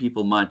day. Some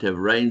people might have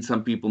rain,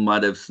 some people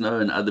might have snow,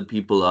 and other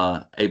people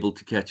are able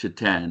to catch a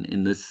tan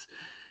in this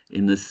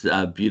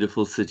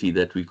beautiful city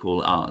that we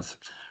call ours.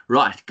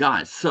 Right,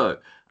 guys. So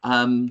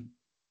I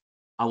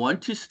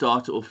want to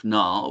start off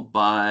now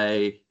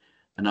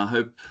and I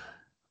hope.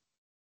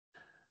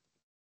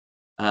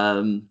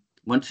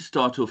 Want to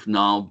start off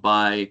now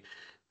by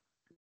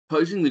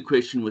posing the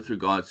question with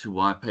regards to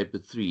why paper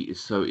 3 is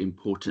so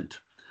important.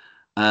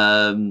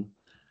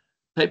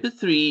 Paper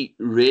 3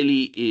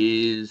 really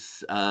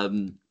is,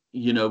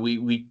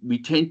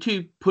 we tend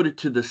to put it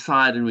to the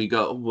side and we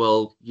go, oh,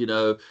 well,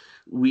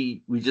 we're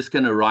just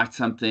going to write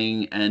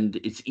something and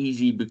it's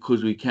easy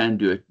because we can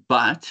do it.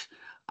 But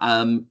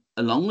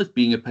along with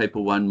being a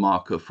paper 1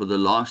 marker for the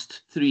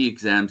last 3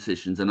 exam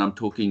sessions, and I'm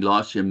talking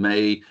last year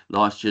May,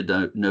 last year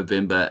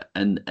November,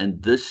 and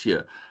this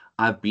year,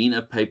 I've been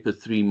a paper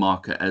 3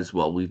 marker as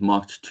well. We've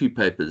marked 2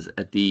 papers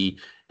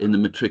in the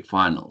matric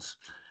finals.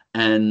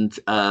 And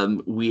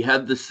we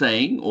have the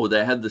saying, or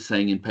they have the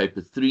saying in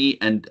paper 3,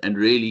 and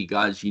really,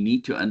 guys, you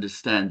need to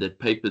understand that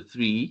paper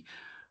 3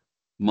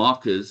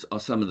 markers are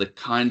some of the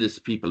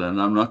kindest people.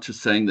 And I'm not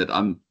just saying that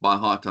by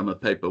heart I'm a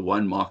paper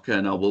 1 marker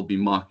and I will be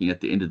marking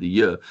at the end of the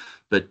year,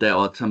 but they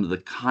are some of the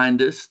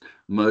kindest,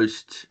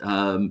 most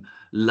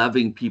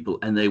loving people,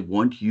 and they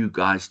want you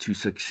guys to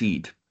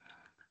succeed.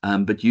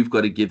 But you've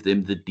got to give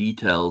them the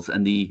details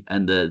and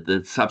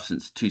the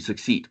substance to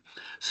succeed.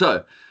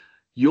 So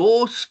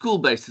your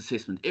school-based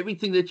assessment,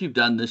 everything that you've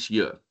done this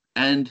year,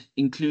 and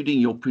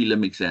including your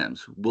prelim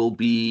exams, will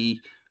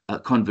be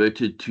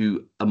converted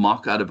to a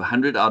mark out of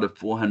 100 out of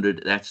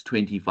 400. That's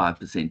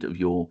 25% of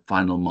your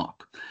final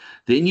mark.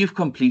 Then you've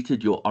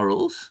completed your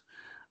orals.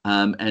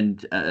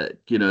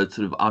 Sort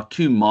of our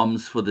 2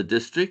 moms for the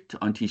district,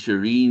 Auntie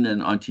Shireen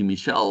and Auntie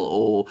Michelle,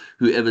 or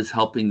whoever's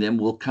helping them,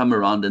 will come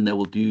around and they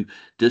will do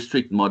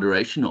district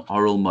moderation or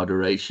oral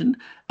moderation.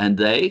 And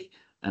they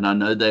and I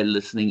know they're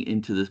listening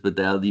into this, but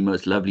they are the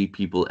most lovely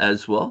people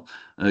as well.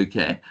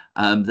 Okay.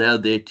 They are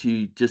there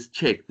to just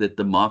check that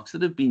the marks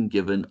that have been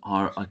given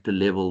are at the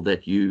level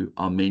that you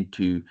are meant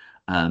to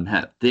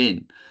have.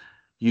 Then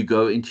you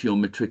go into your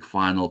matric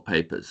final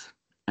papers,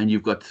 and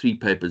you've got 3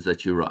 papers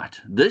that you write.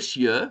 This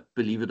year,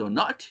 believe it or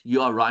not,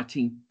 you are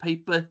writing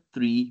paper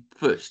 3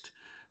 first.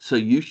 So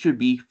you should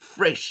be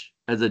fresh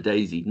as a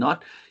daisy.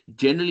 Not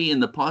generally, in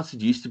the past,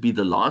 it used to be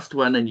the last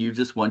one, and you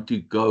just want to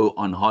go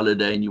on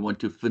holiday and you want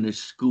to finish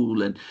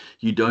school and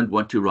you don't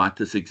want to write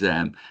this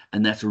exam.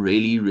 And that's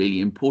really, really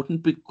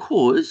important,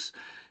 because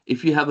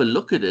if you have a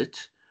look at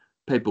it,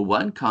 paper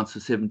 1 counts for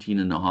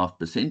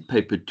 17.5%.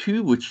 Paper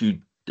 2, which you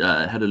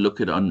had a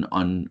look at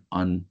on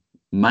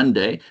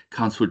Monday,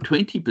 counts for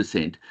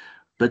 20%,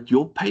 but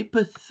your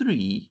paper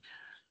 3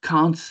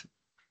 counts,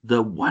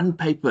 the one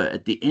paper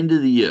at the end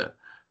of the year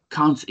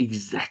counts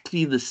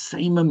exactly the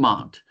same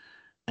amount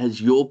as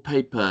your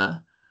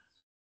paper,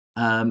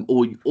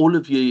 or all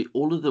of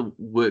the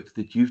work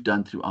that you've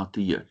done throughout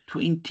the year,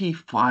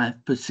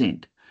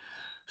 25%.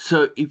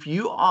 So if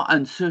you are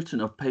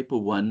uncertain of paper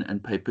 1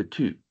 and paper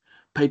 2,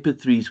 paper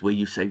 3 is where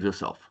you save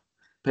yourself.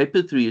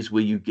 Paper 3 is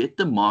where you get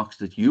the marks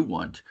that you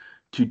want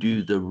to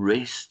do the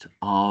rest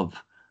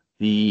of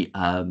the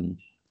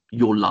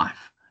your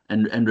life.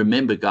 And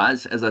remember,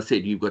 guys, as I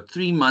said, you've got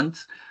 3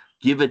 months.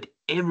 Give it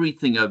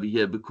everything over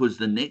here, because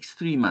the next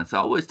 3 months, I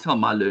always tell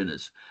my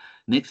learners,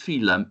 next 3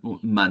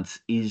 months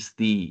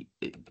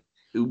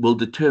will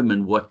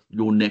determine what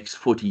your next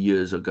 40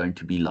 years are going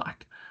to be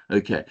like.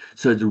 Okay,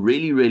 so it's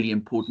really, really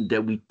important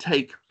that we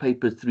take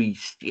paper 3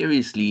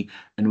 seriously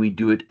and we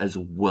do it as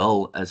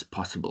well as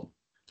possible.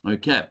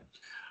 Okay,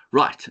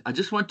 right. I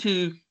just want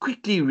to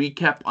quickly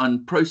recap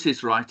on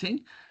process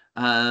writing.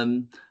 A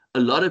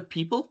lot of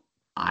people,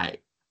 I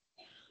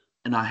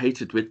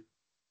hate it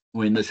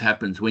when this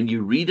happens, when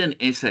you read an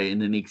essay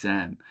in an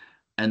exam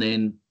and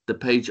then the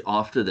page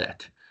after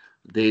that,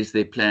 there's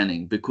their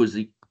planning, because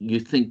you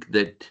think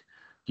that,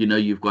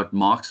 you've got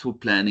marks for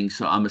planning,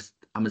 so I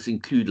must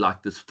include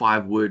like this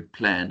 5-word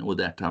plan or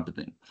that type of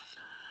thing.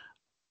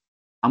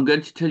 I'm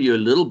going to tell you a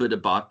little bit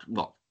about,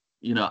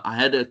 I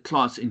had a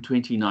class in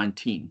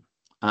 2019.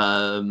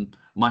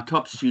 My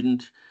top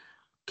student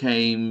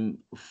came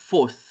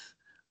 4th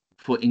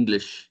for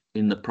English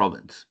in the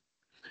province.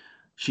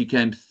 She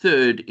came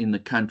 3rd in the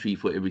country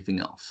for everything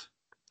else.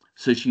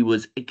 So she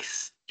was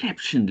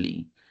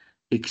exceptionally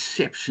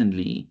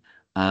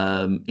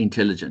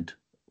intelligent,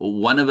 or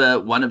one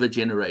of a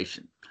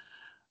generation.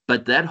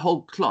 But that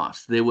whole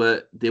class, there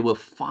were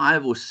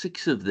 5 or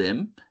 6 of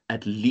them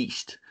at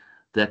least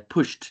that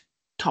pushed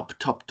top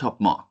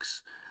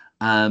marks,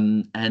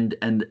 and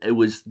it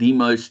was the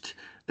most.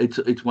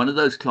 It's one of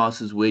those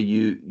classes where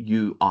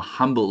you are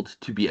humbled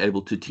to be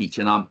able to teach,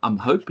 and I'm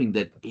hoping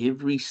that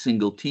every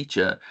single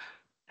teacher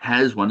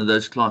has one of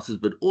those classes,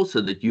 but also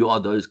that you are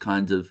those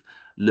kinds of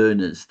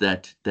learners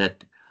that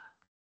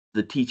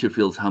the teacher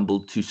feels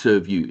humbled to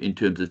serve you in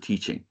terms of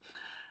teaching.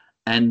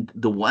 And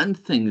the one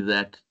thing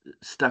that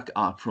stuck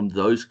out from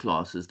those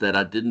classes that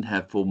I didn't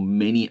have for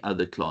many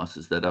other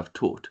classes that I've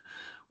taught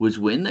was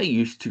when they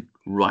used to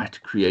write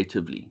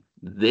creatively,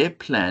 their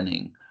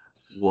planning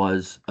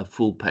was a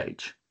full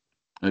page.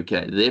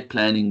 Okay, their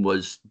planning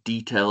was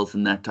details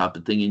and that type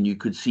of thing, and you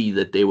could see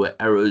that there were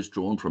arrows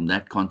drawn from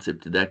that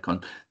concept to that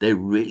concept. They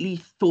really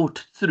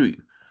thought through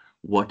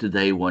what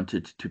they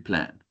wanted to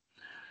plan.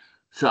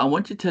 So I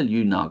want to tell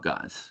you now,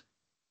 guys,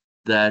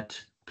 that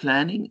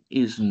planning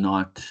is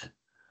not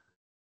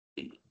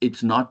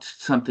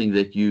something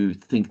that you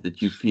think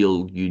that you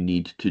feel you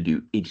need to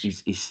do. It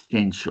is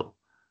essential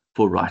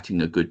for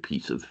writing a good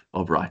piece of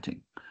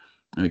writing.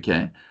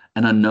 Okay,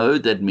 and I know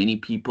that many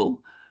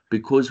people,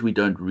 because we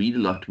don't read a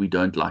lot, we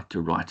don't like to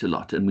write a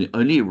lot, and we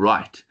only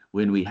write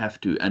when we have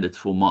to, and it's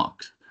for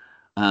marks.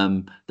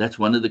 That's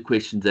one of the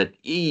questions that,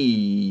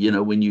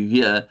 when you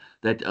hear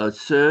that,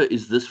 sir,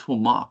 is this for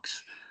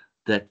marks?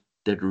 That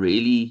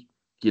really,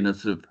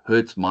 sort of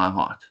hurts my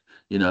heart.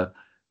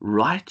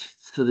 Write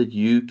so that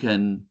you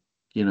can,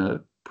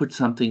 put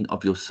something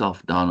of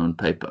yourself down on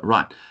paper.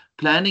 Right.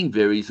 Planning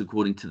varies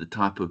according to the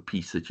type of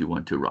piece that you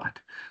want to write.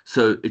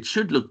 So it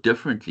should look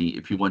differently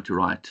if you want to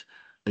write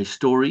a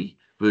story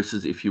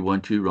versus if you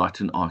want to write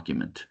an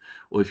argument,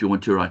 or if you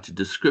want to write a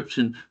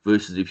description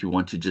versus if you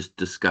want to just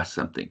discuss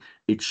something.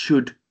 It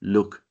should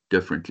look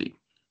differently.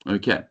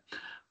 Okay.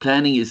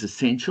 Planning is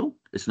essential.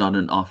 It's not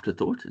an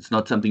afterthought. It's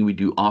not something we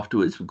do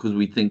afterwards because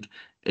we think,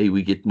 hey,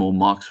 we get more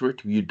marks for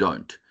it. You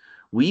don't.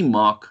 We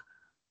mark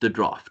the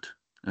draft.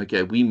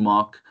 Okay. We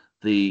mark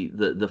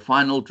the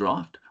final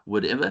draft,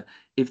 whatever.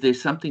 If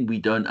there's something we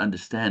don't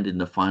understand in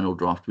the final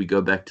draft, we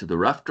go back to the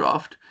rough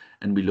draft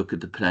and we look at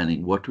the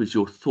planning. What was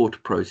your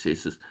thought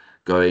processes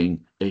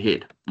going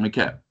ahead?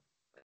 Okay.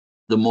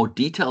 The more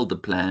detailed the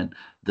plan,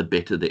 the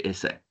better the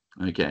essay.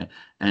 Okay.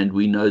 And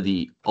we know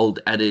the old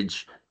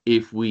adage,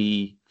 if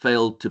we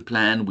fail to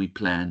plan, we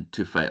plan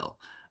to fail.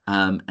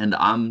 And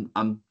I'm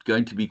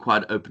going to be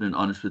quite open and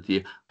honest with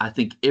you. I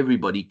think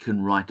everybody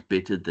can write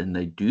better than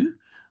they do.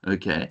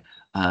 Okay.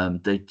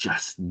 They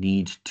just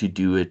need to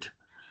do it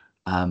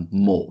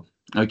more.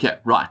 Okay,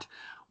 right.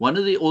 One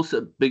of the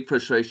also big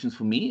frustrations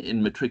for me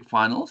in matric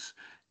finals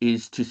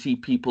is to see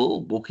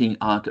people walking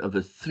out of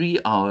a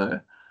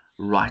 3-hour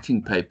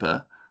writing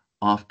paper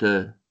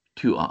after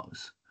 2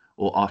 hours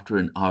or after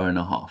an hour and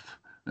a half.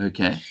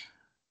 Okay,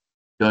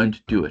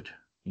 don't do it.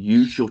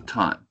 Use your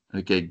time.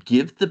 Okay,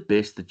 give the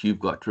best that you've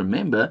got.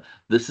 Remember,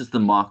 this is the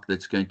mark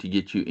that's going to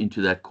get you into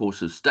that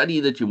course of study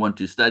that you want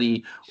to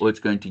study, or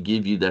it's going to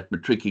give you that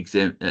matric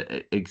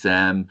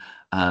exam,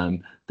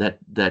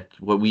 that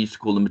what we used to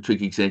call the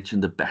matric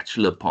extension, the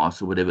bachelor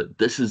pass or whatever.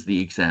 This is the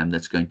exam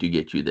that's going to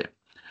get you there.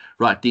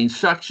 Right, the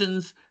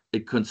instructions,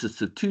 it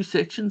consists of 2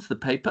 sections, the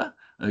paper.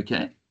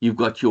 Okay, you've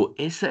got your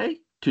essay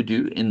to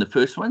do in the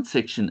first one,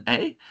 section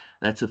A.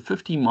 That's a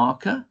 50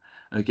 marker.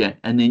 Okay,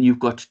 and then you've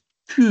got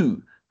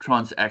 2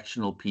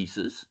 transactional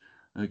pieces,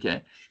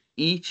 okay,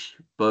 each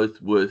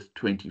both worth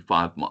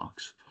 25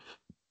 marks.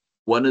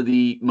 One of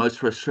the most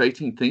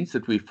frustrating things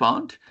that we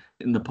found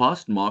in the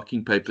past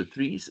marking paper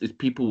 3s is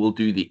people will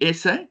do the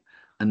essay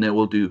and they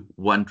will do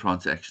 1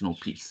 transactional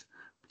piece.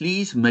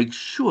 Please make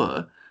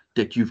sure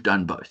that you've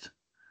done both,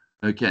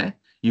 okay?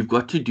 You've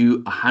got to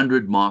do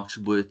 100 marks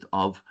worth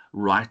of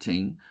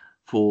writing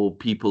for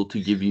people to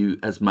give you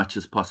as much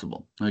as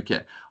possible.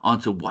 Okay,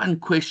 answer 1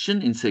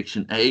 question in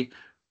section A,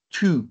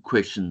 2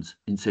 questions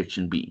in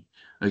section B.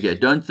 Okay,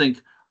 don't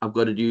think I've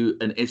got to do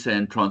an essay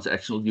and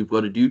transactional. You've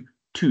got to do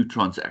 2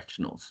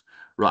 transactionals.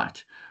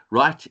 Right,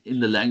 write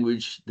in the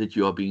language that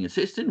you are being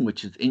assessed in,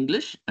 which is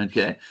English.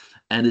 Okay,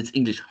 and it's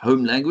English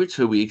home language,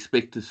 so we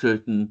expect a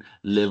certain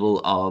level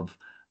of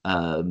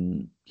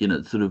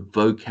sort of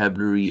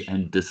vocabulary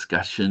and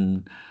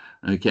discussion.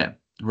 Okay,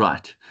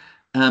 right.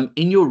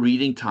 In your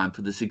reading time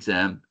for this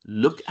exam,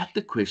 look at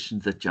the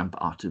questions that jump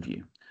out of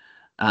you,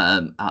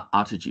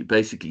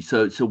 basically.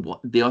 So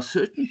there are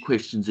certain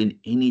questions in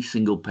any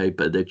single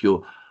paper that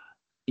you're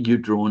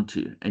drawn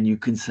to, and you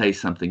can say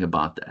something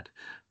about that,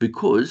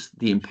 because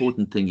the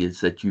important thing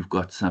is that you've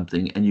got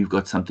something, and you've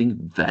got something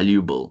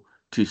valuable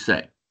to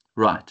say.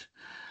 Right.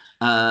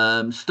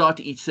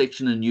 Start each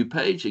section a new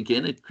page.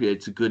 Again, it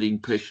creates a good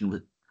impression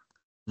with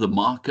the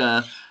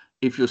marker.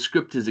 If your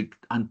script is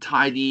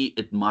untidy,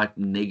 it might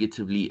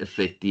negatively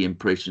affect the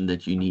impression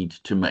that you need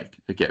to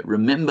make. Okay,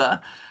 remember,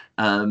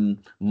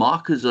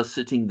 markers are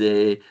sitting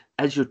there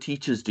as your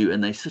teachers do,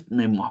 and they sit and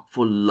they mark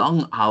for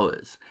long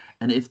hours.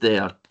 And if they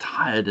are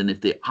tired and if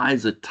their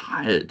eyes are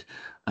tired,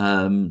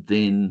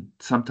 then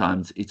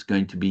sometimes it's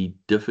going to be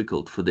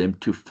difficult for them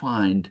to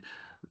find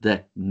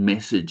that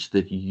message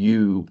that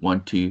you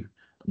want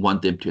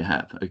them to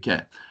have.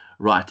 Okay,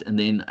 right. And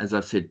then, as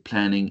I've said,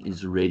 planning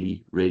is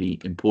really, really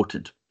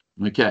important.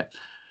 Okay,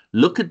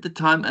 look at the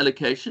time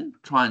allocation.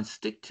 Try and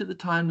stick to the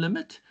time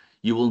limit.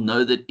 You will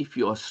know that if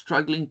you are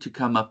struggling to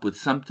come up with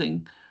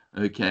something,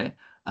 okay,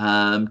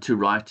 to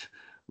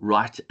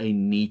write a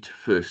neat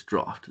first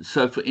draft.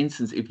 So, for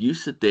instance, if you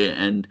sit there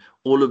and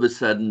all of a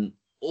sudden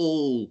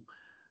all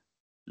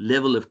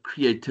level of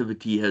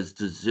creativity has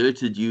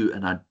deserted you,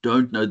 and I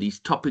don't know, these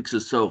topics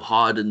are so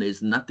hard and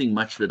there's nothing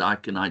much that I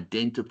can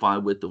identify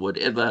with or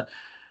whatever,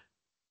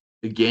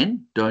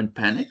 again, don't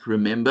panic.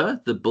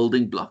 Remember the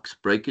building blocks.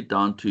 Break it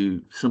down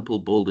to simple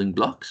building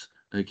blocks,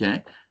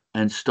 okay,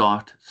 and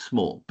start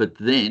small. But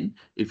then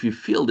if you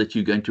feel that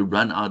you're going to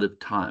run out of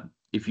time,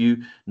 if you're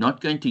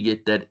not going to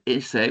get that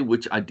essay,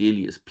 which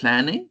ideally is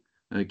planning,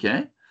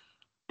 okay,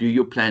 do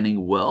your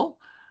planning well.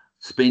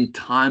 Spend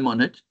time on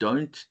it.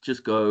 Don't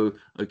just go,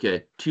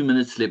 okay, 2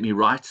 minutes, let me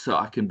write so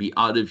I can be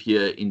out of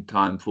here in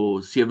time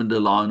for Seven de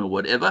Laan or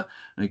whatever.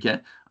 Okay.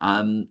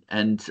 And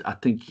I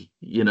think,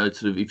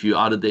 sort of, if you're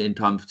out of there in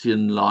time for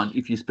Seven de Laan,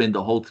 if you spend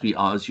the whole 3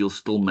 hours, you'll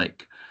still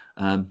make.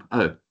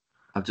 I've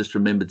just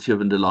remembered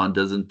Seven de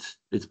Laan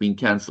it's been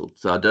cancelled.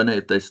 So I don't know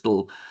if they're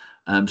still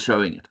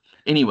showing it.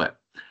 Anyway,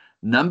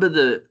 number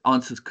the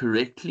answers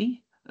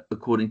correctly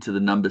according to the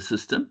number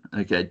system.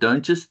 Okay,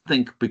 don't just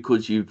think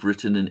because you've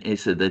written an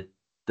essay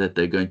that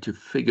they're going to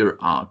figure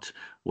out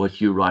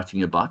what you're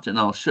writing about. And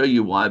I'll show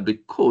you why,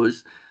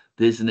 because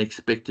there's an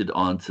expected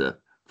answer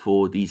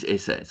for these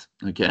essays.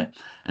 Okay,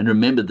 and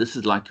remember, this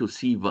is like your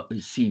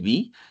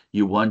CV.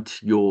 You want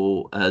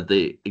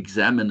the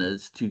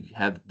examiners to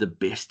have the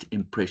best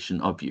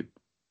impression of you.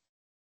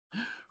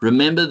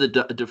 Remember the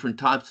different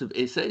types of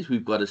essays.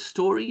 We've got a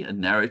story, a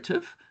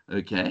narrative,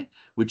 okay,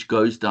 which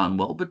goes down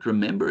well. But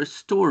remember, a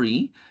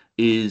story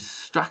is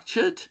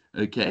structured,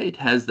 okay. It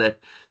has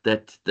that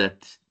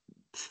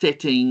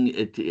setting.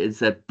 It is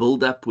that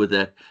build up with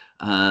that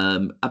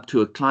up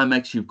to a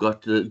climax. You've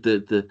got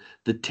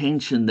the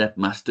tension that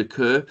must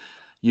occur.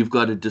 You've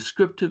got a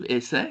descriptive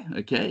essay,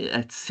 okay,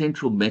 that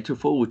central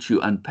metaphor which you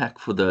unpack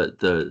for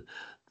the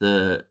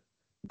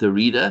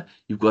reader.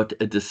 You've got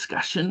a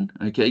discussion,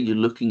 okay, you're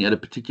looking at a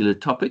particular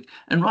topic,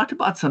 and write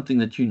about something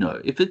that you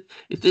know.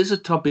 If there's a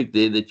topic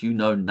there that you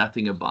know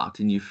nothing about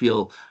and you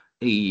feel,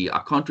 hey, I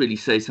can't really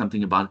say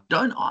something about it,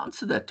 don't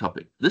answer that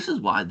topic. This is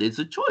why there's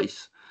a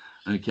choice.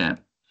 Okay,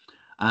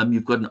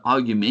 you've got an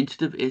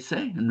argumentative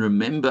essay, and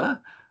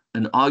remember,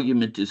 an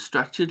argument is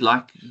structured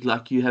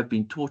like you have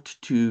been taught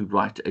to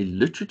write a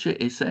literature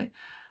essay.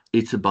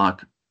 It's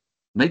about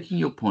making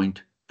your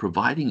point,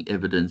 providing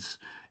evidence.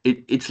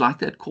 It's like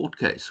that court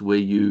case where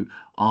you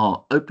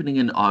are opening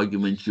an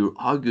argument, you're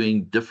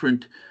arguing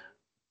different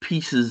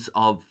pieces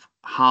of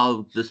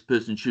how this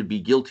person should be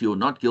guilty or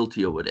not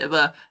guilty or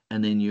whatever,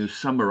 and then you're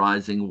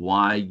summarizing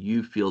why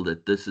you feel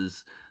that this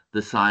is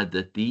the side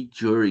that the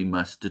jury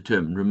must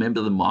determine.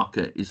 Remember, the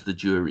marker is the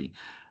jury.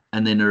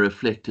 And then a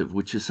reflective,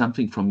 which is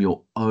something from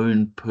your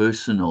own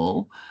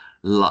personal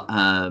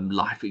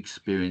life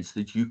experience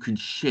that you can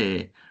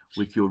share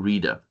with your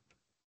reader.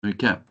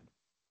 Okay,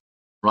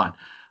 right.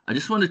 I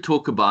just want to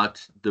talk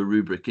about the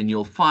rubric, and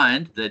you'll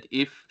find that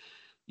if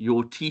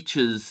your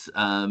teachers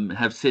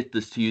have set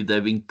this to you,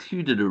 they've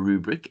included a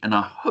rubric, and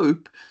I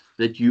hope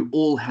that you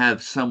all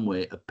have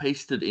somewhere a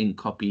pasted in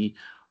copy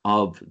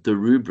of the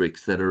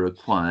rubrics that are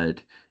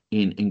required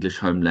in English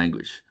Home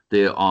Language.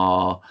 There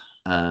are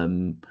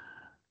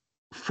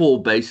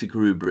 4 basic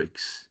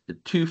rubrics,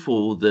 2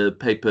 for the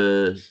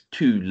paper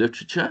 2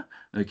 literature,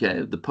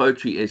 okay, the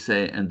poetry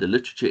essay and the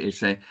literature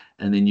essay,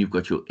 and then you've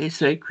got your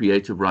essay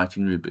creative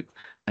writing rubric,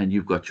 and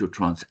you've got your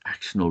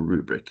transactional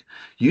rubric.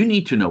 You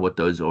need to know what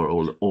those are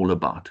all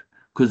about,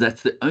 because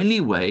that's the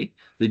only way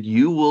that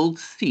you will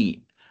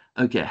see,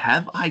 okay,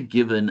 have I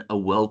given a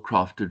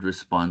well-crafted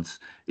response?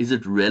 Is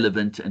it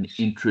relevant and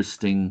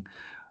interesting?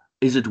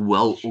 Is it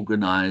well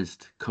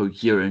organized,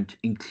 coherent,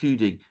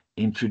 including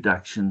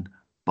introduction,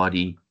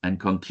 body, and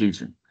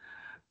conclusion?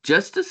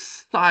 Just a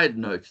side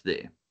note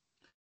there,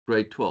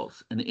 grade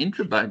 12s, an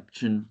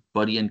introduction,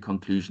 body, and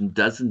conclusion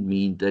doesn't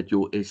mean that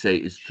your essay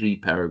is 3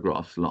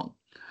 paragraphs long.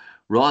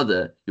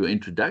 Rather, your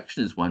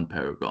introduction is 1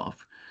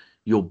 paragraph,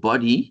 your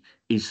body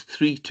is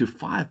 3 to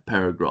 5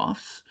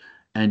 paragraphs,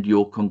 and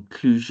your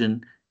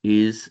conclusion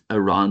is a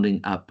rounding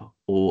up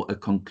or a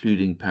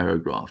concluding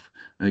paragraph.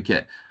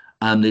 Okay.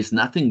 There's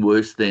nothing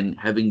worse than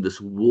having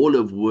this wall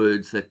of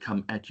words that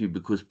come at you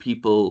because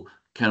people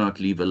cannot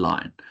leave a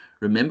line.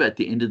 Remember, at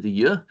the end of the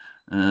year,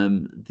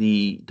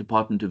 the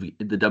Department of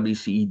the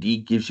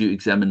WCED gives you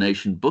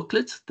examination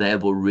booklets. They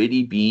have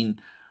already been,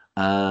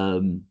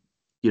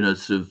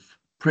 sort of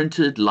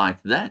printed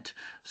like that.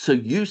 So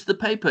use the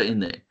paper in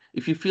there.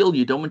 If you feel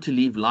you don't want to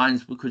leave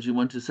lines because you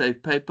want to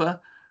save paper,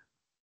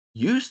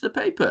 use the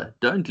paper.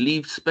 Don't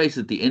leave space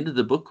at the end of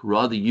the book,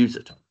 rather use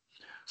it.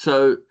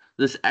 So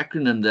this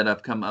acronym that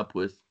I've come up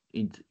with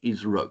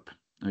is ROPE.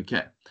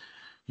 Okay.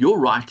 Your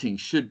writing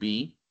should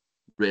be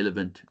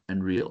relevant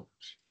and real.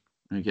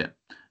 Okay.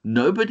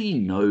 Nobody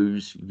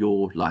knows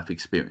your life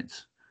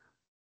experience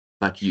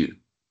but you.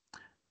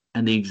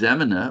 And the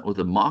examiner or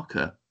the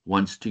marker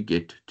wants to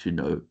get to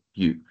know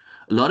you.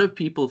 A lot of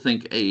people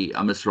think, hey,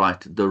 I must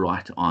write the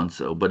right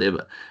answer or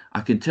whatever.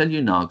 I can tell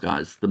you now,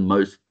 guys,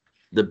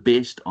 the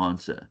best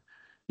answer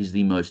is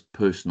the most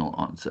personal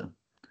answer.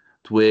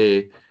 To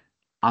where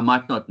I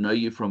might not know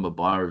you from a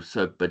bar of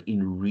soap, but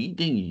in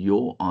reading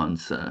your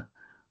answer,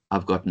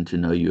 I've gotten to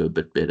know you a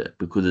bit better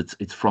because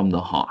it's from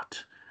the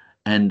heart,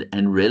 and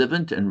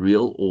relevant and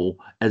real, or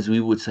as we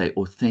would say,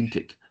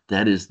 authentic.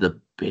 That is the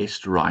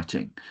best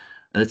writing.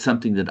 And it's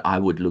something that I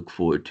would look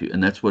forward to,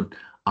 and that's what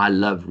I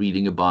love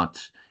reading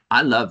about.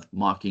 I love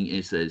marking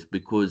essays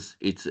because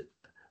it's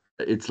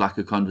like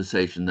a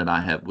conversation that I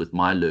have with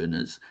my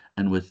learners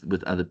and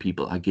with other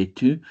people. I get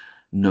to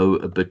know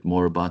a bit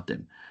more about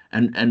them.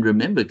 And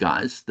remember,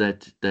 guys,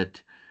 that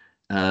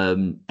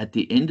at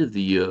the end of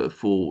the year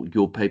for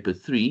your paper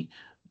 3,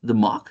 the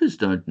markers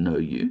don't know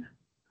you,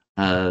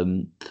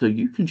 so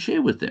you can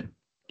share with them,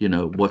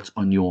 what's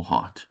on your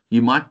heart.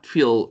 You might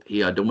feel,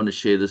 I don't want to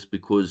share this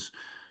because,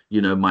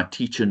 my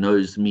teacher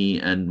knows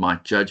me and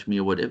might judge me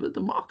or whatever.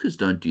 The markers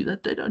don't do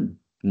that. They don't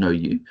know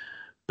you,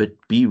 but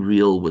be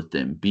real with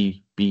them.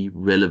 Be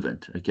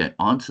relevant. Okay,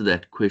 answer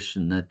that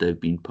question that they've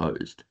been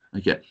posed.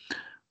 Okay,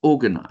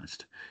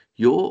 organized.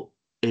 Your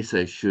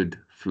essay should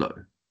flow.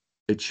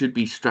 It should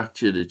be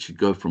structured. It should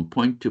go from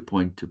point to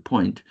point to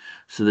point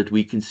so that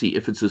we can see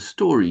if it's a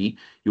story,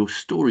 your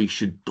story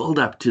should build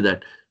up to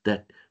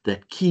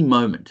that key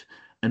moment.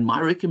 And my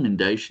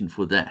recommendation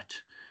for that,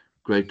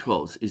 grade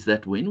 12s, is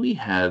that when we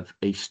have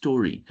a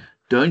story,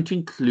 don't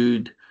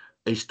include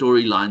a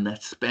storyline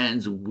that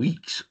spans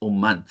weeks or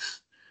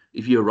months.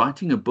 If you're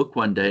writing a book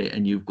one day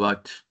and you've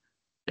got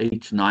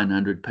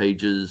 900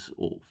 pages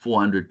or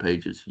 400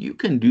 pages, you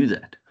can do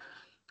that.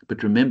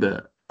 But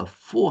remember, a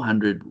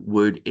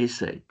 400-word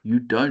essay, you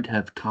don't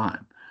have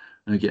time.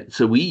 Okay,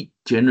 so we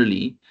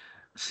generally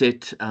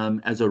set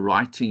as a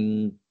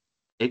writing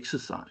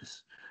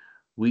exercise,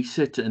 we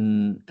set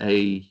an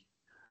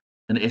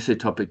essay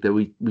topic that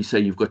we say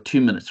you've got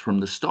 2 minutes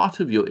from the start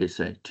of your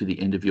essay to the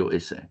end of your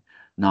essay.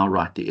 Now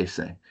write the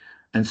essay.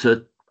 And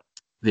so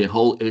their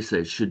whole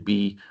essay should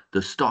be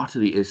the start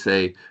of the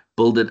essay,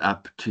 build it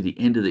up to the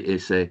end of the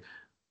essay.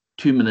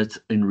 2 minutes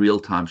in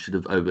real time should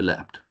have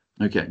overlapped.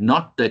 Okay,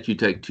 not that you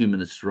take 2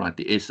 minutes to write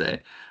the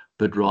essay,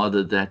 but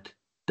rather that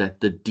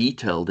the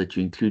detail that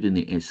you include in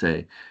the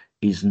essay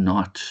is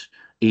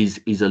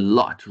a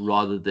lot,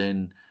 rather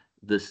than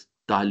this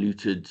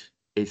diluted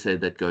essay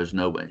that goes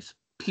nowheres.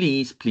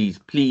 Please, please,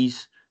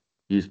 please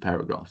use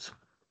paragraphs.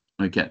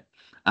 Okay.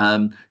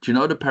 Do you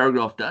know what a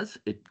paragraph does?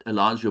 It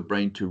allows your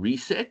brain to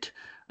reset.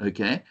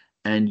 Okay.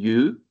 And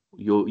you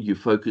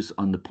focus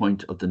on the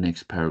point of the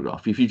next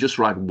paragraph. If you just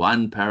write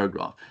one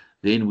paragraph,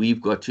 then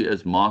we've got to,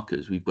 as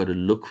markers, we've got to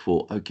look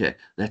for, okay,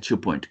 that's your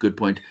point, good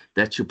point,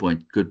 that's your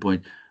point, good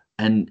point.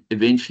 And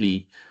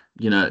eventually,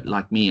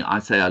 like me, I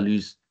say I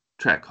lose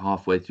track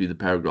halfway through the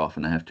paragraph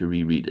and I have to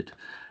reread it.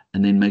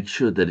 And then make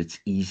sure that it's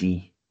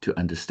easy to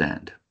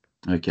understand.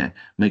 Okay.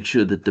 Make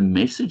sure that the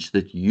message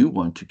that you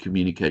want to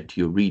communicate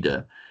to your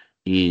reader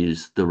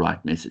is the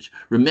right message.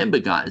 Remember,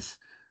 guys,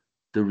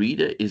 the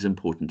reader is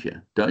important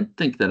here. Don't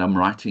think that I'm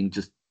writing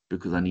just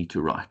because I need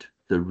to write.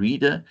 The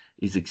reader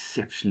is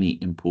exceptionally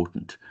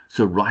important.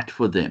 So write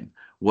for them.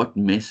 What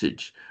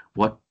message,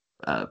 what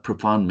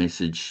profound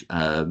message,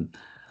 that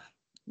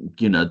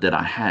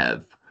I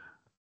have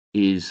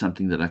is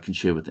something that I can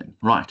share with them.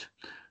 Right.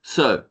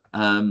 So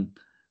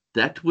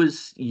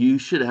you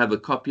should have a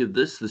copy of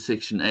this, the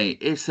Section A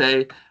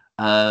essay.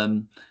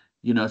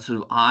 Sort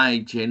of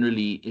I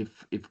generally,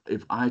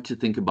 if I had to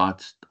think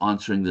about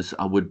answering this,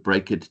 I would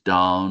break it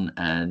down.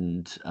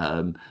 And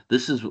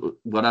this is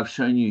what I've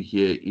shown you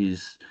here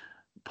is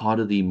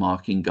part of the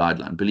marking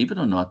guideline. Believe it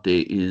or not,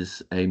 there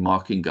is a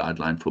marking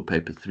guideline for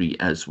paper 3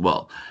 as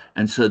well.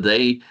 And so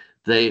they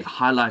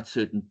highlight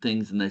certain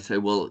things and they say,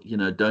 well,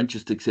 don't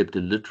just accept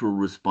a literal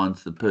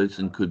response. The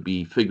person could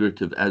be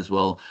figurative as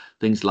well,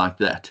 things like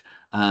that.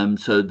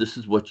 So this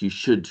is what you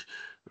should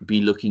be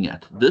looking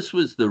at. This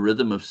was the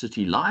rhythm of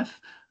city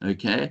life.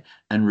 Okay.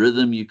 And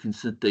rhythm, you can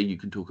sit there, you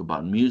can talk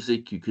about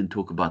music, you can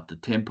talk about the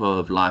tempo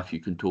of life, you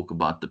can talk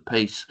about the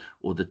pace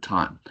or the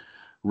time.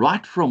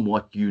 Write from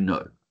what you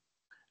know.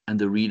 And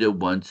the reader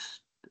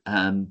wants,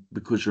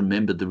 because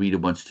remember, the reader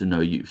wants to know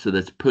you. So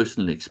that's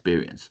personal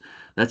experience.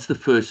 That's the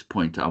first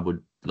point I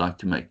would like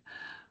to make.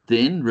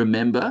 Then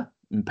remember,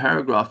 in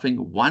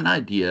paragraphing, one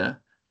idea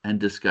and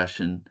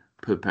discussion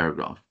per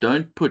paragraph.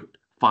 Don't put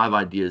 5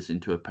 ideas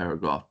into a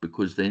paragraph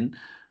because then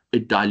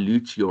it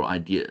dilutes your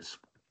ideas.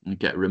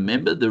 Okay,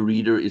 remember, the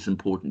reader is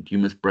important. You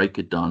must break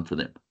it down for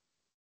them.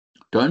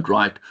 Don't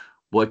write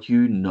what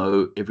you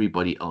know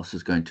everybody else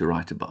is going to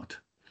write about.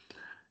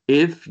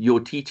 If your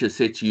teacher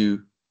sets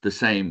you the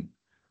same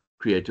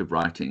creative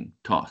writing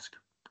task,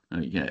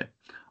 okay,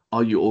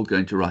 are you all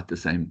going to write the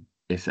same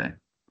essay?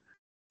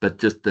 But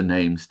just the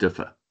names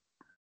differ,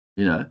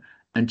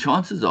 and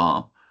chances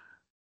are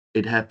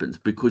it happens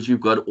because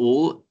you've got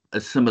all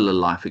a similar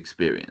life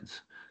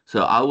experience.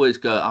 So I always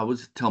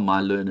tell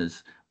my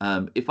learners,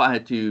 if I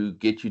had to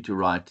get you to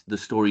write the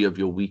story of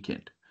your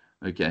weekend,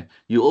 okay,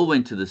 you all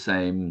went to the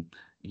same,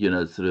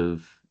 sort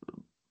of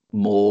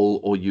mall,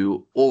 or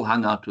you all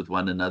hung out with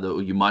one another,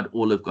 or you might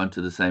all have gone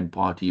to the same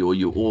party, or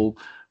you all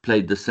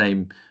played the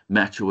same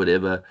match or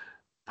whatever.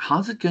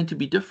 How's it going to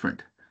be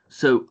different?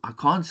 So I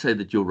can't say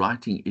that your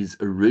writing is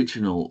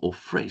original or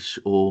fresh,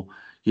 or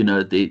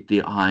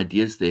there are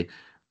ideas there.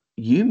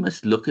 You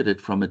must look at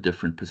it from a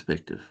different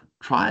perspective.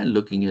 Try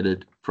looking at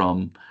it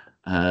from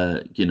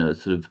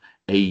sort of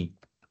a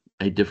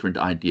different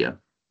idea.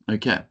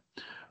 Okay,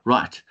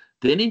 right.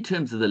 Then in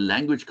terms of the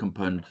language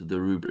component of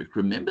the rubric,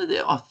 remember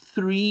there are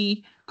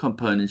 3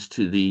 components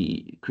to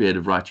the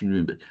creative writing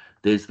rubric.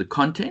 There's the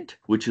content,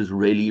 which is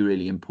really,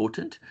 really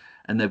important.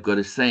 And they've got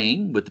a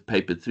saying with the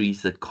paper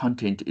 3s that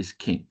content is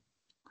king.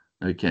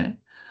 Okay.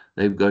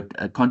 They've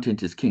got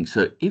content is king.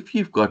 So if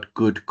you've got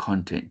good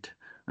content,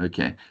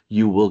 okay,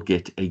 you will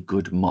get a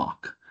good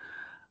mark.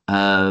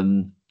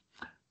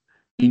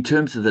 In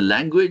terms of the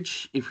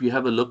language, if you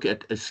have a look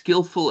at a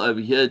skillful over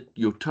here,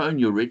 your tone,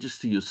 your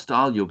register, your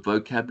style, your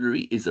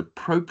vocabulary is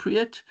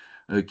appropriate.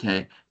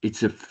 Okay,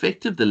 it's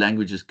effective. The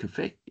language is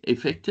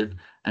effective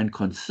and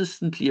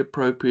consistently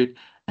appropriate,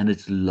 and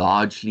it's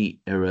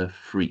largely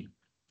error-free.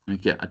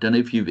 Okay, I don't know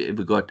if you've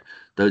ever got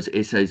those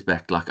essays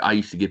back, like I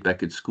used to get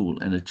back at school,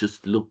 and it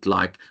just looked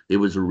like there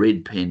was a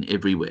red pen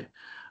everywhere,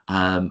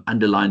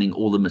 underlining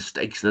all the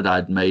mistakes that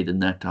I'd made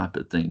and that type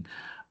of thing.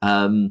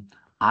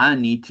 I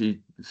need to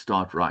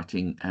start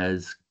writing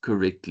as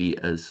correctly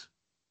as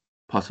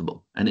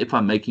possible. And if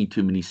I'm making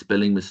too many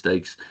spelling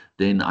mistakes,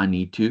 then I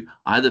need to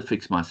either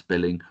fix my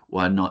spelling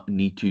or I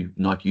need to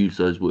not use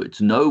those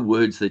words. Know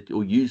words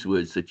or use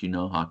words that you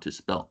know how to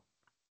spell.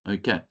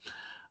 Okay.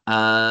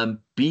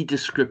 Be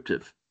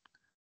descriptive.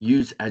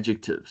 Use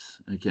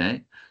adjectives.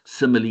 Okay.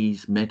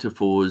 Similes,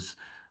 metaphors,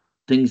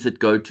 things that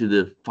go to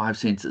the 5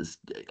 senses.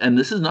 And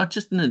this is not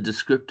just in a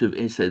descriptive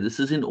essay. This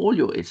is in all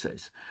your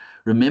essays.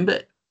 Remember,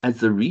 as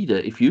the reader,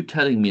 if you're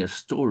telling me a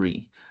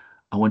story,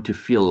 I want to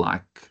feel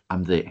like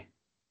I'm there.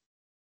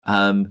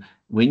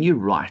 When you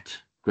write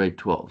grade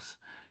 12s,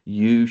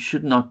 you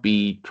should not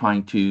be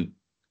trying to,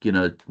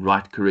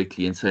 write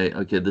correctly and say,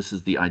 okay, this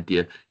is the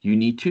idea. You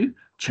need to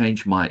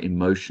change my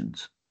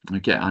emotions.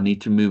 Okay, I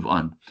need to move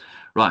on.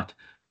 Right.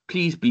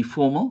 Please be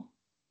formal.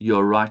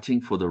 You're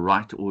writing for the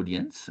right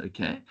audience.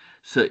 Okay.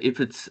 So if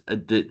it's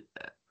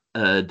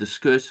a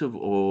discursive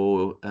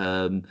or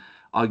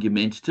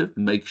argumentative,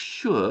 make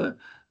sure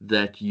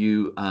that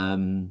you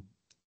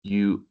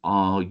you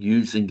are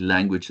using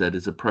language that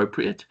is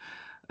appropriate,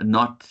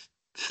 not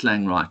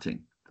slang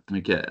writing.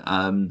 Okay.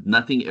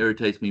 Nothing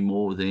irritates me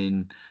more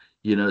than,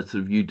 sort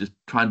of you just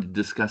trying to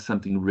discuss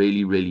something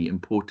really, really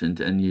important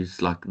and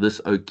use like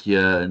this oak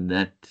here and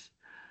that,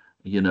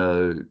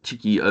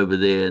 chicky over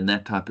there and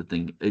that type of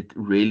thing. It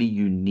really,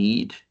 you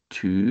need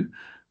to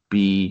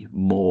be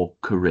more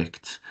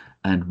correct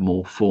and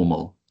more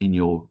formal in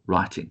your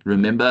writing.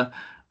 Remember,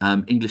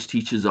 English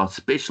teachers are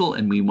special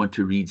and we want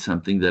to read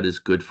something that is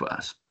good for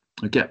us.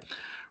 Okay,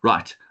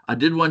 right. I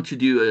did want to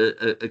do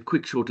a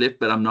quick short left,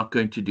 but I'm not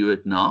going to do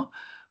it now.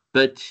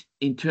 But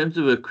in terms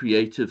of a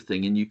creative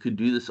thing, and you could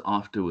do this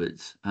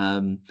afterwards,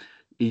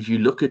 is you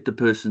look at the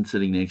person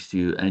sitting next to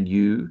you and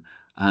you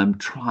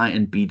try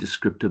and be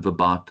descriptive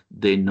about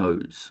their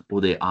nose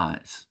or their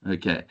eyes.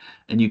 Okay,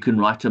 and you can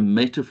write a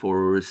metaphor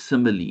or a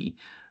simile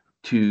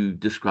to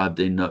describe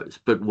their nose.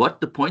 But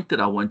what the point that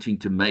I'm wanting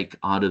to make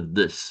out of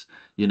this,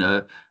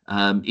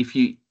 if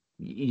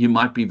you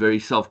might be very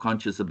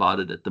self-conscious about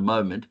it at the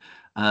moment,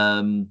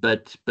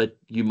 but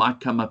you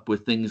might come up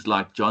with things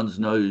like John's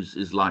nose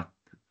is like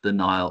the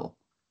Nile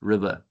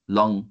River,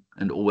 long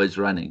and always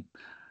running.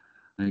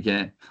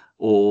 Okay.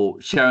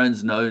 Or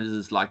Sharon's nose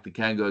is like the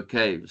Kango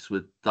Caves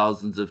with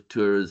thousands of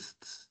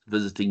tourists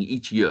visiting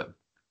each year.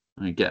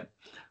 Okay.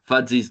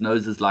 Fudsy's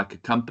nose is like a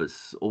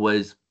compass,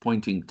 always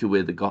pointing to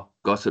where the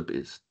gossip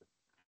is.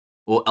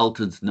 Or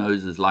Elton's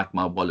nose is like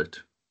my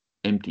wallet,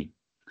 empty.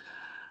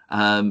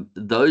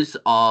 Those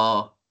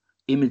are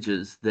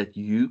images that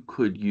you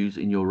could use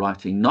in your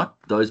writing, not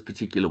those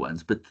particular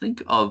ones, but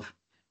think of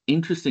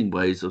interesting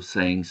ways of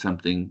saying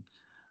something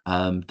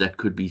that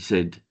could be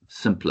said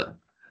simpler.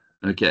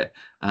 Okay.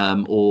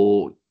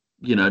 Or,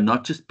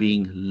 not just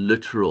being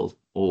literal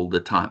all the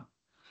time.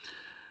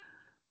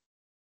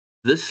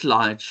 This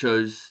slide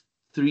shows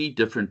 3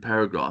 different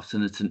paragraphs,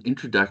 and it's an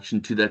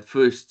introduction to that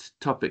first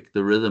topic,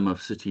 the rhythm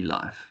of city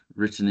life,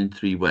 written in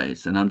 3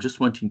 ways. And I'm just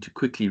wanting to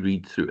quickly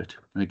read through it.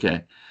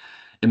 Okay.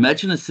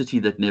 Imagine a city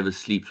that never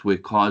sleeps, where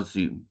cars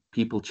zoom,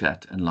 people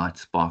chat, and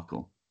lights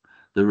sparkle.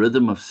 The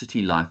rhythm of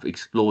city life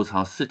explores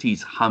how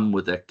cities hum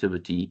with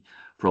activity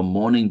from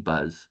morning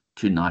buzz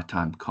to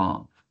nighttime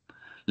calm.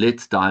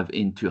 Let's dive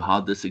into how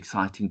this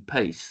exciting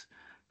pace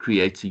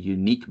creates a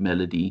unique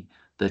melody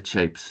that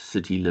shapes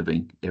city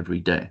living every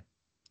day.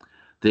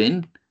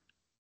 Then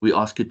we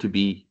ask it to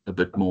be a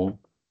bit more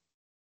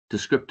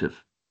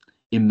descriptive.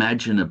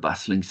 Imagine a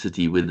bustling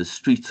city where the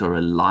streets are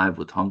alive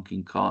with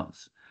honking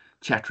cars,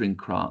 chattering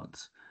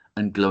crowds,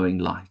 and glowing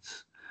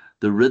lights.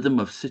 The rhythm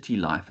of city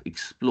life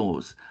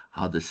explores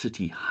how the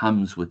city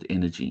hums with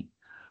energy,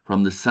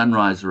 from the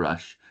sunrise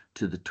rush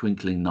to the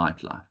twinkling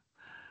nightlife.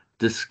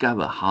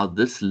 Discover how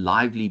this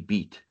lively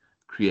beat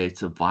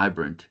creates a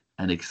vibrant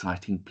and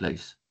exciting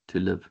place to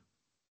live.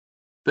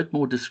 Bit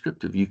more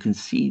descriptive. You can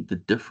see the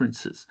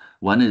differences.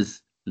 One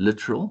is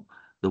literal,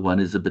 the one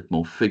is a bit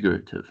more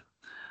figurative.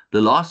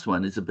 The last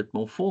one is a bit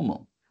more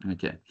formal.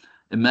 Okay.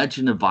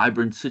 Imagine a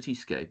vibrant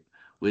cityscape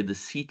where the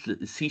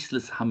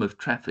ceaseless hum of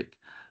traffic,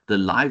 the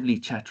lively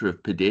chatter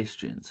of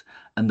pedestrians,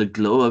 and the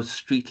glow of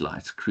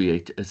streetlights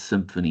create a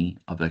symphony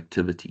of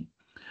activity.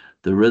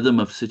 The rhythm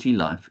of city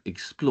life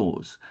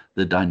explores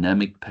the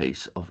dynamic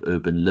pace of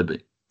urban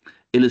living,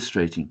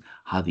 illustrating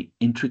how the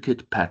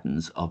intricate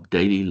patterns of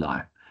daily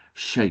life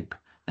shape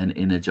and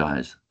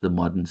energize the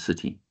modern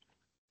city.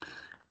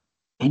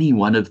 Any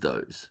one of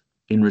those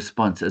in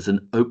response as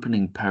an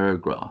opening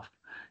paragraph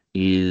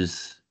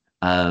is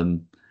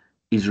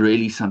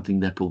really something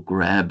that will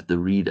grab the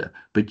reader,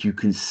 but you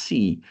can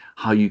see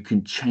how you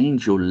can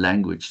change your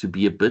language to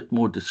be a bit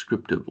more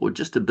descriptive or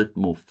just a bit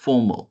more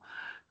formal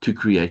to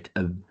create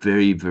a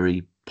very,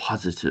 very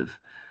positive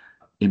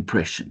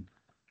impression.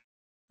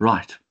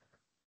 Right.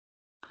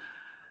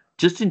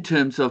 Just in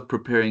terms of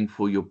preparing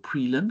for your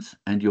prelims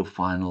and your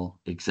final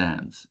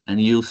exams. And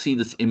you'll see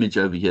this image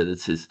over here that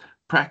says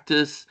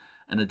practice,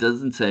 and it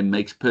doesn't say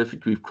makes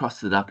perfect. We've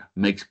crossed it out,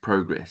 makes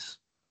progress.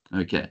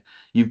 Okay,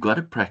 you've got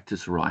to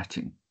practice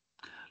writing.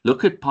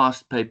 Look at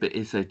past paper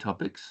essay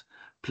topics,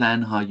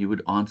 plan how you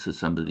would answer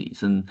some of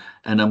these. And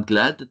I'm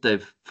glad that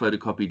they've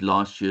photocopied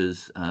last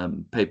year's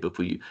paper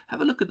for you.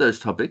 Have a look at those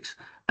topics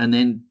and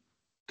then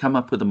come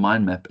up with a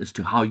mind map as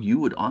to how you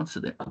would answer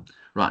them.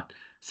 Right.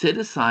 Set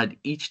aside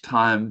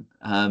time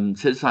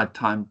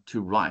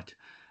to write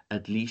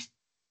at least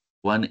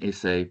 1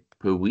 essay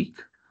per week,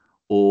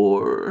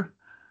 or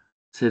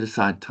set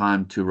aside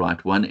time to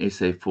write 1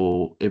 essay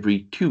for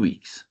every 2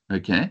 weeks.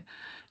 Okay.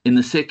 In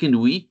the second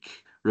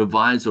week,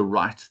 revise or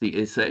write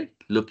the essay,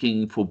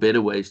 looking for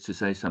better ways to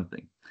say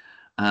something.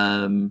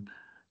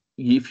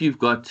 If you've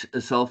got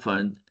a cell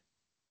phone,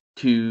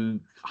 to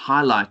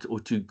highlight or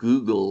to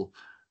Google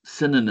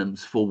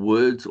synonyms for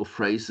words or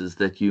phrases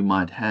that you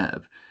might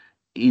have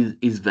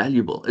is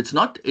valuable. It's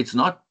not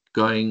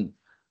going,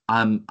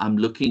 I'm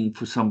looking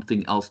for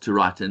something else to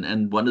write.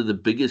 And one of the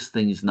biggest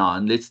things now,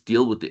 and let's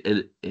deal with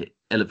the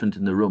elephant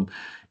in the room,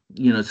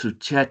 sort of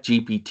chat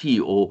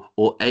GPT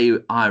or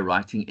AI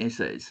writing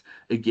essays.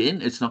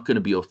 Again, it's not going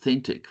to be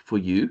authentic for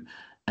you.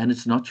 and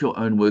it's not your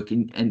own work,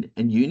 and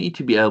you need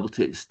to be able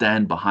to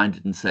stand behind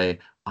it and say,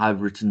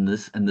 I've written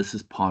this and this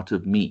is part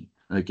of me.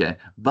 Okay,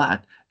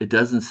 but it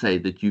doesn't say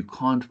that you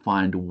can't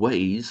find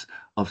ways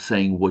of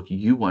saying what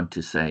you want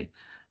to say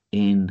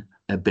in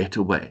a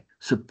better way.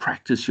 So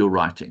practice your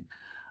writing.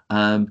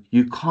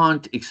 You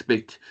can't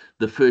expect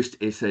the first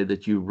essay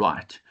that you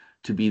write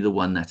to be the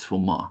one that's for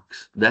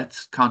marks.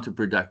 That's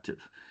counterproductive.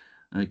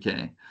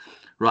 Okay,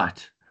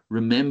 right.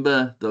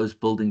 Remember those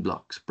building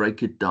blocks.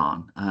 Break it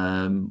down.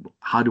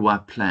 How do I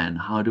plan?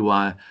 How do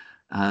I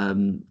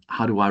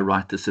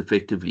write this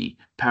effectively?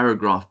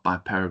 Paragraph by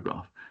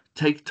paragraph.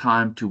 Take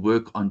time to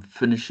work on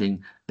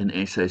finishing an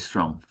essay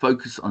strong.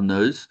 Focus on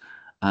those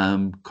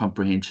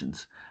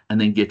comprehensions, and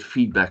then get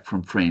feedback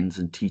from friends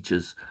and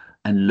teachers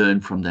and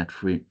learn from that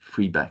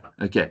feedback.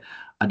 Okay,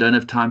 I don't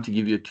have time to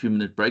give you a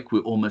 2-minute break. We're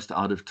almost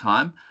out of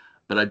time,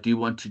 but I do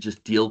want to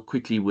just deal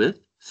quickly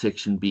with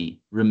section B.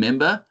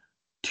 Remember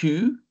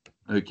to,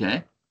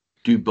 okay,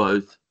 do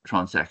both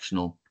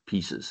transactional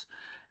pieces.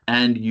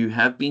 And you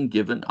have been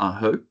given, I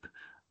hope,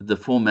 the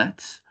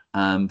formats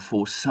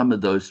for some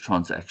of those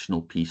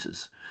transactional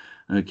pieces.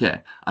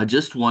 Okay, I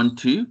just want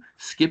to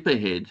skip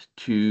ahead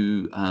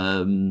to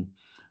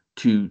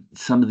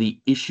some of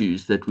the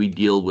issues that we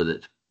deal with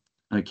it.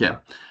 Okay,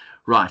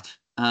 right.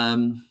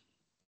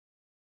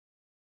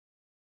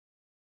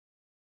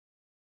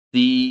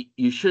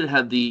 You should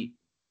have the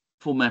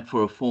format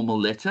for a formal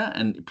letter,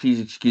 and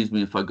please excuse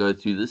me if I go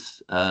through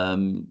this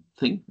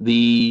thing.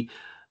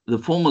 The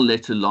formal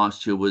letter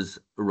last year was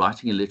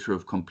writing a letter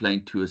of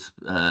complaint to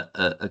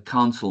a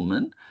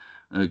councilman,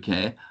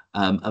 okay,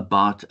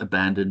 about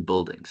abandoned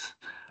buildings.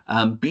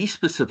 Be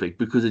specific,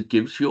 because it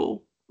gives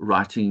your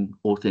writing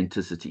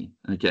authenticity.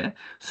 Okay,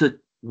 so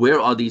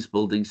where are these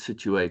buildings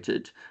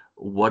situated?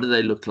 What do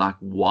they look like?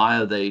 Why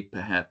are they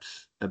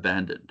perhaps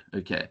abandoned?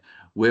 Okay,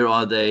 where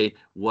are they?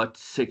 What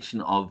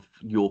section of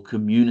your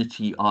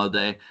community are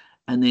they?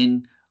 And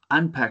then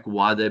unpack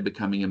why they're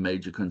becoming a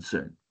major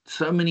concern.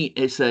 So many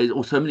essays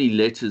or so many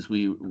letters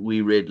we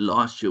read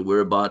last year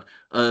were about,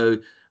 oh,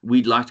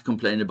 we'd like to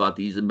complain about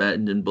these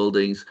abandoned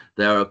buildings.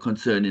 They are a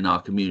concern in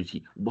our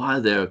community. Why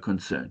are they a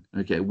concern?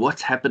 Okay,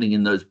 what's happening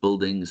in those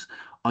buildings?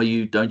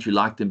 Don't you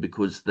like them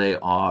because they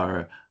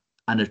are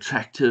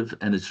unattractive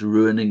and it's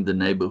ruining the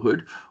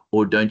neighborhood?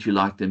 Or don't you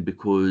like them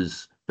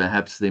because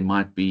perhaps there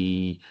might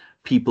be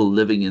people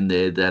living in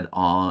there that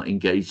are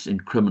engaged in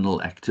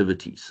criminal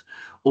activities?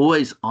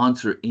 Always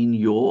answer in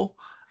your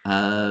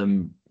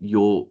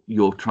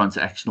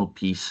transactional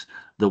piece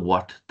the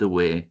what, the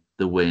where,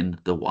 the when,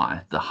 the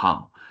why, the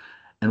how,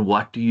 and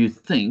what do you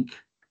think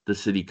the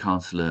city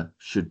councillor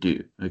should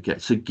do. Okay,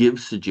 so give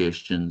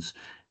suggestions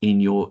in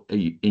your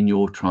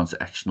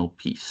transactional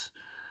piece.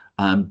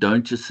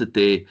 Don't just sit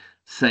there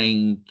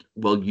saying,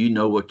 well, you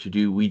know what to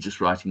do, we're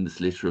just writing this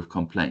letter of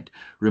complaint.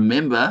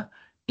 Remember,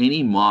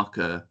 any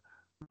marker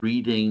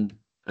reading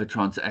a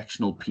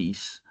transactional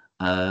piece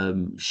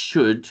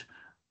should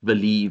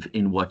believe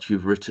in what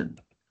you've written.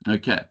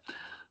 Okay,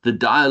 the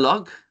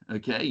dialogue.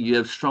 Okay, you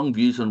have strong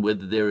views on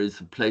whether there is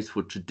a place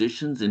for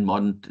traditions in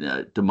modern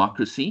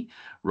democracy.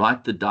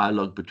 Write the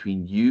dialogue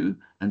between you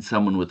and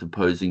someone with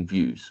opposing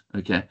views.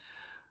 Okay,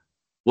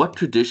 what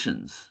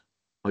traditions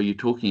are you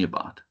talking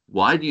about?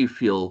 Why do you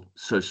feel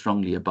so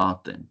strongly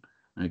about them?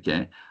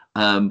 Okay,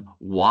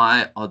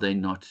 why are they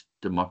not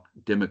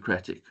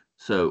democratic?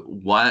 So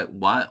why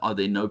are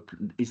there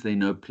is there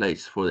no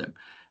place for them?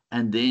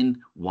 And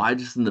then why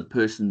doesn't the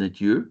person that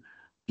you're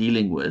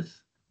dealing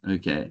with,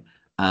 okay,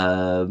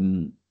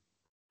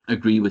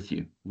 agree with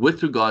you?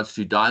 With regards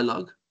to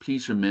dialogue,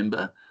 please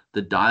remember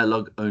the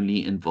dialogue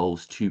only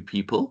involves 2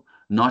 people,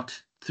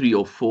 not 3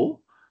 or 4.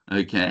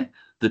 Okay,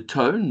 the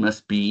tone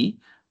must be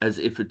as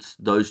if it's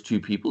those 2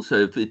 people. So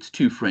if it's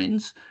 2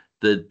 friends,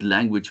 the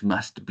language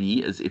must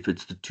be as if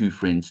it's the 2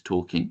 friends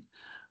talking.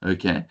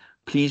 Okay,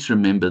 please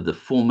remember the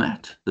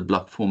format, the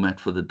block format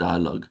for the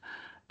dialogue,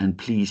 and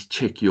please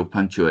check your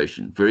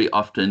punctuation. Very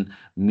often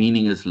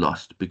meaning is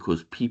lost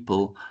because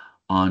people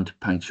aren't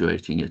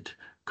punctuating it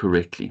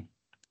correctly.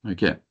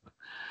 Okay,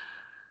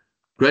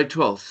 grade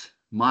 12th.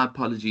 My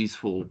apologies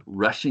for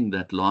rushing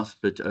that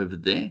last bit over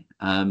there.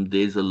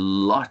 There's a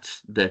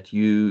lot that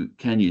you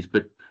can use,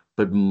 but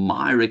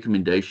my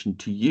recommendation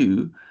to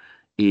you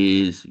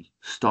is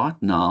start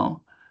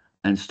now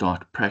and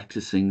start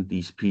practicing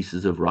these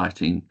pieces of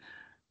writing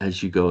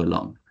as you go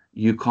along.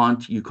 You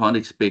can't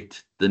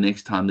expect the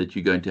next time that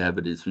you're going to have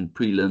it is in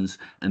prelims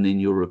and then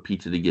you'll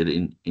repeat it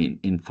again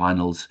in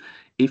finals.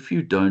 If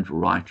you don't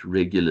write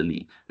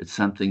regularly, it's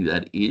something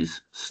that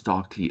is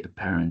starkly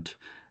apparent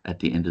at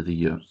the end of the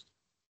year.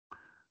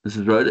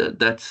 Mrs. Rhoda,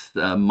 that's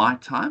my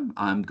time.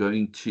 I'm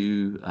going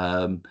to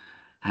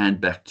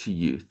hand back to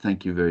you.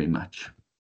 Thank you very much.